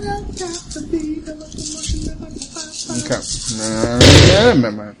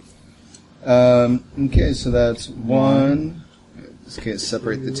 Okay, so that's 1. In this case,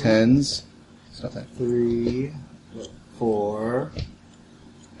 separate the 10s. It's not that. 3, 4,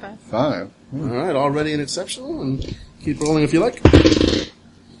 5. All right, already an exceptional, and keep rolling if you like.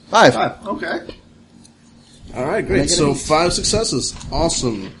 5. 5. Okay. All right, great. So 5 successes.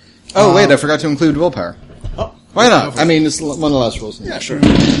 Awesome. Oh, wait, I forgot to include willpower. Oh, Why not? I mean, it's one of the last rolls. yeah, sure.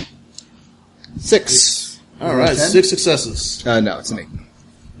 6. All right, 10? 6 successes. No, it's an 8.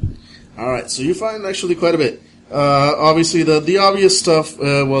 All right, so you find actually quite a bit. Obviously, the obvious stuff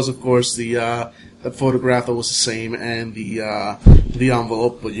was, of course, the photograph that was the same and the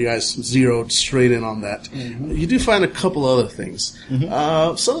envelope, but you guys zeroed straight in on that. Mm-hmm. You do find a couple other things.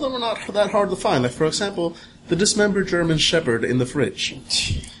 Mm-hmm. Some of them are not that hard to find. Like, for example, the dismembered German Shepherd in the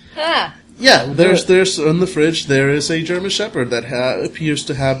fridge. Ah. Yeah, there's in the fridge there is a German Shepherd that appears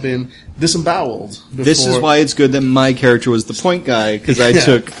to have been disemboweled. This is why it's good that my character was the point guy, because I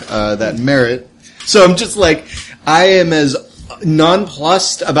took that merit. So I'm just like, I am as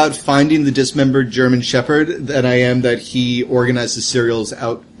nonplussed about finding the dismembered German Shepherd than I am that he organized the cereals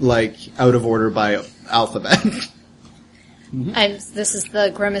out of order by alphabet. Mm-hmm. This is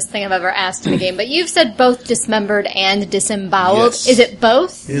the grimmest thing I've ever asked in a game, but you've said both dismembered and disemboweled. Yes. Is it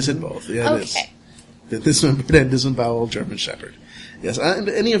both? Is it both? Yeah, it is. Okay. The dismembered and disemboweled German Shepherd. Yes, and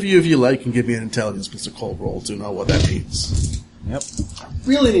any of you, if you like, can give me an intelligence Mr. Cole roll to know what that means. Yep.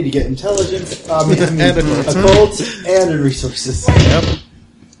 Really need to get intelligence, And occult, and resources. Yep.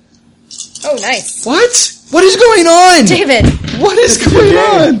 Oh, nice. What? What is going on? David, What is going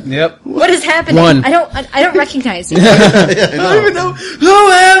on? Yep. what is happening? One. I don't recognize you. I don't even know. Who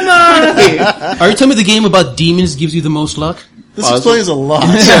am I? Are you telling me the game about demons gives you the most luck? This explains a lot.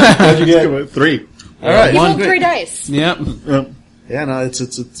 What'd you get? 3. All right. You One. rolled 3 dice. Yep. Yeah, no,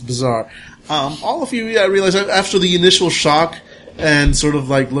 it's bizarre. All of you, realize after the initial shock and sort of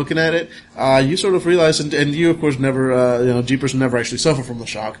like looking at it, you sort of realize, and you of course never, Jeepers never actually suffer from the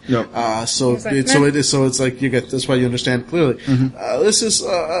shock. Yep. So it's like you get, that's why you understand clearly. This is,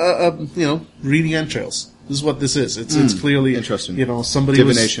 reading entrails. This is what this is. It's clearly Interesting. Somebody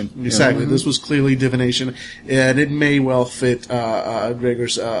Divination. was exactly. This was clearly divination, and it may well fit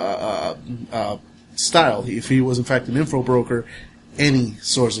Gregor's style. If he was in fact an info broker, any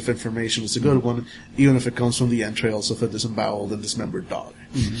source of information is a good one, even if it comes from the entrails of a disemboweled and dismembered dog.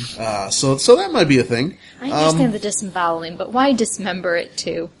 So that might be a thing. I understand the disemboweling, but why dismember it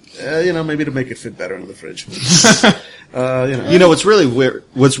too? Maybe to make it fit better in the fridge. You know what's really weird?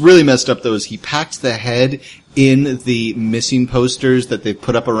 What's really messed up though is he packed the head in the missing posters that they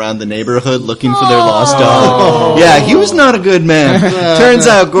put up around the neighborhood looking for their lost dog. Yeah, he was not a good man. Turns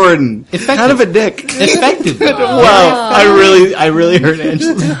out Gordon, kind of a dick. Effective. Wow, I really hurt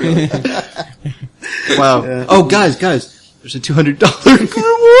Angela. Wow. Yeah. Oh, guys, there's a $200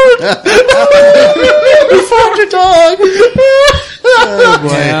 reward. We found your dog. Oh, boy.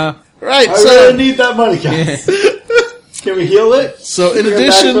 Yeah. Right. I So really need that money, guys. Can we heal it? So in Bring it back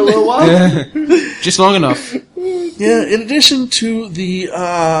addition, for a little while? Just long enough. in addition to the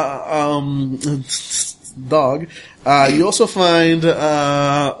dog, you also find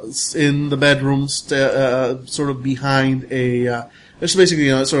in the bedrooms, sort of behind there's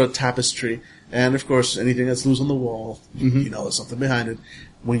basically sort of tapestry, and of course anything that's loose on the wall, there's something behind it.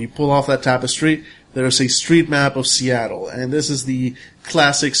 When you pull off that tapestry, there's a street map of Seattle, and this is the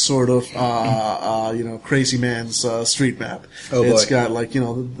classic sort of, crazy man's street map. Oh, It's boy. got like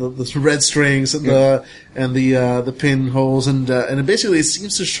the red strings and the pinholes, and it basically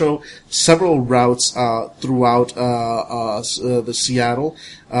seems to show several routes throughout the Seattle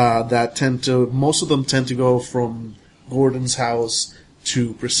that most of them tend to go from Gordon's house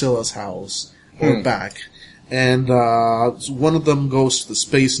to Priscilla's house or back. And one of them goes to the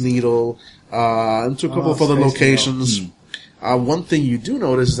Space Needle, and to a couple of other Space locations. One thing you do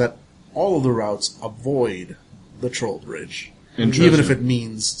notice is that all of the routes avoid the Troll Bridge, even if it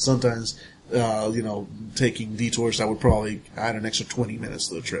means sometimes, taking detours that would probably add an extra 20 minutes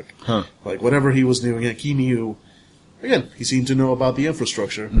to the trip. Like whatever he was doing, he knew. Again, he seemed to know about the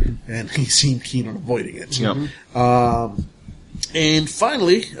infrastructure, and he seemed keen on avoiding it. And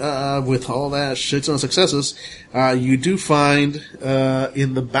finally, with all that shit ton of successes, you do find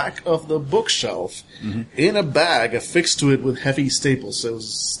in the back of the bookshelf, in a bag affixed to it with heavy staples. So it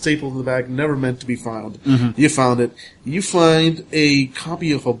was stapled in the bag, never meant to be found. You found it. You find a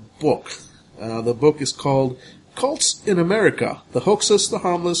copy of a book. The book is called Cults in America: The Hoaxes, the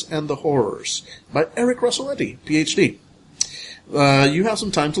Harmless, and the Horrors by Eric Russoletti, PhD. You have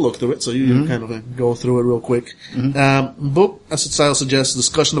some time to look through it, so you kind of go through it real quick. Book, as its title suggests,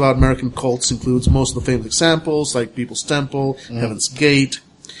 discussion about American cults includes most of the famous examples, like People's Temple, Heaven's Gate.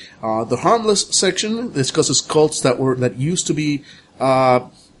 The Harmless section discusses cults that used to be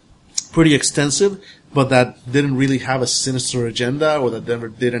pretty extensive, but that didn't really have a sinister agenda or that never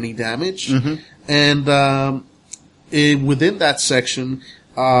did any damage. And within that section,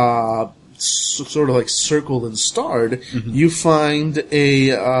 sort of like circled and starred, you find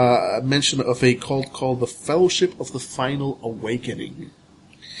a mention of a cult called the Fellowship of the Final Awakening.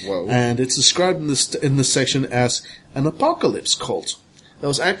 Whoa. And it's described in this section as an apocalypse cult that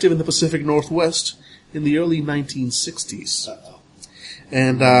was active in the Pacific Northwest in the early 1960s.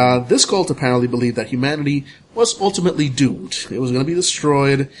 And this cult apparently believed that humanity was ultimately doomed. It was going to be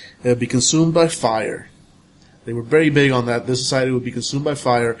destroyed, it would be consumed by fire. They were very big on that. This society would be consumed by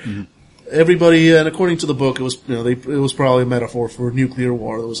fire. Everybody, and according to the book, it was it was probably a metaphor for nuclear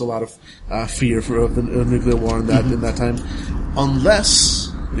war. There was a lot of fear of the nuclear war in that time. Unless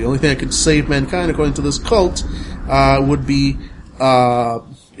the only thing that could save mankind, according to this cult, would be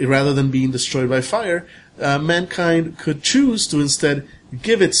rather than being destroyed by fire, mankind could choose to instead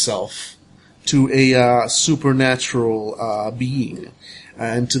give itself to a supernatural being.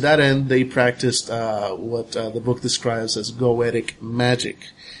 And to that end, they practiced what the book describes as goetic magic.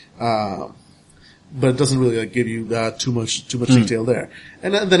 but it doesn't really give you too much detail there.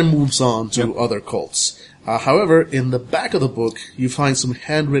 And then it moves on to other cults. However, in the back of the book, you find some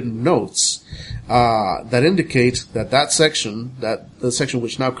handwritten notes that indicate that section, the section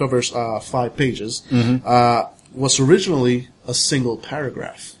which now covers 5 pages, was originally a single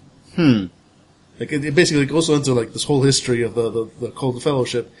paragraph. Like it basically goes into like this whole history of the Cult of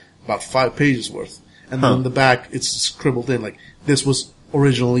Fellowship, about 5 pages worth, and then in the back it's scribbled in like this was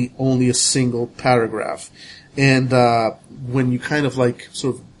originally only a single paragraph. And when you kind of like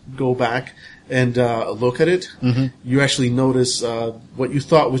sort of go back and look at it, you actually notice what you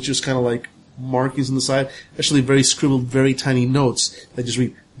thought was just kind of like markings on the side, actually very scribbled, very tiny notes that just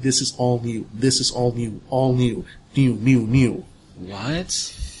read, "This is all new. This is all new. All new. New, new, new." What?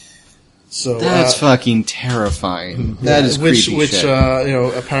 So That's fucking terrifying. That is creepy which shit.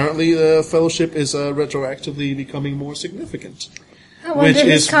 apparently the Fellowship is retroactively becoming more significant. I wonder Which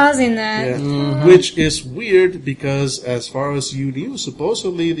who's is- causing that. Which is weird because, as far as you knew,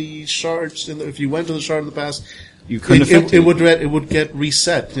 supposedly the shards, if you went to the shard in the past, You couldn't affect it would get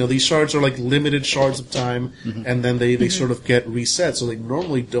reset. These shards are like limited shards of time, and then they sort of get reset, so they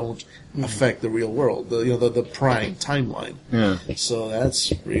normally don't affect the real world, the prime timeline. Yeah. So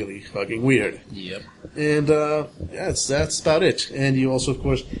that's really fucking weird. Yep. And that's about it. And you also, of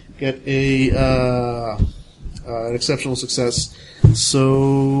course, get an exceptional success.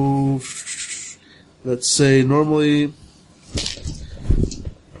 So let's say normally,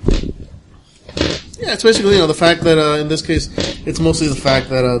 it's basically the fact that in this case it's mostly the fact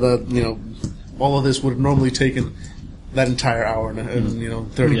that all of this would have normally taken that entire hour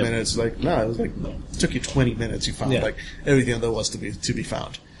and 30 Yep. minutes. Like it was like it took you 20 minutes. You found like everything there was to be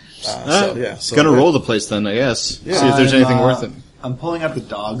found. So Gonna roll the place then, I guess. Yeah. See if there's anything worth it. I'm pulling out the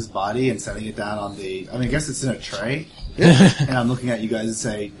dog's body and setting it down on I guess it's in a tray. And I'm looking at you guys and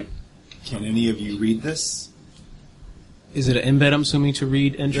say, can any of you read this? Is it an embed, I'm assuming, to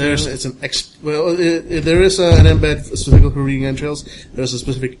read entrails? There is an embed specifically for reading entrails. There's a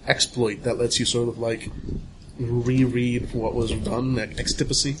specific exploit that lets you sort of like reread what was done,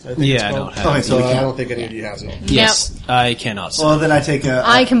 extipacy, I think Yeah, it's I called. don't have it. So we I can't. don't think any of you has it. Yes, I cannot say. Well, then I take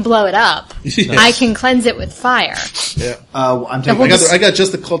I can blow it up. I can cleanse it with fire. Yeah. I'm taking. I got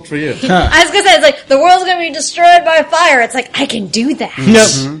just the cult for you. I was gonna say, it's like, the world's gonna be destroyed by fire. It's like, I can do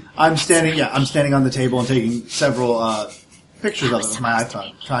that. I'm standing on the table and taking several pictures of it with my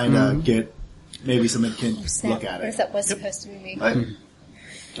iPhone, trying to get maybe somebody can look at it. That was supposed to be me. Right.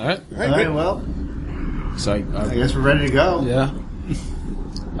 All right. All right, well, So I guess we're ready to go. yeah.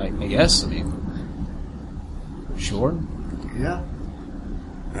 I guess. I mean, sure. Yeah.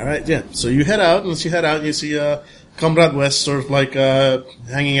 All right, yeah. So you head out, and as you head out, you see Comrade West sort of like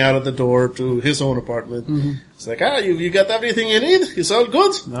hanging out at the door to his own apartment. It's like, you got everything you need? It's all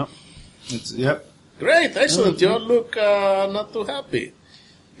good? No. Yep. Great, excellent. You all look not too happy.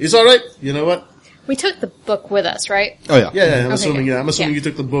 It's all right. You know what? We took the book with us, right? Oh yeah. Yeah, I'm Okay, assuming. good. Yeah, I'm assuming Yeah. you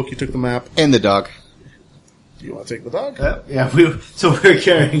took the book, you took the map. And the dog. Do you want to take the dog? So we're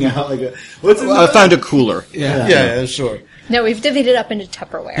carrying out like a what's in I found a cooler. Yeah, sure. No, we've divided up into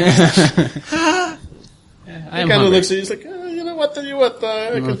Tupperware. I He am kind of hungry. looks at you. He's like, you know what? Tell you what.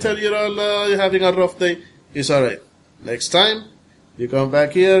 I can tell you're all you're having a rough day. It's all right. Next time, you come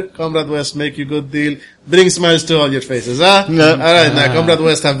back here. Comrade West make you good deal. Bring smiles to all your faces, huh? No. All right, now Comrade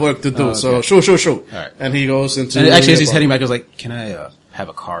West have work to do. So shoo. All right. And he goes into. And actually, as he's the heading back, I was like, "Can I have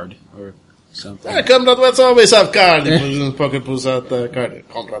a card or something?" Yeah, Comrade West always have card. He puts in his pocket, pulls out the card.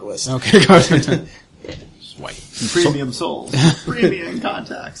 Comrade West. Okay, card. Swipe. premium souls, premium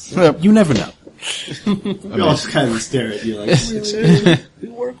contacts. You never know. We all just kind of stare at you like, We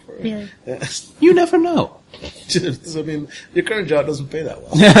work for it. Really? You never know. I mean, your current job doesn't pay that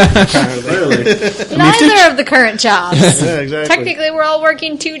well. Apparently. clearly. Neither of the current jobs. Yeah, exactly. Technically, we're all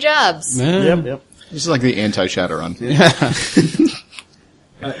working 2 jobs. Yep. This is like the anti-Shadowrun.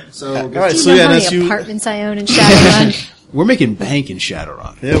 So All right, Do so you know yeah, how and as many you, apartments I own in Shadowrun? We're making bank in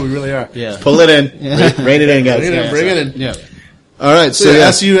Shadowrun. yeah, we really are. Yeah. Pull it in. Rein it in, guys. Bring it in. Yeah. All right, So so yeah.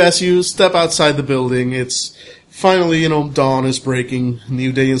 as you step outside the building, it's finally, dawn is breaking,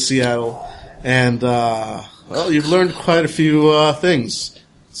 new day in Seattle, and you've learned quite a few things.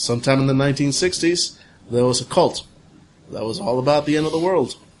 Sometime in the 1960s, there was a cult that was all about the end of the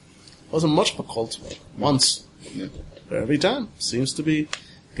world. Wasn't much of a cult once. But every time seems to be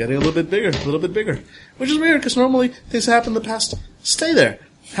getting a little bit bigger, which is weird because normally things that happen in the past stay there,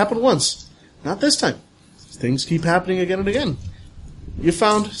 happen once. Not this time. Things keep happening again and again. You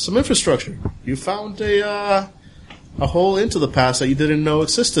found some infrastructure. You found a hole into the past that you didn't know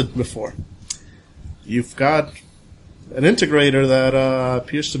existed before. You've got an integrator that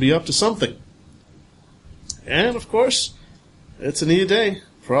appears to be up to something. And, of course, it's a new day.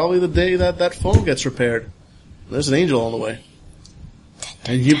 Probably the day that phone gets repaired. There's an angel on the way.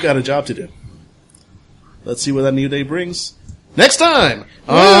 And you've got a job to do. Let's see what that new day brings. Next time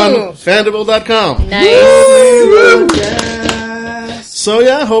on Fandible.com. Nice. So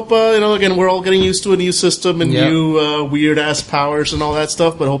yeah, I hope, again, we're all getting used to a new system and new weird-ass powers and all that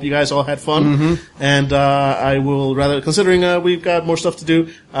stuff, but I hope you guys all had fun. Mm-hmm. And I will considering we've got more stuff to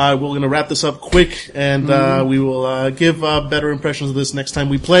do, we're going to wrap this up quick, and we will give better impressions of this next time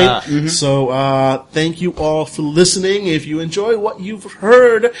we play. So thank you all for listening. If you enjoy what you've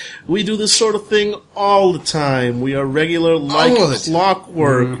heard, we do this sort of thing all the time. We are regular like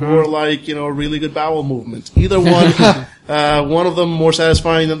clockwork, or like, a really good bowel movement. Either one. One of them more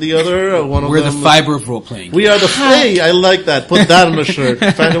satisfying than the other. We're the fiber of role-playing. We are the hey, I like that. Put that on a shirt.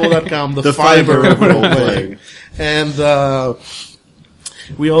 Fandible.com, the fiber of role-playing. And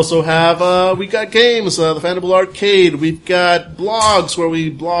we also have we got games, the Fandible Arcade. We've got blogs where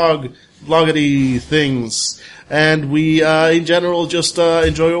we bloggity things. And we, in general, just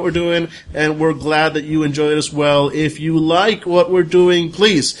enjoy what we're doing, and we're glad that you enjoy it as well. If you like what we're doing,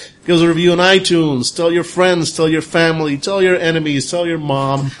 please give us a review on iTunes. Tell your friends, tell your family, tell your enemies, tell your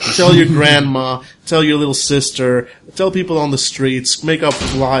mom, tell your grandma, tell your little sister, tell people on the streets, make up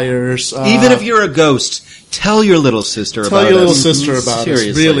flyers. Even if you're a ghost, tell your little sister about us. Tell your little sister about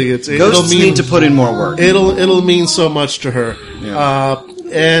us. Really, ghosts need to put in more work. It'll mean so much to her. Yeah.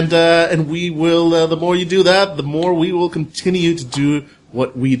 And we will, the more you do that, the more we will continue to do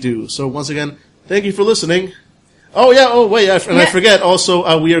what we do. So once again, thank you for listening. I forget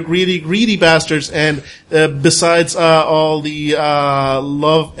also, we are greedy bastards, and besides all the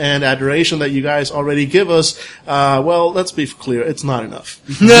love and adoration that you guys already give us, let's be clear, it's not enough.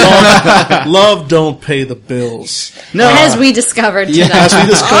 Love don't pay the bills. No. As we discovered tonight. As we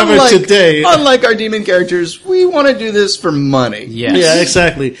discovered today. Unlike our demon characters, we want to do this for money. Yes. Yeah,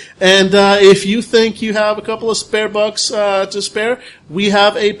 exactly. And if you think you have a couple of spare bucks to spare, we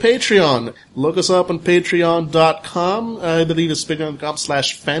have a Patreon. Look us up on patreon.com. I believe it's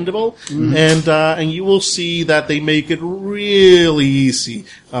patreon.com/Fandible. And you will see that they make it really easy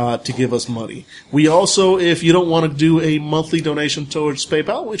to give us money. We also, if you don't want to do a monthly donation towards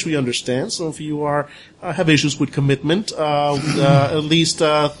PayPal, which we understand, so if you have issues with commitment, at least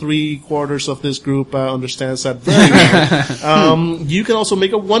 3/4 of this group understands that very well. You can also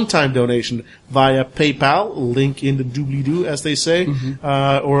make a one-time donation via PayPal, link in the doobly-doo, as they say,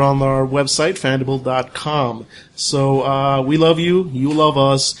 or on our website, Fandible.com. So we love you, you love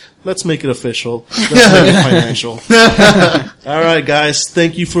us. Let's make it official. Let's make it financial. All right, guys.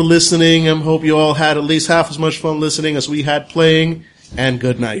 Thank you for listening. I hope you all had at least half as much fun listening as we had playing. And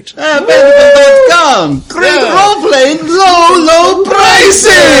good night. Fandible.com. Great role-playing, low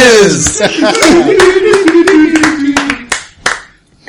prices!